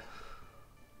bird.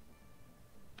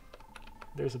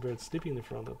 There's a bird sleeping in the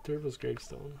front of Turbo's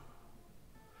gravestone.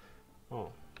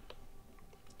 Oh.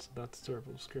 So that's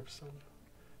Turbo's gravestone.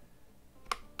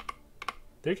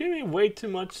 They're giving me way too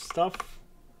much stuff.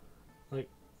 Like,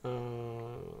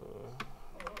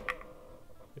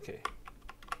 okay.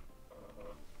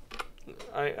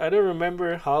 I don't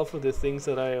remember half of the things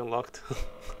that I unlocked.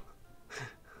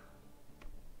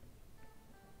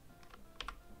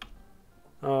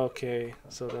 Okay,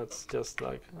 so that's just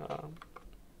like,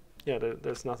 yeah,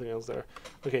 there's nothing else there.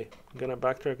 Okay, I'm gonna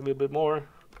backtrack a little bit more,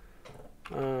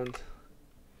 and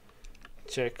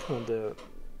check on the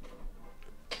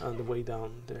way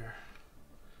down there.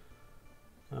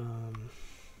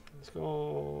 Let's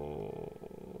go.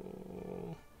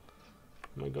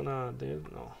 Am I gonna do?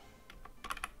 No.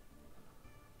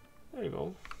 There you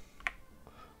go.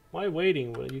 Why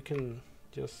waiting? Well, you can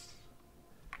just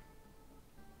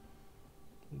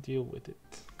deal with it.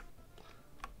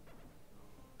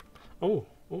 Oh.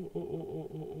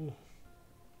 Oh.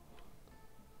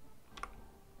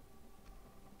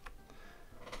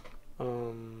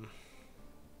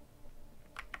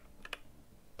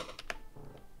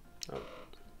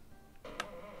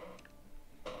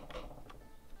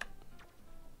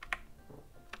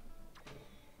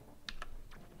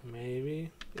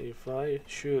 Maybe if I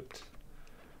shoot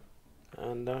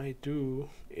and I do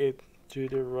it to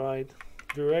the right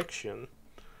direction.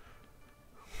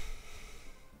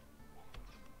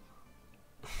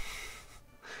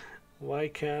 Why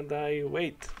can't I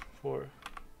wait for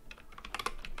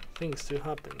things to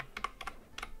happen?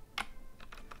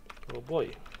 Oh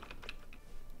boy.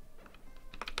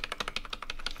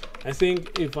 I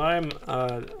think if I'm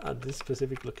at this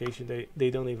specific location,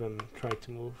 they don't even try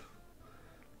to move.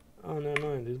 Oh, never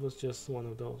mind, it was just one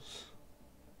of those.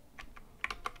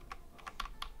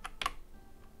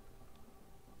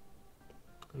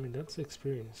 I mean, that's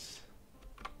experience.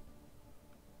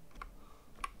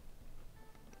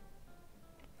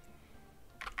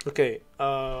 Okay,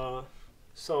 so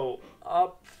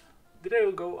up, did I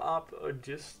go up or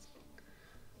just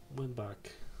went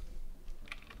back?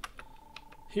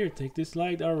 Here, take this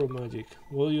light arrow magic.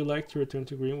 Will you like to return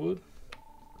to Greenwood?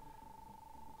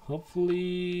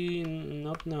 Hopefully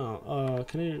not now.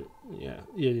 Can I? Yeah,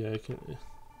 I can.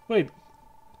 Wait.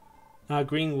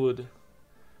 Greenwood.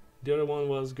 The other one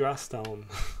was Grasstown.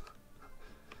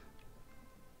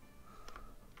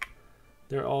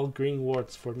 They're all green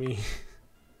words for me.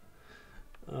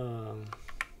 I'm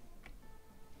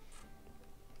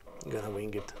gonna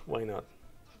wing it. Why not?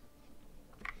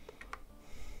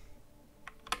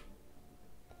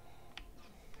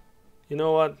 You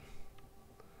know what?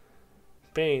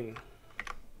 Pain.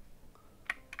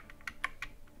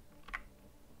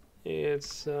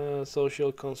 It's a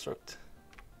social construct.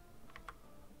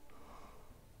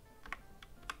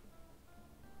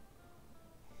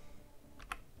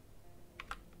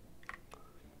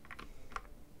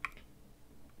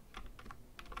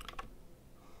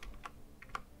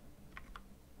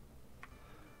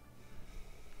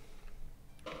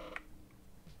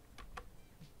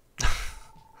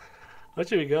 What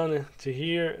are we gonna to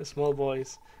hear, small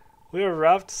boys? We are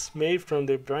rafts made from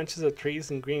the branches of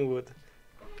trees in Greenwood.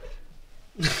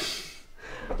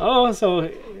 Oh,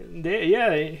 so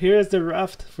yeah, here's the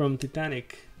raft from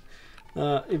Titanic.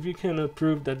 If you cannot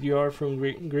prove that you are from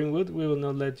Greenwood, we will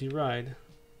not let you ride.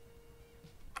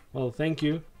 Well, thank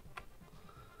you.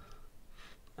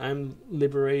 I'm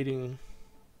liberating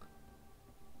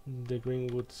the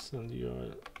Greenwoods, and you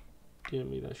are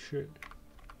giving me that shirt.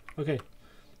 Okay.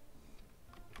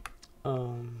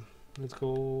 Let's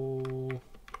go.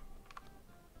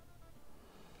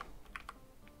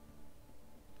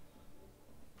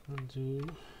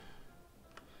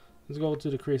 Let's go to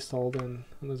the crystal then,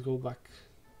 and let's go back.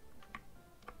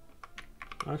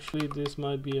 Actually, this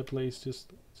might be a place to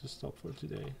stop for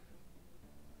today.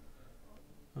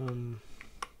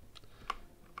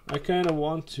 I kind of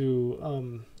want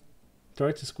to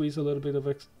try to squeeze a little bit of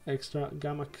extra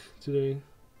Gamak today.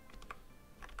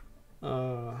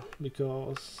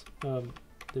 Because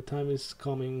the time is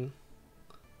coming.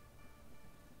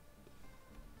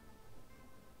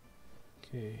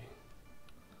 Okay,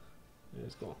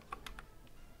 let's go.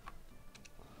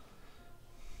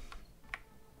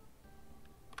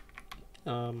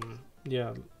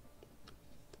 Yeah,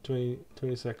 20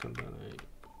 seconds, and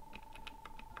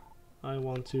I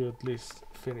want to at least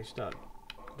finish that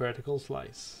vertical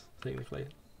slice, technically,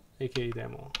 aka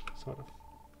demo, sort of.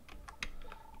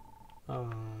 I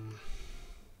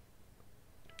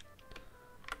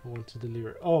want to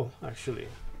deliver. Oh, actually,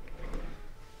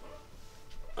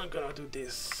 I'm gonna do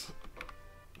this.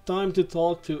 Time to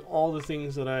talk to all the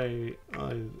things that I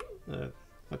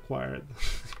acquired.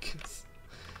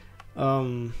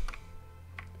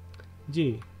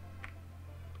 Gee,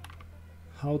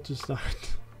 how to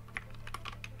start?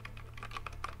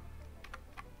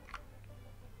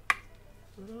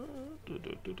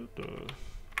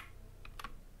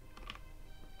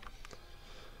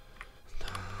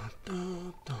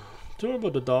 Turbo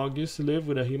the dog used to live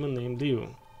with a human named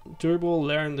Leo. Turbo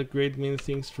learned a great many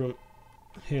things from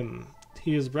him.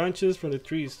 He used branches from the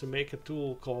trees to make a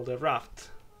tool called a raft.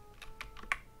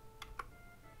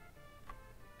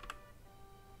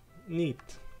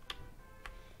 Neat.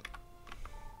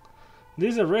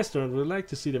 This is a restaurant. Would you like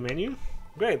to see the menu?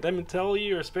 Great, let me tell you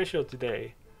your special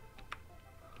today.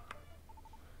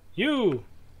 You!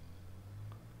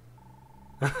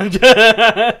 I'm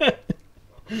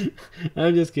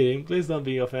just kidding. Please don't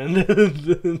be offended.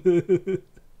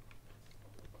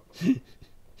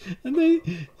 And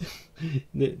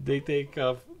they take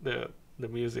off the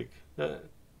music.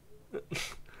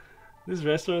 This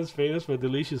restaurant is famous for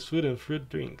delicious food and fruit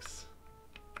drinks.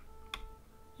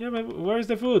 Yeah, but where's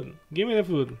the food? Give me the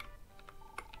food.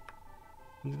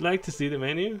 Would you like to see the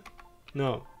menu?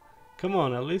 No. Come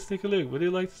on, at least take a look. Would you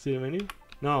like to see the menu?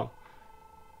 No.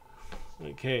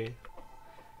 Okay.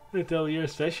 Let me tell you your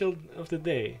special of the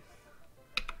day.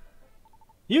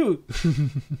 You!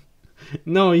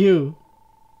 No, you!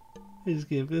 I just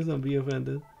kidding. Please don't be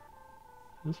offended.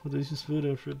 That's for delicious food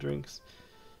and fruit drinks.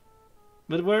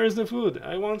 But where is the food?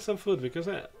 I want some food because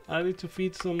I need to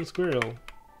feed some squirrel.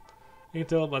 I can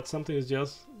tell but something is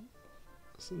just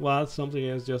what something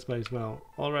is just by smell.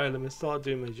 Alright, let me start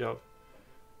doing my job.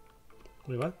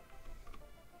 Wait, what?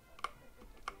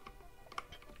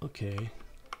 Okay.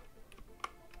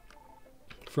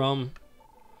 From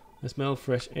I smell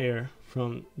fresh air.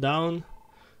 From down,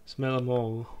 smell a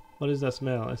mole. What is that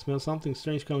smell? I smell something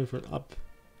strange coming from up.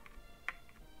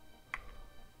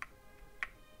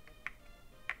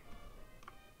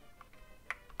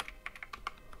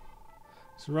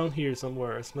 It's around here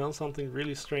somewhere. I smell something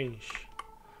really strange.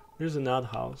 There's an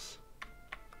outhouse.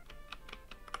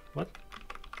 What?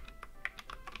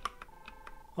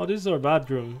 Oh, this is our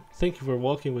bathroom. Thank you for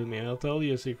walking with me. I'll tell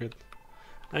you a secret.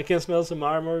 I can smell some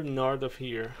armor north of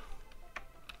here.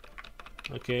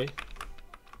 Okay.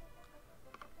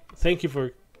 Thank you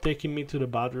for taking me to the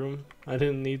bathroom. I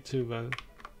didn't need to, but...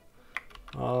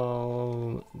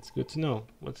 Oh, it's good to know.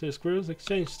 What's the Squirrel's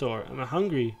Exchange Store? I'm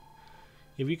hungry.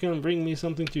 If you can bring me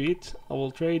something to eat, I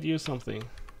will trade you something.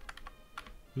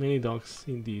 Many dogs,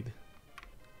 indeed.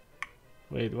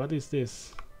 Wait, what is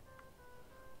this?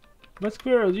 But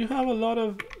Squirrel, you have a lot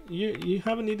of... You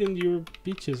haven't eaten your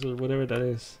peaches or whatever that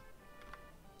is.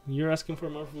 You're asking for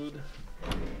more food.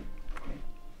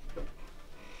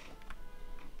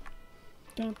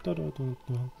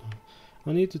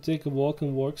 I need to take a walk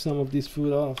and work some of this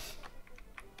food off.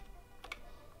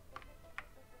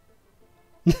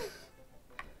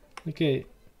 Okay,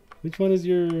 which one is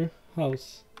your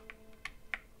house?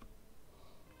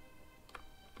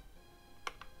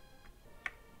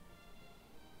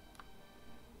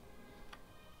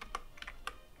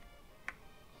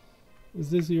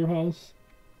 Is this your house?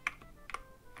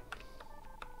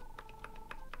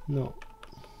 No.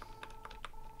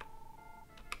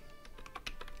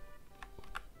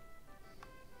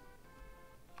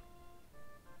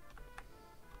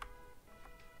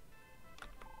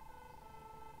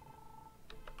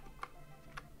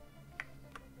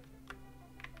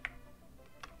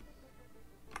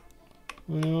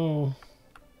 No.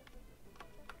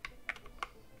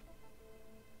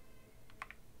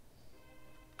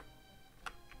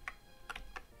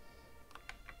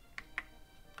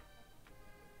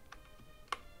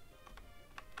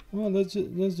 Well, let's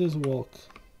just walk.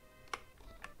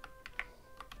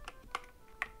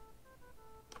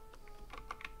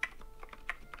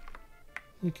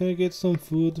 Can I get some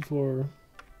food for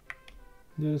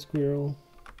the squirrel?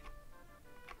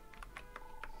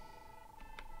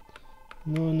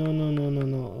 No.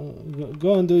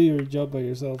 Go and do your job by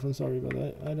yourself. I'm sorry, but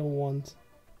I don't want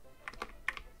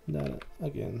that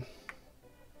again.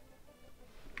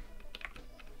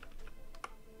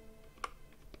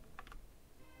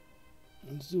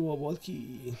 Let's do a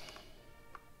walkie.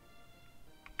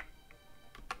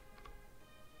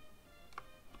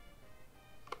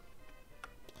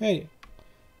 Hey,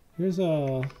 here's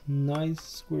a nice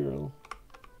squirrel.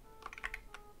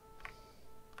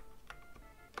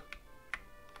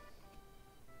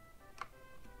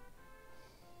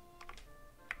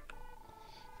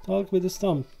 Talk with the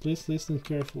stump. Please listen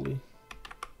carefully.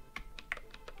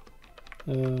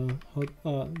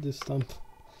 This stump.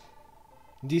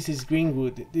 This is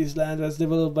Greenwood. This land was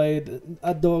developed by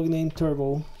a dog named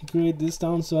Turbo. He created this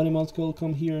town so animals could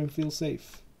come here and feel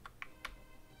safe.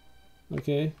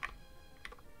 Okay.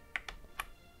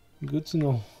 Good to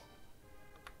know.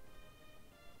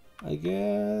 I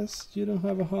guess you don't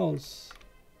have a house.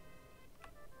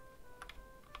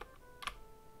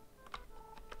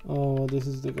 Oh, this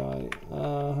is the guy.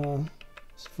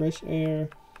 It's fresh air,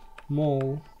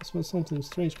 mole. I smell something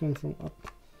strange coming from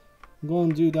up. Go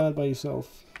and do that by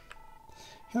yourself.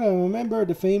 Hello, remember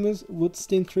the famous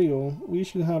Woodstein trio? We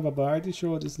should have a variety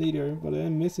show this later, but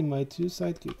I'm missing my two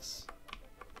sidekicks.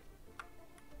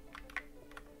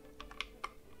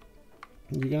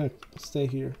 You're gonna stay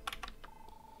here.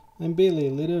 I'm Bailey,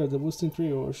 leader of the Boosting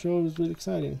Trio. Our show is really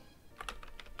exciting.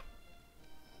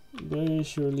 Very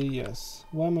surely, yes.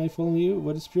 Why am I following you?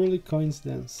 What is purely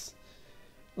coincidence?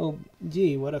 Oh,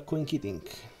 gee, what a quinky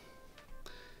dink.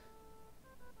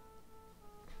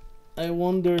 I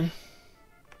wonder...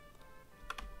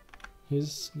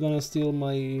 He's gonna steal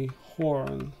my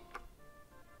horn.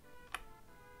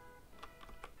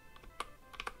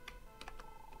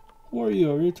 Who are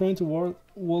you? Are you trying to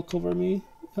walk over me?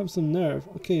 Have some nerve.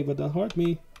 Okay, but don't hurt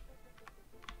me.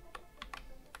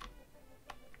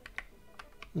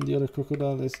 And the other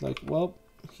crocodile is like, well,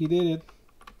 he did it.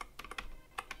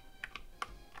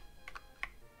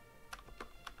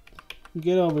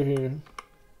 Get over here.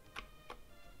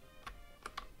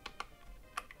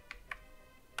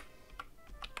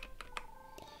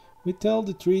 We tell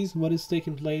the trees what is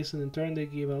taking place and in turn they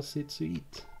give us seeds to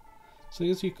eat. So I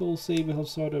guess you could say we have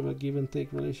sort of a give and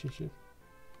take relationship.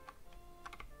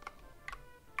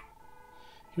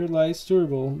 Here lies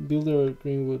Turbo, builder of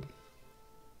Greenwood.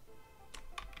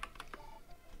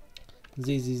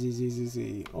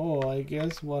 Z. Oh, I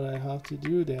guess what I have to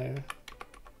do there.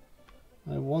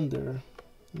 I wonder.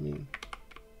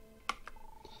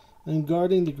 I'm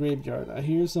guarding the graveyard. I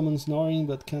hear someone snoring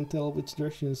but can't tell which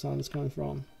direction the sound is coming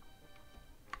from.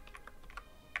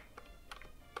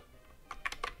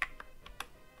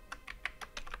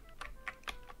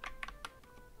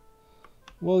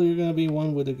 Well, you're gonna be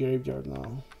one with the graveyard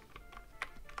now.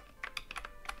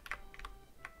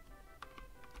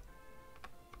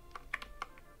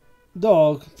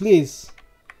 Dog, please.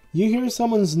 You hear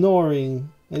someone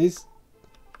snoring. It is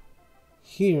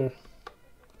here.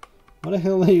 What the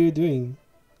hell are you doing?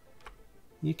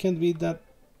 You can't be that.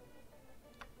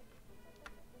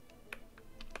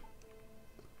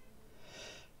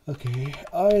 Okay,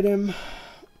 item.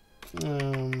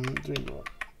 Dream rod.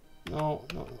 No.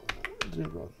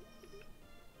 Dream rod.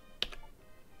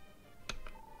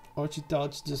 Archie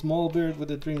touched the small bird with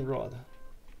the dream rod.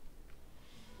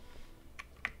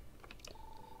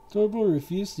 Turbo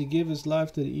refused to give his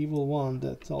life to the evil one,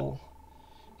 that's all.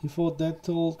 He fought that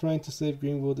toll trying to save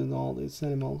Greenwood and all its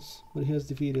animals, but he has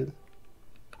defeated.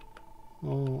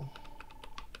 Oh.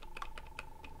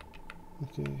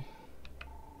 Okay.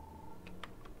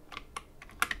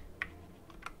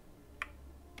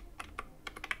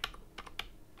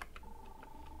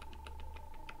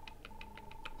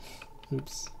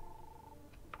 Oops.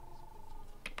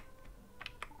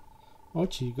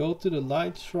 Archie, go to the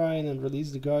light shrine and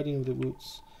release the guardian of the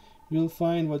woods. You'll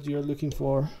find what you're looking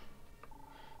for.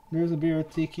 There's a beer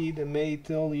tiki that may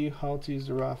tell you how to use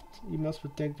the raft. You must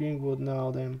protect Greenwood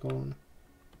now that I'm gone.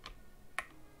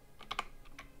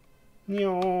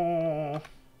 Meow.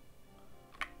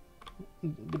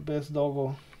 The best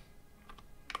doggo.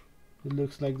 It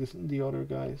looks like the other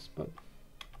guys, but...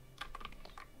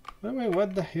 By the way,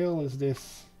 what the hell is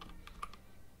this?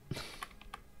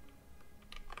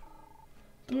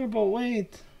 Turbo,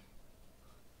 wait!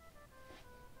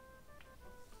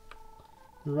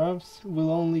 The rafts will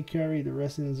only carry the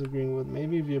residents of Greenwood.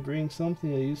 Maybe if you bring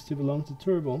something that used to belong to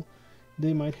Turbo,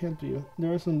 they might help you.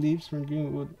 There are some leaves from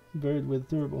Greenwood buried with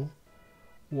Turbo.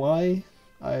 Why?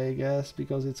 I guess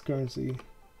because it's currency.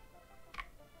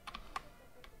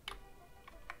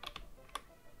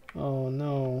 Oh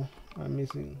no, I'm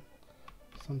missing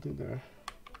something there.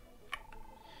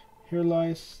 Here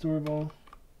lies Turbo.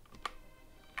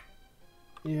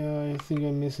 Yeah, I think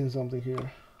I'm missing something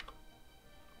here.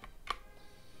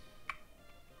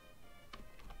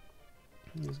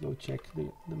 Let's go check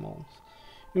the malls.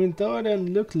 Even though I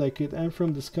don't look like it, I'm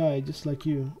from the sky, just like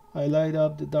you. I light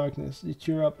up the darkness. You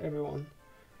cheer up everyone.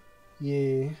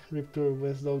 Yeah, Rip Turbo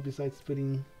best dog besides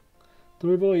Pudding.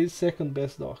 Turbo is second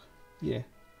best dog. Yeah.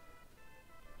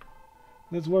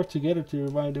 Let's work together to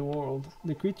revive the world.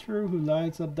 The creature who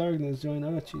lights up darkness joined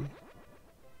Archie.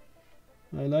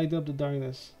 I light up the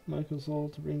darkness. Michael's soul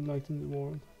to bring light in the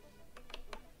world.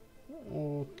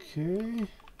 Okay.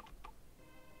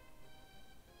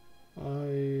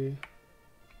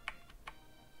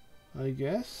 I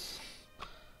guess.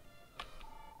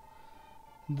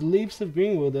 The leaves of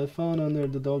Greenwood are found under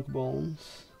the dog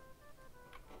bones.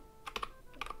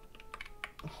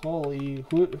 Holy,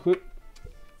 who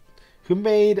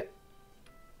made?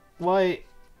 Why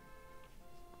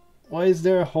is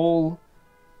there a hole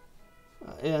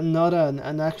and not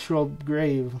an actual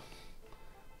grave?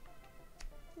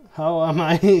 How am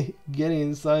I getting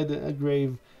inside a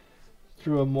grave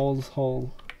through a mole's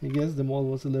hole? I guess the mole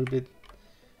was a little bit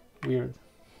weird.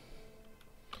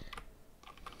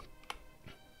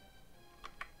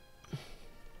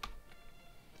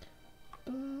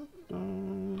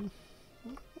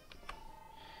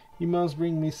 You must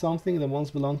bring me something that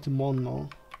once belonged to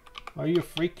Monmo. Are you a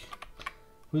freak?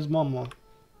 Who's Monmo?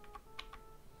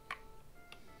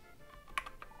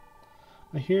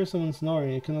 I hear someone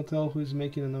snoring. I cannot tell who's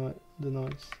making the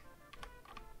noise.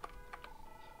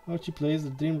 Archie plays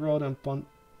the Dream Rod and Pun.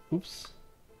 Oops.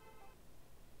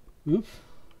 Oops.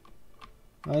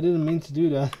 I didn't mean to do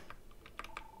that.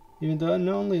 Even though I'm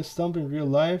not only a stump in real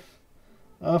life,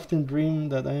 I often dream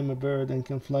that I am a bird and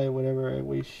can fly wherever I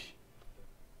wish.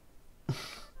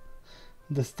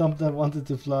 The stump that wanted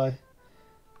to fly.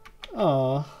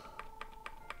 Ah.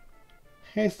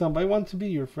 Hey Stump, I want to be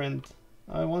your friend.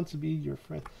 I want to be your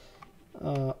friend.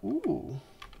 Ooh.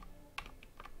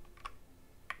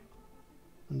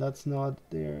 And that's not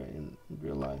there in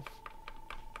real life.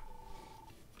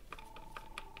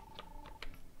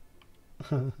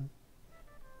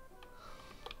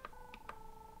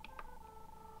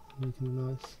 Making a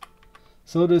noise.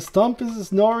 So the stump is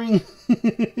snoring.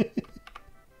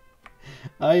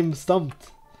 I'm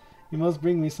stumped. You must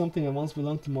bring me something that once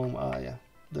belonged to Mom. Ah, yeah,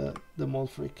 the mole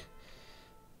freak.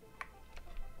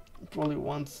 Probably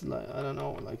wants, like, I don't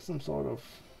know, like some sort of.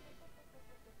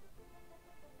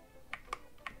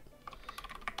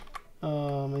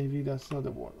 Maybe that's not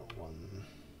the one.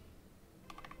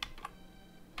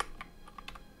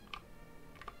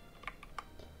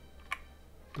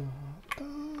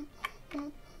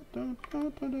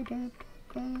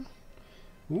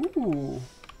 Ooh,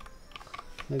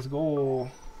 let's go.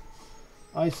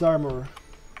 Ice armor.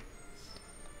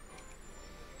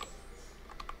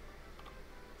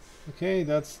 Okay,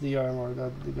 that's the armor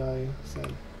that the guy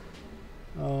said.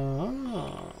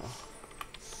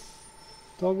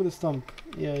 Talk with the stump.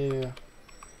 Yeah.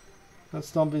 That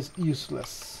stump is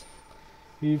useless.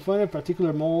 If you find a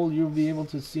particular mole, you'll be able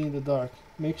to see in the dark.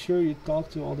 Make sure you talk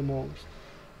to all the moles.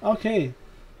 Okay,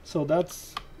 so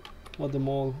that's what the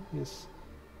mole is.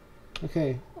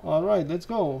 Okay, alright, let's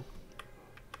go.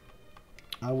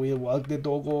 I will walk the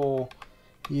doggo.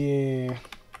 Yeah.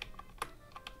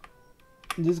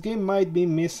 This game might be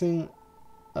missing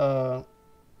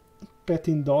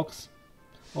petting dogs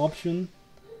option.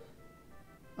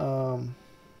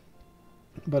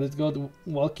 But it's got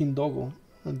walking doggo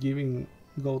and giving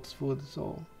goats food,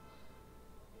 so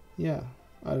yeah,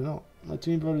 I don't know. My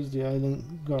twin brother is the island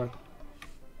guard.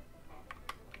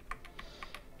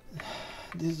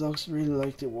 These dogs really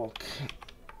like to walk.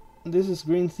 This is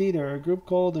Green Theater. A group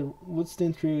called the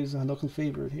Woodstein Trio is a local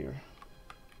favorite here.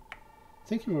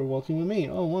 Thank you for walking with me.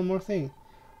 Oh, one more thing.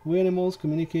 We animals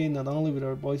communicate not only with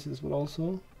our voices, but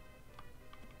also...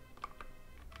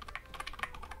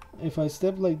 If I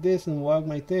step like this and wag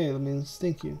my tail, it means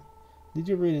thank you. Did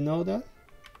you really know that?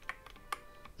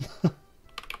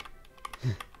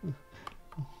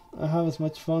 I have as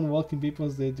much fun walking people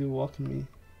as they do walking me.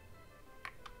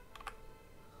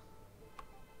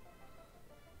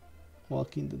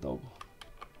 Walking the dog.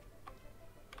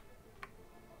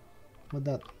 What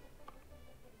that?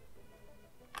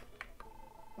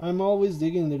 I'm always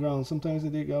digging in the ground. Sometimes I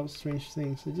dig up strange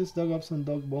things. I just dug up some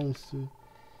dog bones too.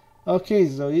 Okay,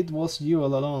 so it was you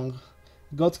all along.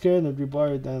 Got scared and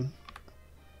reburied them.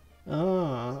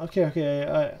 Ah,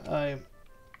 okay.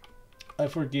 I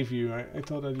forgive you. I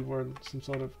thought that you were some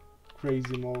sort of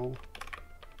crazy mole.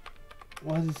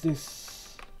 What is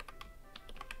this?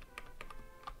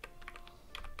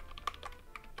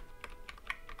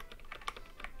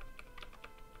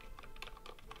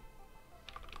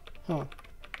 Huh.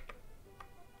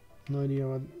 No idea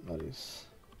what that is.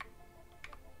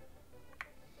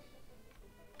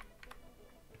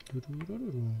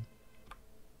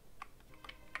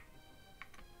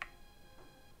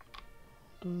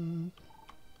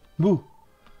 Boo!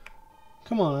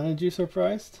 Come on, aren't you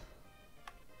surprised?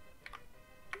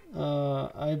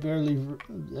 I barely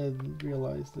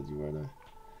realized that you were there.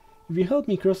 If you help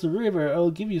me cross the river,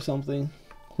 I'll give you something.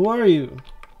 Who are you?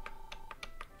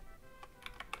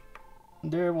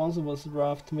 There once was a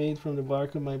raft made from the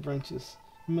bark of my branches.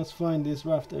 You must find this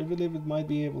raft. I believe it might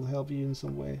be able to help you in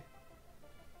some way.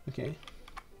 Okay.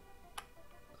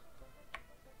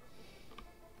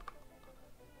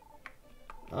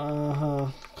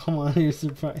 Come on, you're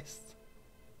surprised.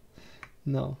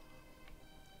 No.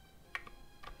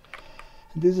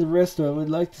 This is a restaurant. I would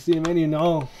like to see a menu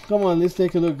now. Come on, let's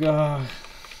take a look.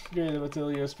 Great, I'll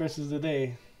tell you, specials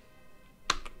today.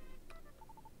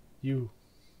 You.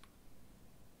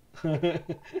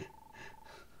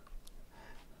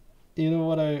 You know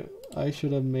what I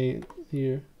should have made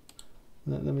here?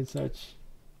 Let me search.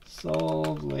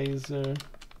 Soul Blazer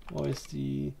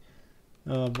OST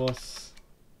boss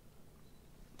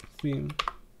theme.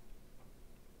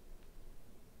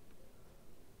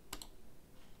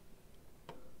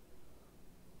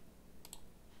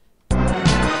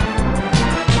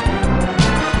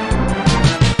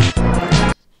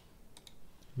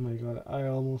 I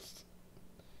almost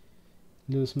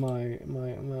lose my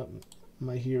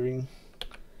hearing.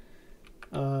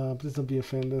 Please don't be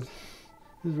offended.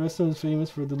 This restaurant is famous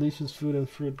for delicious food and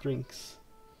fruit drinks.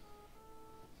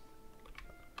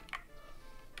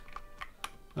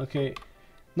 Okay.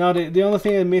 Now the only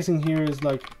thing I'm missing here is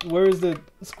like, where is the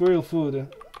squirrel food?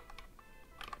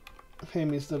 Hey,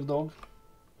 Mr. Dog.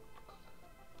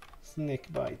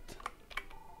 Snake bite.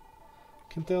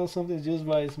 Can tell something just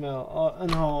by smell.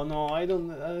 Oh no, I don't.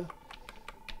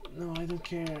 No, I don't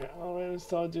care. Oh, I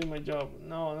start doing my job.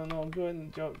 No, go ahead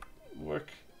and job work.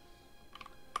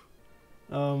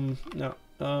 No.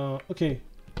 Okay.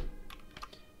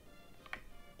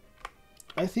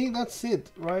 I think that's it,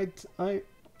 right? I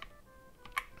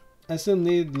still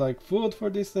need like food for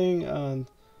this thing, and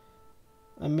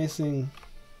I'm missing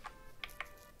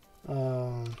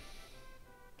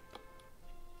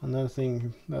another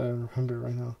thing that I remember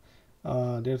right now.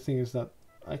 The other thing is that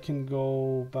I can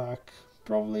go back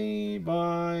probably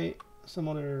by some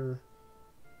other.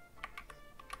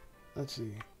 Let's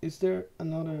see. Is there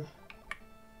another?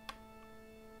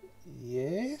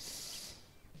 Yes.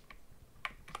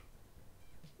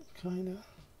 Kinda.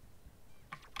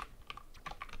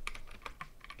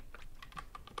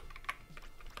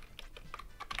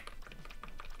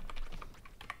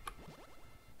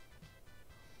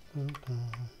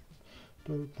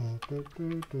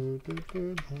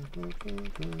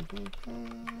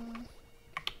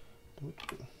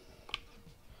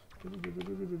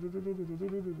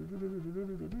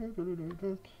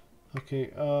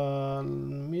 Okay,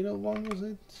 middle one was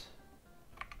it?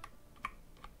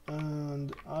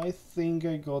 And I think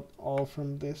I got all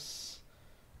from this.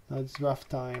 Now it's draft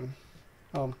time.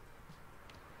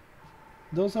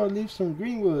 Those are leaves from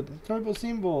Greenwood. Turbo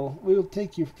symbol. We will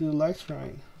take you to the light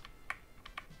shrine.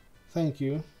 Thank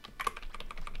you.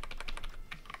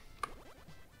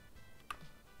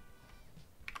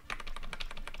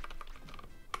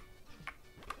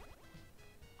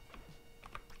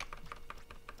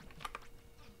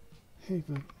 Hey,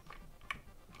 but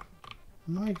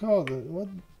my God,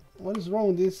 what is wrong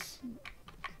with this?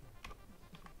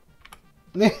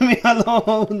 Leave me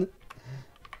alone.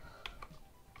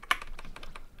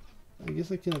 I guess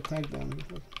I can attack them.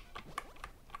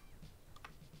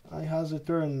 I has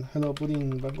returned. Hello,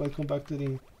 Pudding, but welcome back to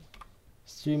the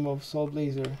stream of Soul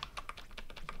Blazer.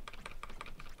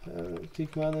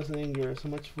 Kick madness and anger. So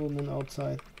much full moon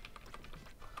outside.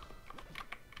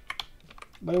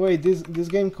 By the way, this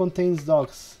game contains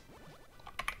dogs.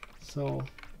 So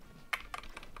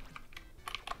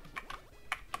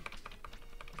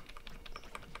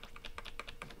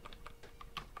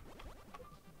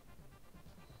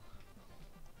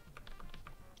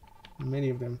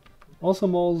many of them. Also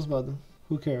moles, but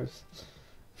who cares?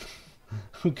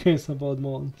 Who cares about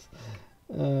moles?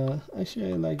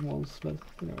 Actually, I like moles, but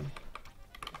anyway.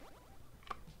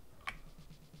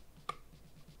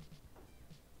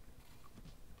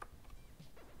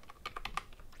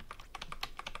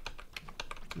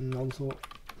 And also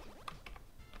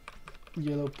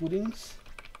yellow puddings.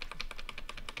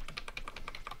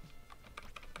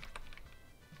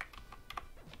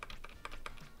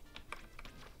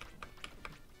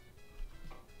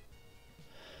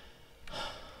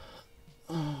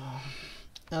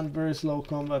 And very slow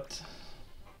combat.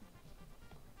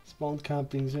 Spawn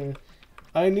camping here.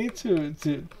 I need to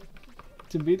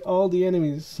beat all the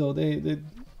enemies, so they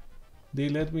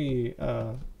let me.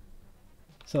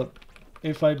 So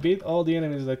if I beat all the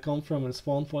enemies that come from a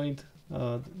spawn point,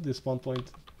 the spawn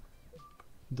point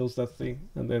does that thing,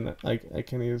 and then I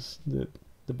can use the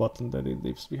button that it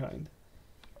leaves behind.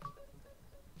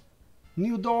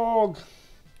 New dog.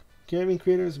 Kevin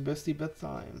Creator's bestie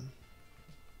bedtime.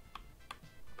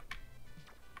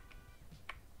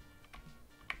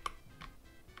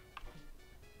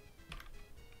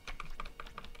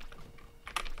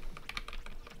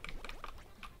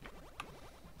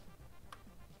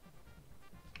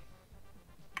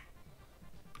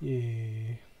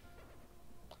 Yeah.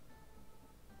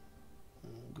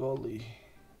 Golly.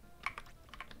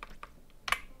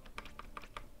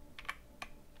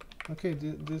 Okay,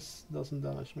 this doesn't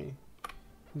damage me.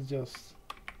 It just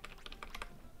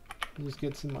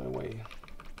gets in my way.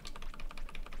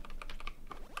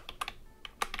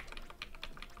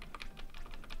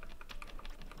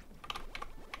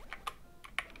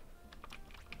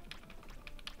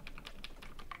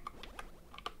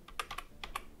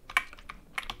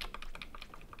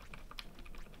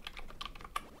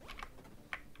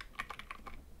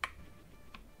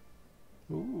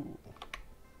 Ooh.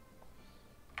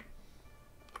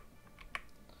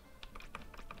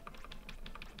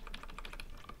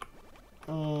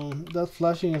 that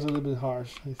flashing is a little bit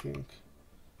harsh, I think.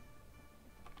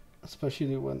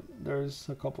 Especially when there's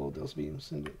a couple of those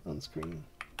beams on screen.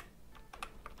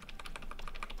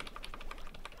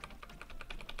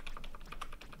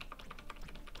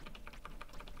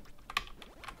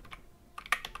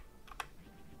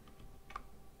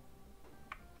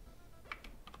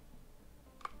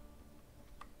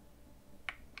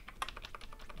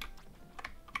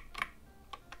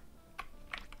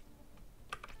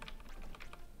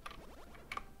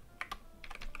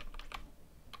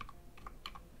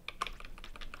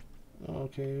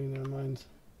 Okay, never mind.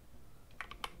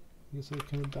 Guess I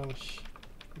can dash.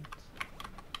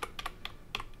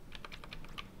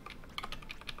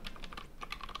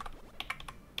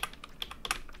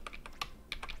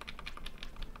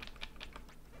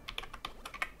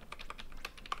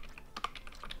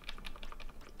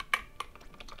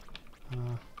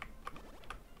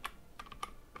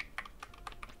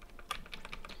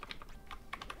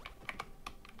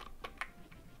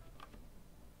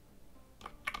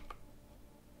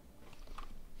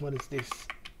 What is this?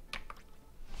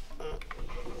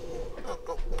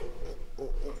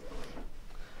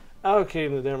 Okay,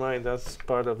 never mind. That's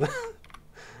part of the.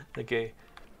 Okay,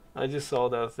 I just saw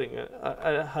that thing.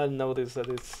 I had noticed that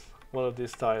it's one of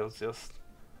these tiles just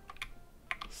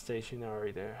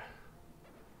stationary there.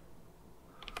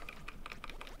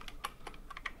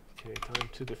 Okay, time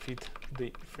to defeat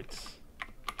the Fritz,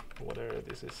 whatever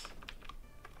this is.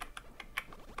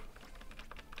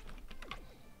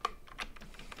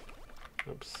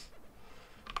 Oops.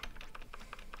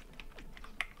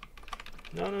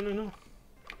 No, no, no, no.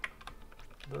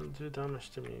 Don't do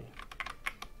damage to me.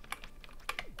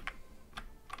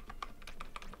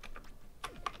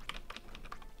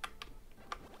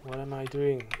 What am I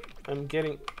doing? I'm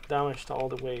getting damaged all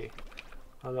the way,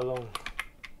 all along.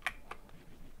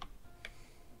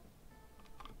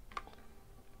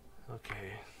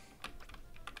 Okay.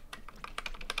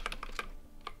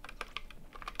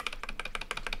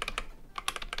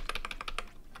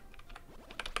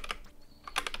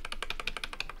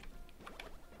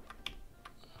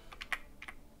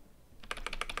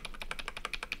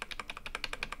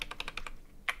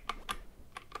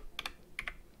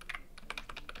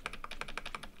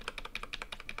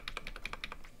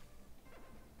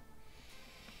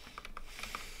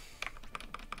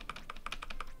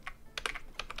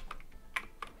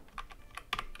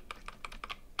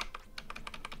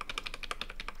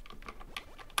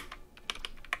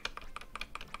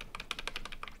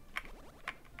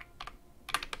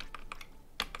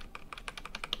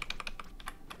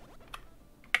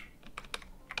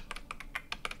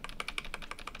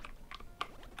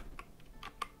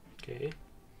 Okay.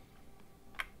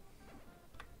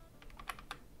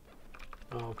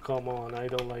 Oh, come on, I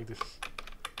don't like this.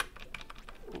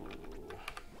 Ooh.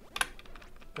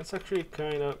 That's actually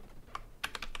kind of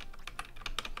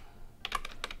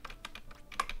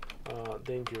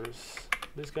dangerous.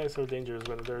 These guys are dangerous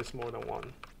when there's more than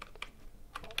one.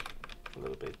 A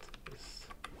little bit. Yes.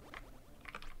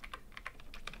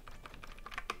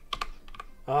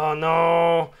 Oh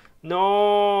no!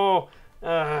 No!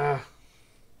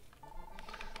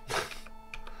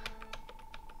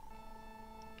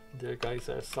 The guys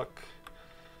are suck.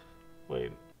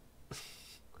 Wait.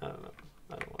 I don't know.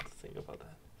 I don't want to think about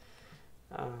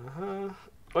that.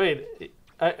 Wait.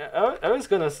 I was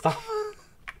gonna stop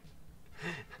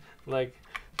like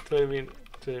 20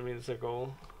 minutes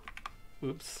ago.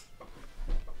 Oops.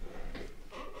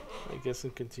 I guess I'm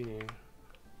continuing.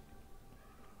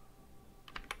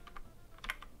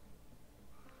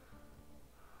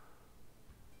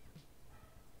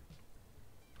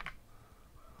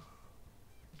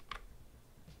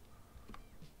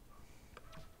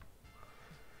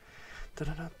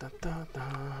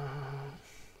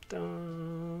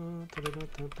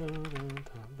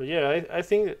 But yeah, I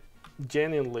think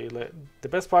genuinely the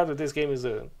best part of this game is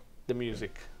the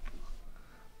music.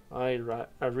 I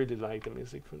really like the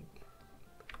music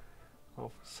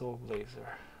of Soul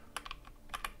Blazer.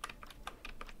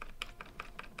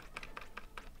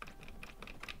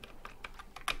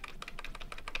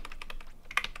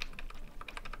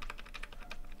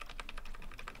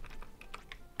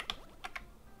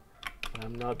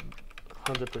 I'm not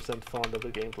 100% fond of the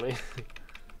gameplay.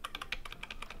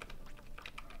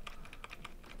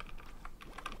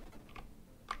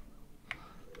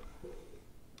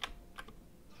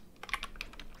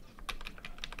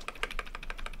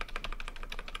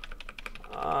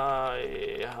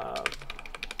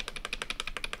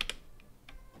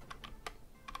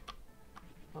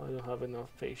 I don't have enough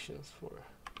patience for.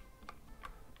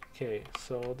 Okay,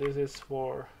 so this is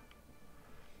for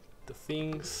the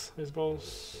things, I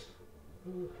suppose.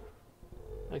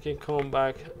 I can come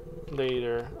back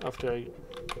later after I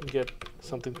get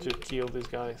something to kill these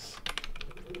guys.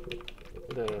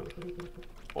 The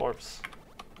orbs.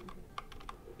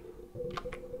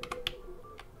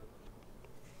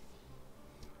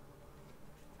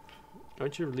 Why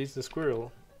don't you release the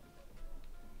squirrel?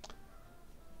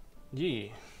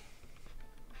 Gee.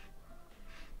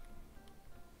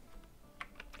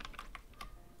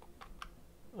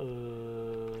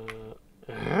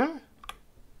 Huh?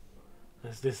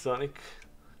 Is this Sonic?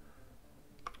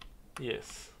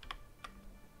 Yes.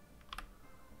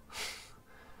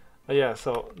 Yeah.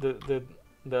 So the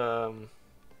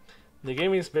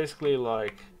game is basically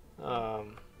like oh,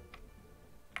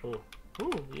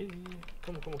 yeah.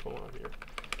 Come on here.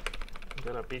 I'm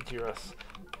gonna beat your ass.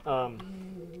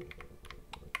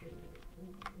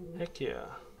 Heck yeah.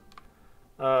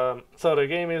 So the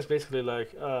game is basically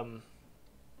like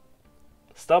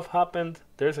stuff happened.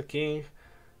 There's a king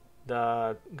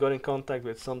that got in contact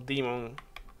with some demon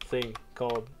thing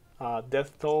called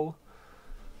Death Toll,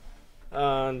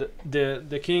 and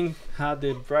the king had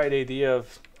the bright idea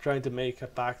of trying to make a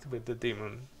pact with the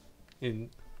demon in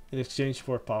exchange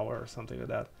for power or something like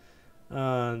that.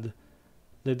 And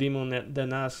the demon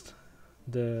then asked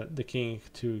the king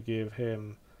to give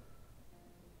him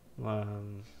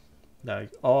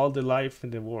like all the life in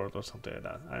the world or something like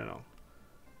that. I don't know.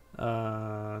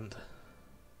 And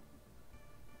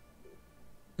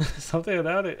something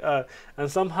like that.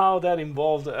 And somehow that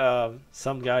involved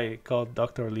some guy called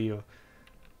Dr. Leo.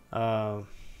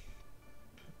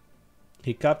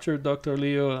 He captured Dr.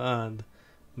 Leo and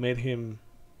made him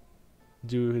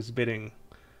do his bidding.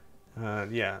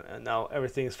 And yeah, and now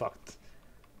everything is fucked.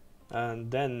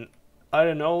 And then I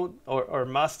don't know, or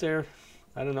Master,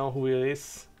 I don't know who it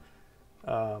is,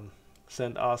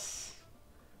 sent us.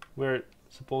 We're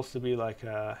supposed to be like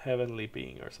a heavenly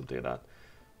being or something like that.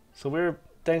 So we're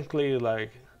technically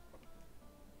like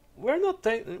we're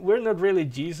not really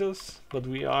Jesus, but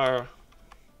we are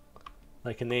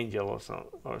like an angel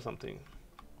or something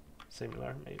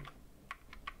similar maybe.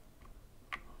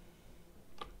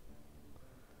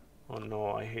 Oh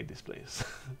no, I hate this place.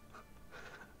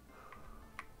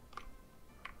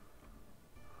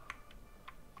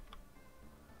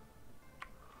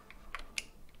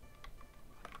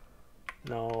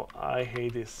 No, I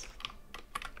hate this.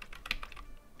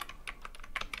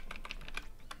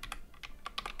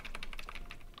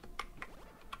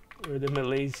 We're the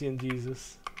Malaysian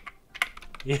Jesus.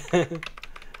 Yeah,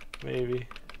 maybe.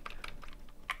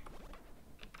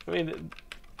 I mean,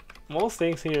 most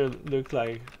things here look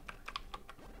like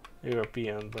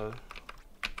European, but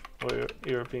or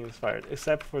European inspired,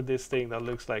 except for this thing that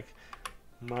looks like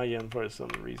Mayan for some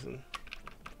reason,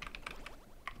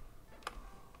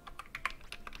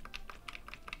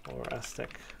 or Aztec.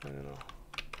 I don't know.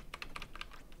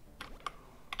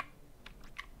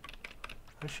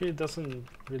 Actually, it doesn't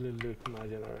really look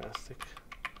Mayan or Aztec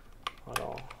at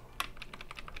all.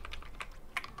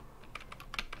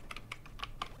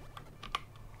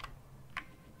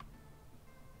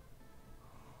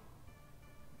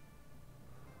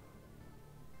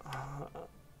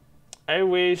 I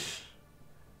wish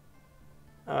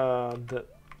that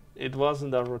it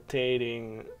wasn't a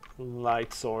rotating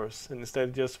light source, and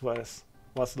instead just was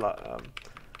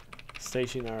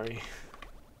stationary.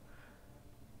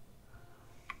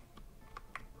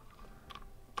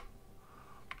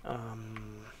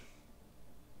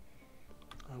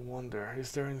 I wonder,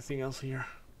 is there anything else here?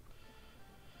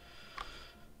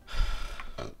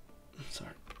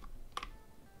 Sorry.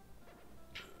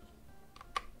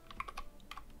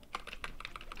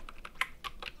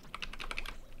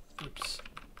 Oops.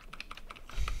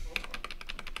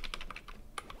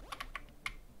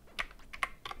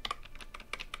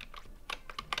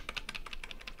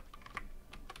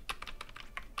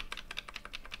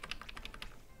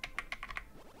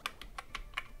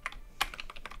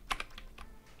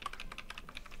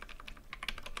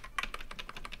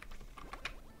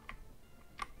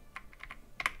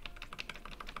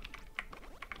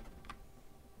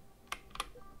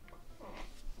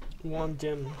 One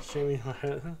gem shaving my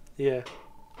head. Yeah.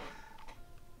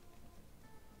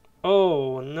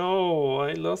 Oh no,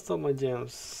 I lost all my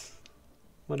gems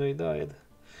when I died.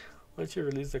 Why don't you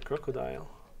release the crocodile?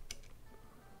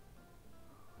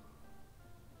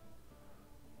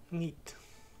 Neat.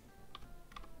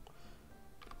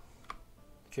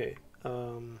 Okay.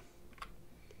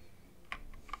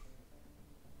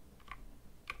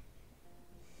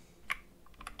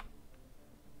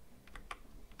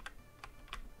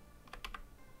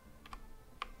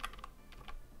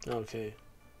 Okay.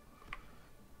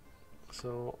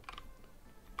 So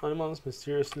Animals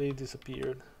mysteriously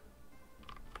disappeared.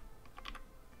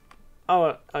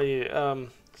 Oh,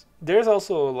 there's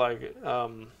also like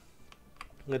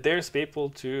there's people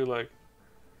too, like,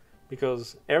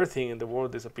 because everything in the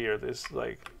world disappeared. It's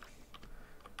like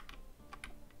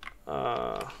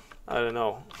I don't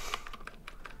know,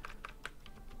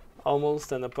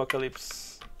 almost an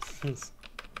apocalypse,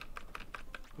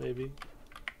 maybe.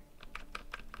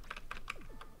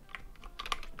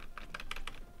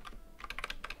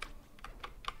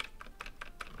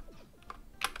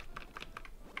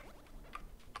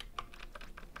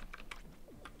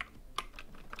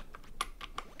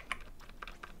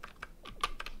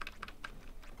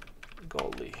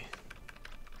 Golly.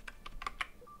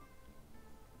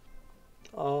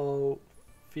 I'll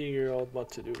figure out what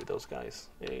to do with those guys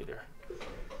later.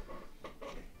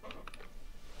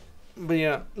 But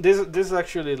yeah, this is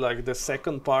actually like the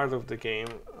second part of the game,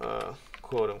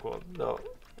 quote unquote. Though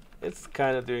it's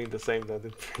kind of doing the same that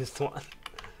the first one,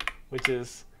 which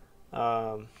is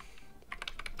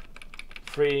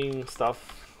freeing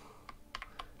stuff.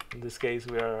 In this case,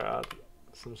 we are at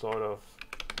some sort of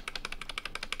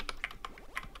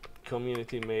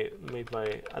community made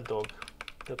by a dog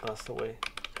that passed away,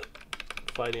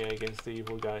 fighting against the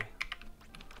evil guy.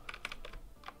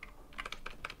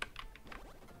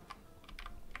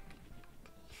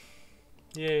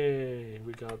 Yay,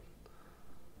 we got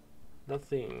that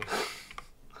thing.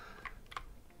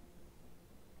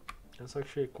 That's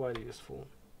actually quite useful,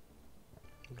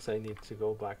 because I need to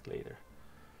go back later.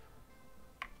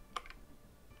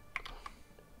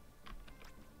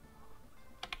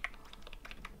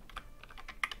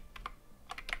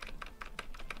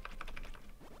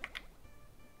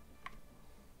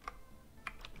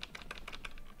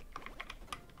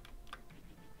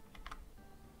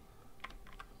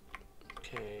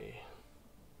 Okay.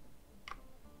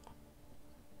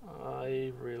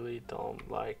 I really don't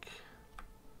like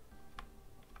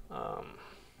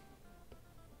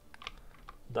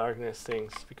darkness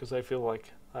things, because I feel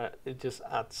like it just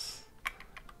adds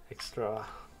extra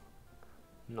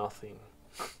nothing.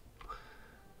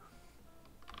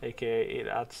 AKA it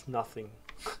adds nothing.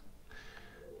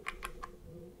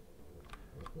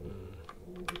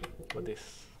 What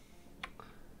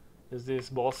is this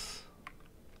boss?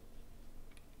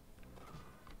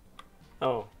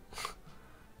 Oh.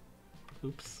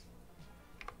 Oops.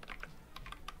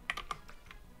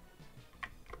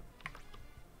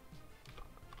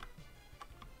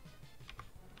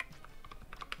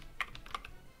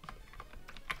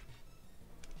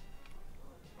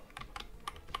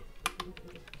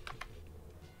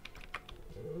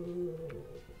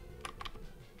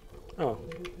 Oh.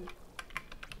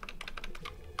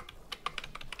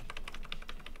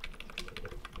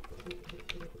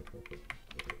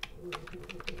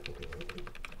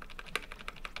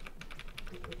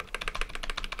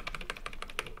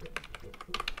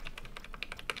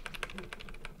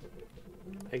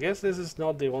 I guess this is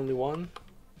not the only one.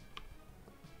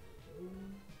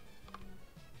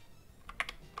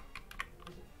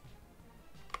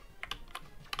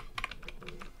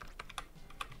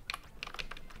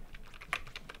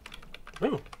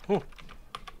 Oh.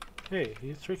 Hey,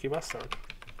 you tricky bastard.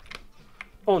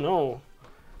 Oh no.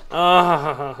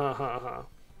 Ah.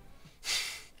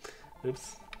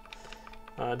 Oops.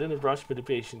 Do not rush, but be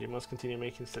patient. You must continue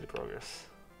making steady progress.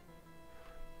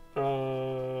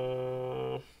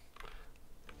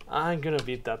 I'm gonna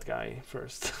beat that guy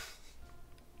first.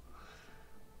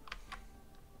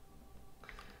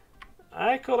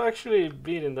 I could actually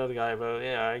beat that guy, but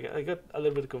yeah, I got a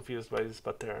little bit confused by this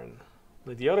pattern.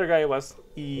 Like, the other guy was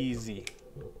easy.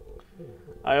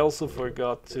 I also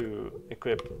forgot to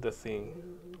equip the thing,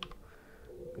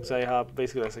 because I have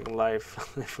basically a second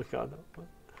life. I forgot.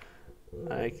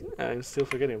 I'm still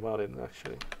forgetting about it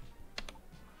actually.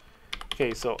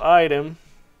 Okay, so item.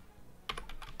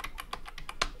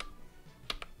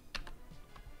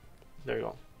 There you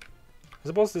go. I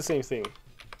suppose the same thing.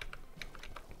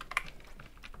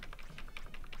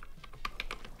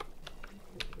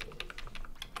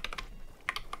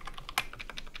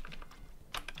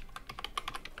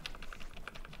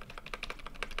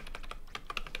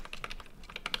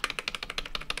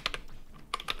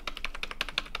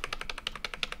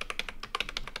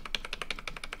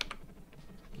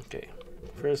 Okay,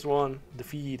 first one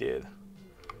defeated.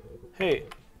 Hey.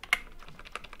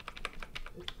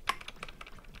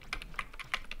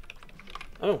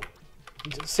 Oh,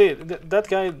 see, that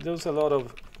guy does a lot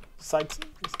of side,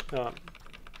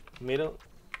 middle,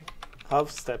 half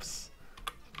steps.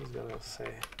 I was gonna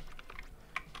say.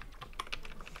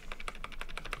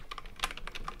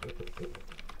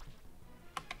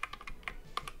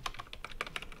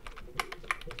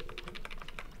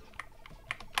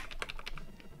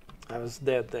 I was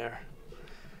dead there.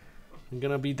 I'm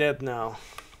gonna be dead now.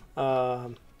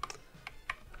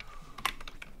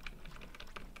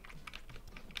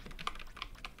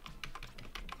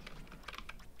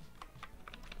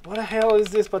 What the hell is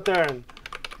this pattern?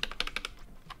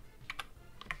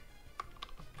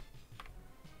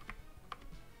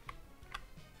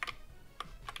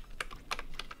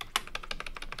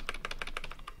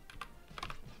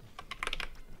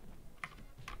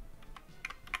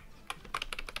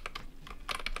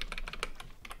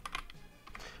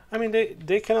 I mean,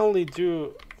 they can only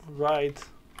do right.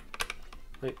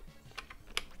 Wait.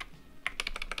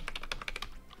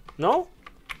 No?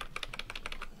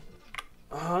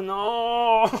 Oh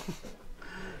no!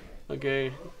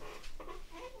 Okay.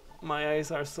 My eyes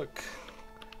are stuck.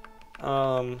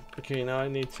 Okay, now I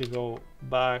need to go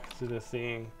back to the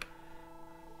thing.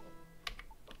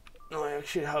 No, I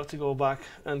actually have to go back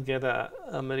and get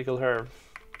a medical herb.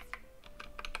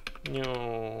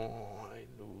 No, I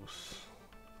lose.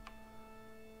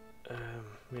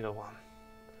 Middle one.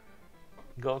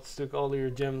 Gods took all your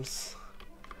gems.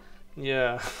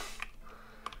 Yeah.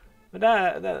 But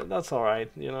that's alright,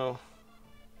 you know.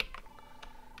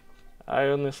 I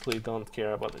honestly don't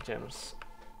care about the gems.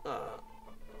 Yeah.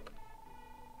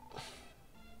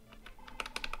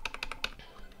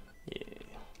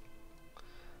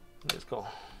 Let's go.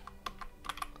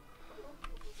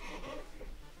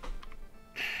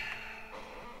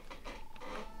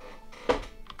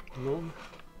 Move.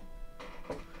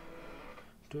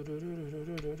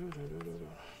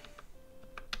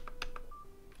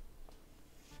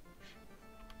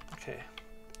 Okay.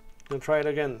 We'll try it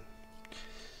again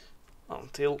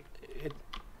until it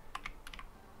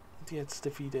gets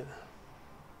defeated.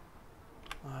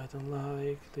 I don't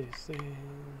like this thing.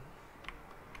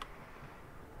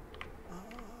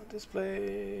 This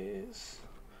place.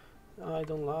 I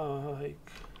don't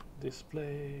like this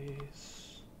place.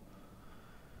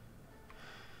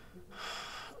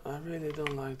 I really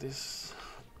don't like this.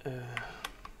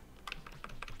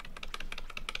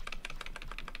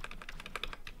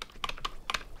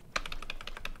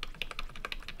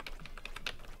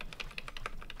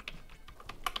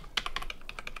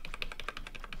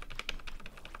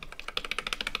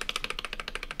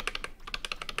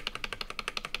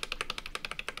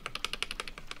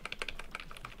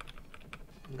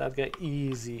 That guy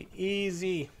easy,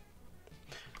 easy.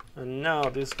 And now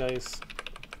this guy is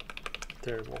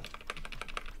terrible.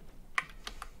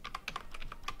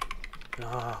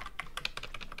 Ah.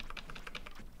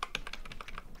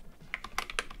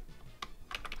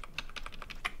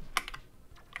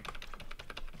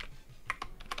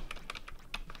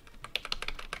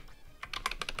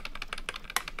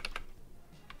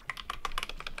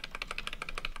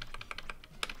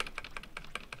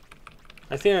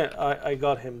 I think I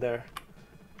got him there.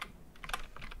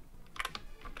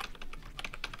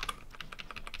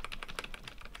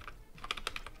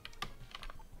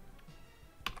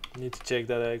 Need to check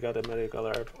that I got a medical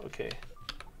herb. Okay.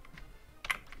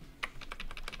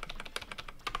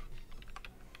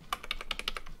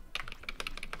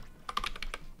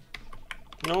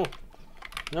 No.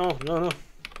 No, no, no.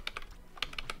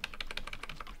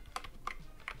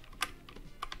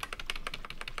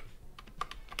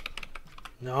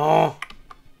 No.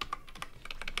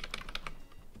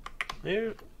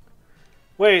 Maybe.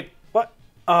 Wait, what?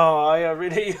 Oh, I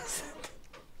already used it.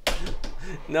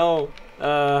 No.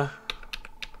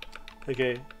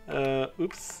 Okay.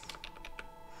 Oops.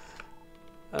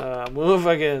 Move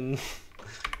again.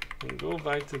 And go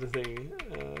back to the thing.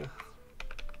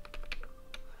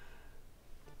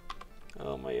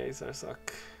 Oh, my eyes are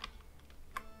suck.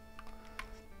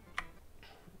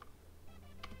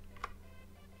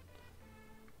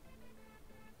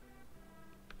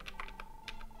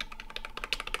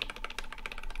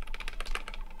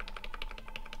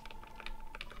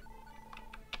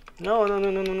 No, no, no,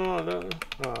 no, no, no.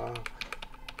 No.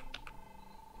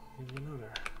 Give me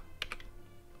another.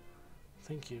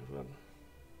 Thank you, but...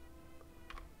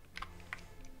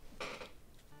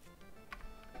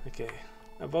 Okay.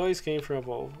 A voice came from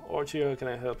above. Orchio, can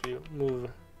I help you?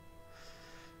 Move.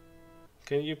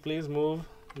 Can you please move,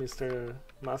 Mr.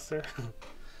 Master?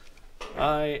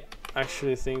 I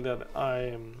actually think that I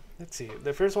am... Let's see.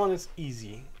 The first one is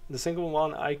easy. The second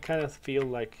one, I kind of feel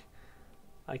like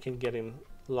I can get him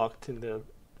locked in the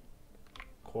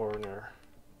corner.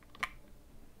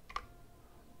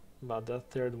 But that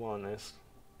third one is...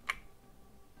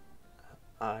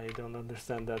 I don't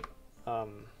understand that.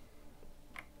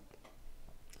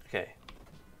 Okay.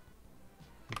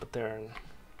 Pattern.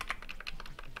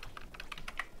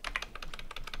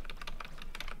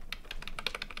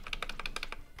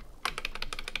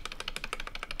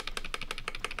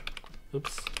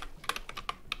 Oops.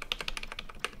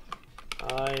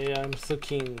 I am so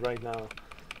keen right now.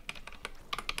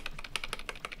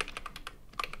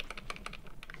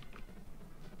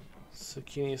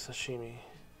 Zucchini sashimi.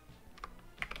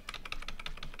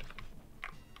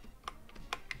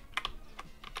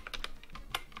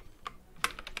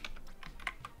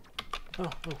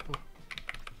 Oh.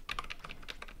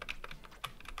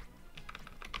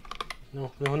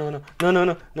 No.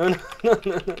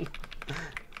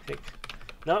 Heck.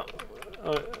 No.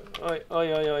 Oi.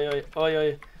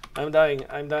 I'm dying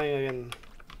again.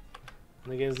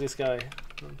 Against this guy.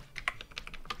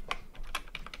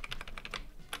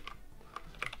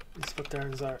 These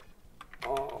patterns are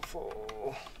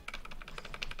awful.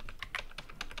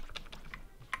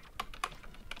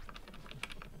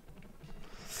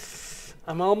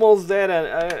 I'm almost dead and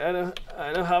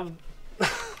I don't have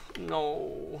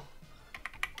no.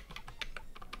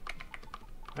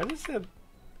 I just said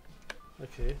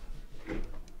okay.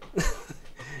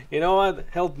 You know what?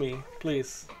 Help me,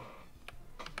 please.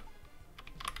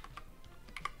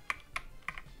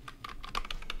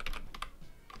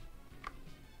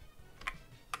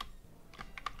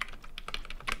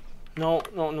 No.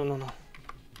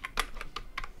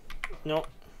 No.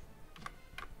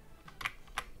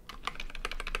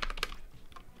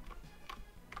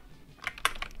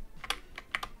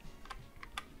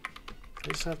 I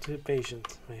just have to be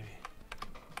patient, maybe.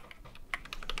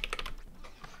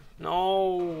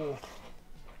 No.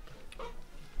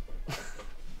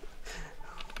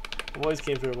 Voice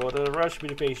came through about a rush,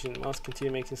 be patient, must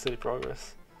continue making steady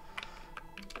progress.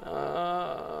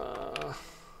 I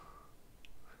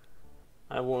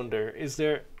wonder, is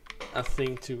there a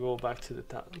thing to go back to the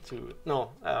town to?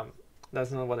 No,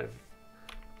 that's not what I'm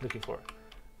looking for.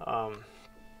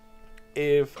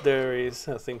 If there is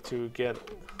a thing to get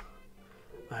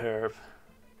a herb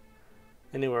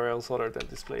anywhere else other than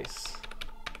this place.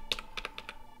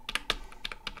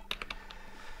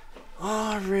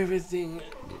 Riveting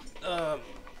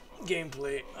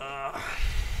gameplay.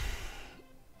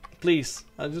 Please,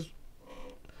 I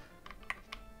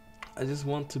just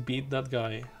want to beat that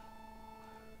guy.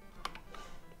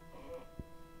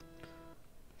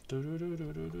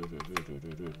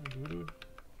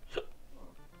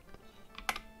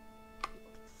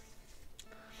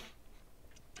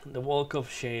 The walk of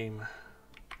shame.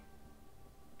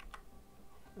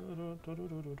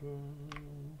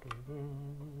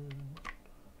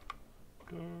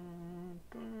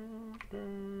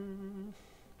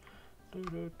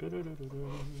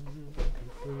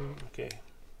 Okay,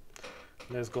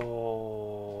 let's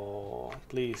go,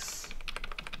 please.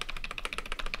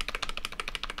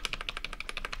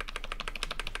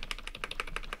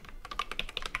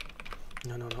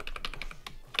 No.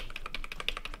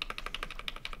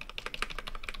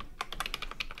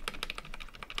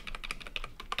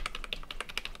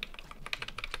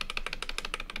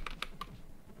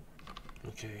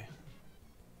 Okay.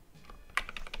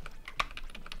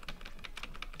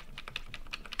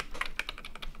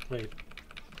 Wait.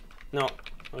 No.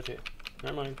 Okay.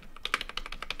 Never mind.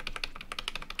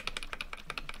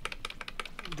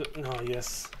 No,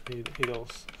 yes. He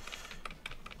does.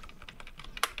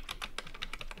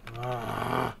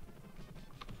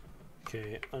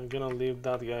 Okay, I'm gonna leave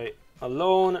that guy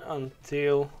alone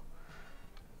until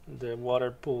the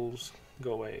water pools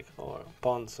go away, or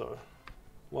ponds, or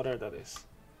whatever that is.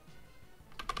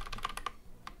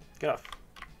 Get off.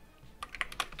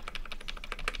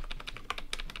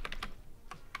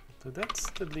 So that's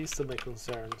the least of my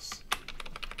concerns.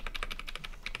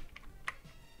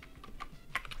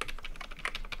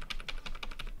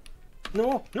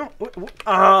 No.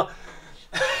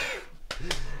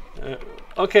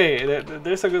 Okay,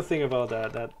 there's a good thing about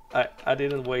that I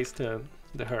didn't waste the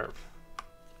herb.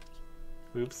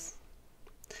 Oops.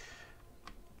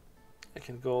 I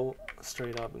can go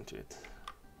straight up into it.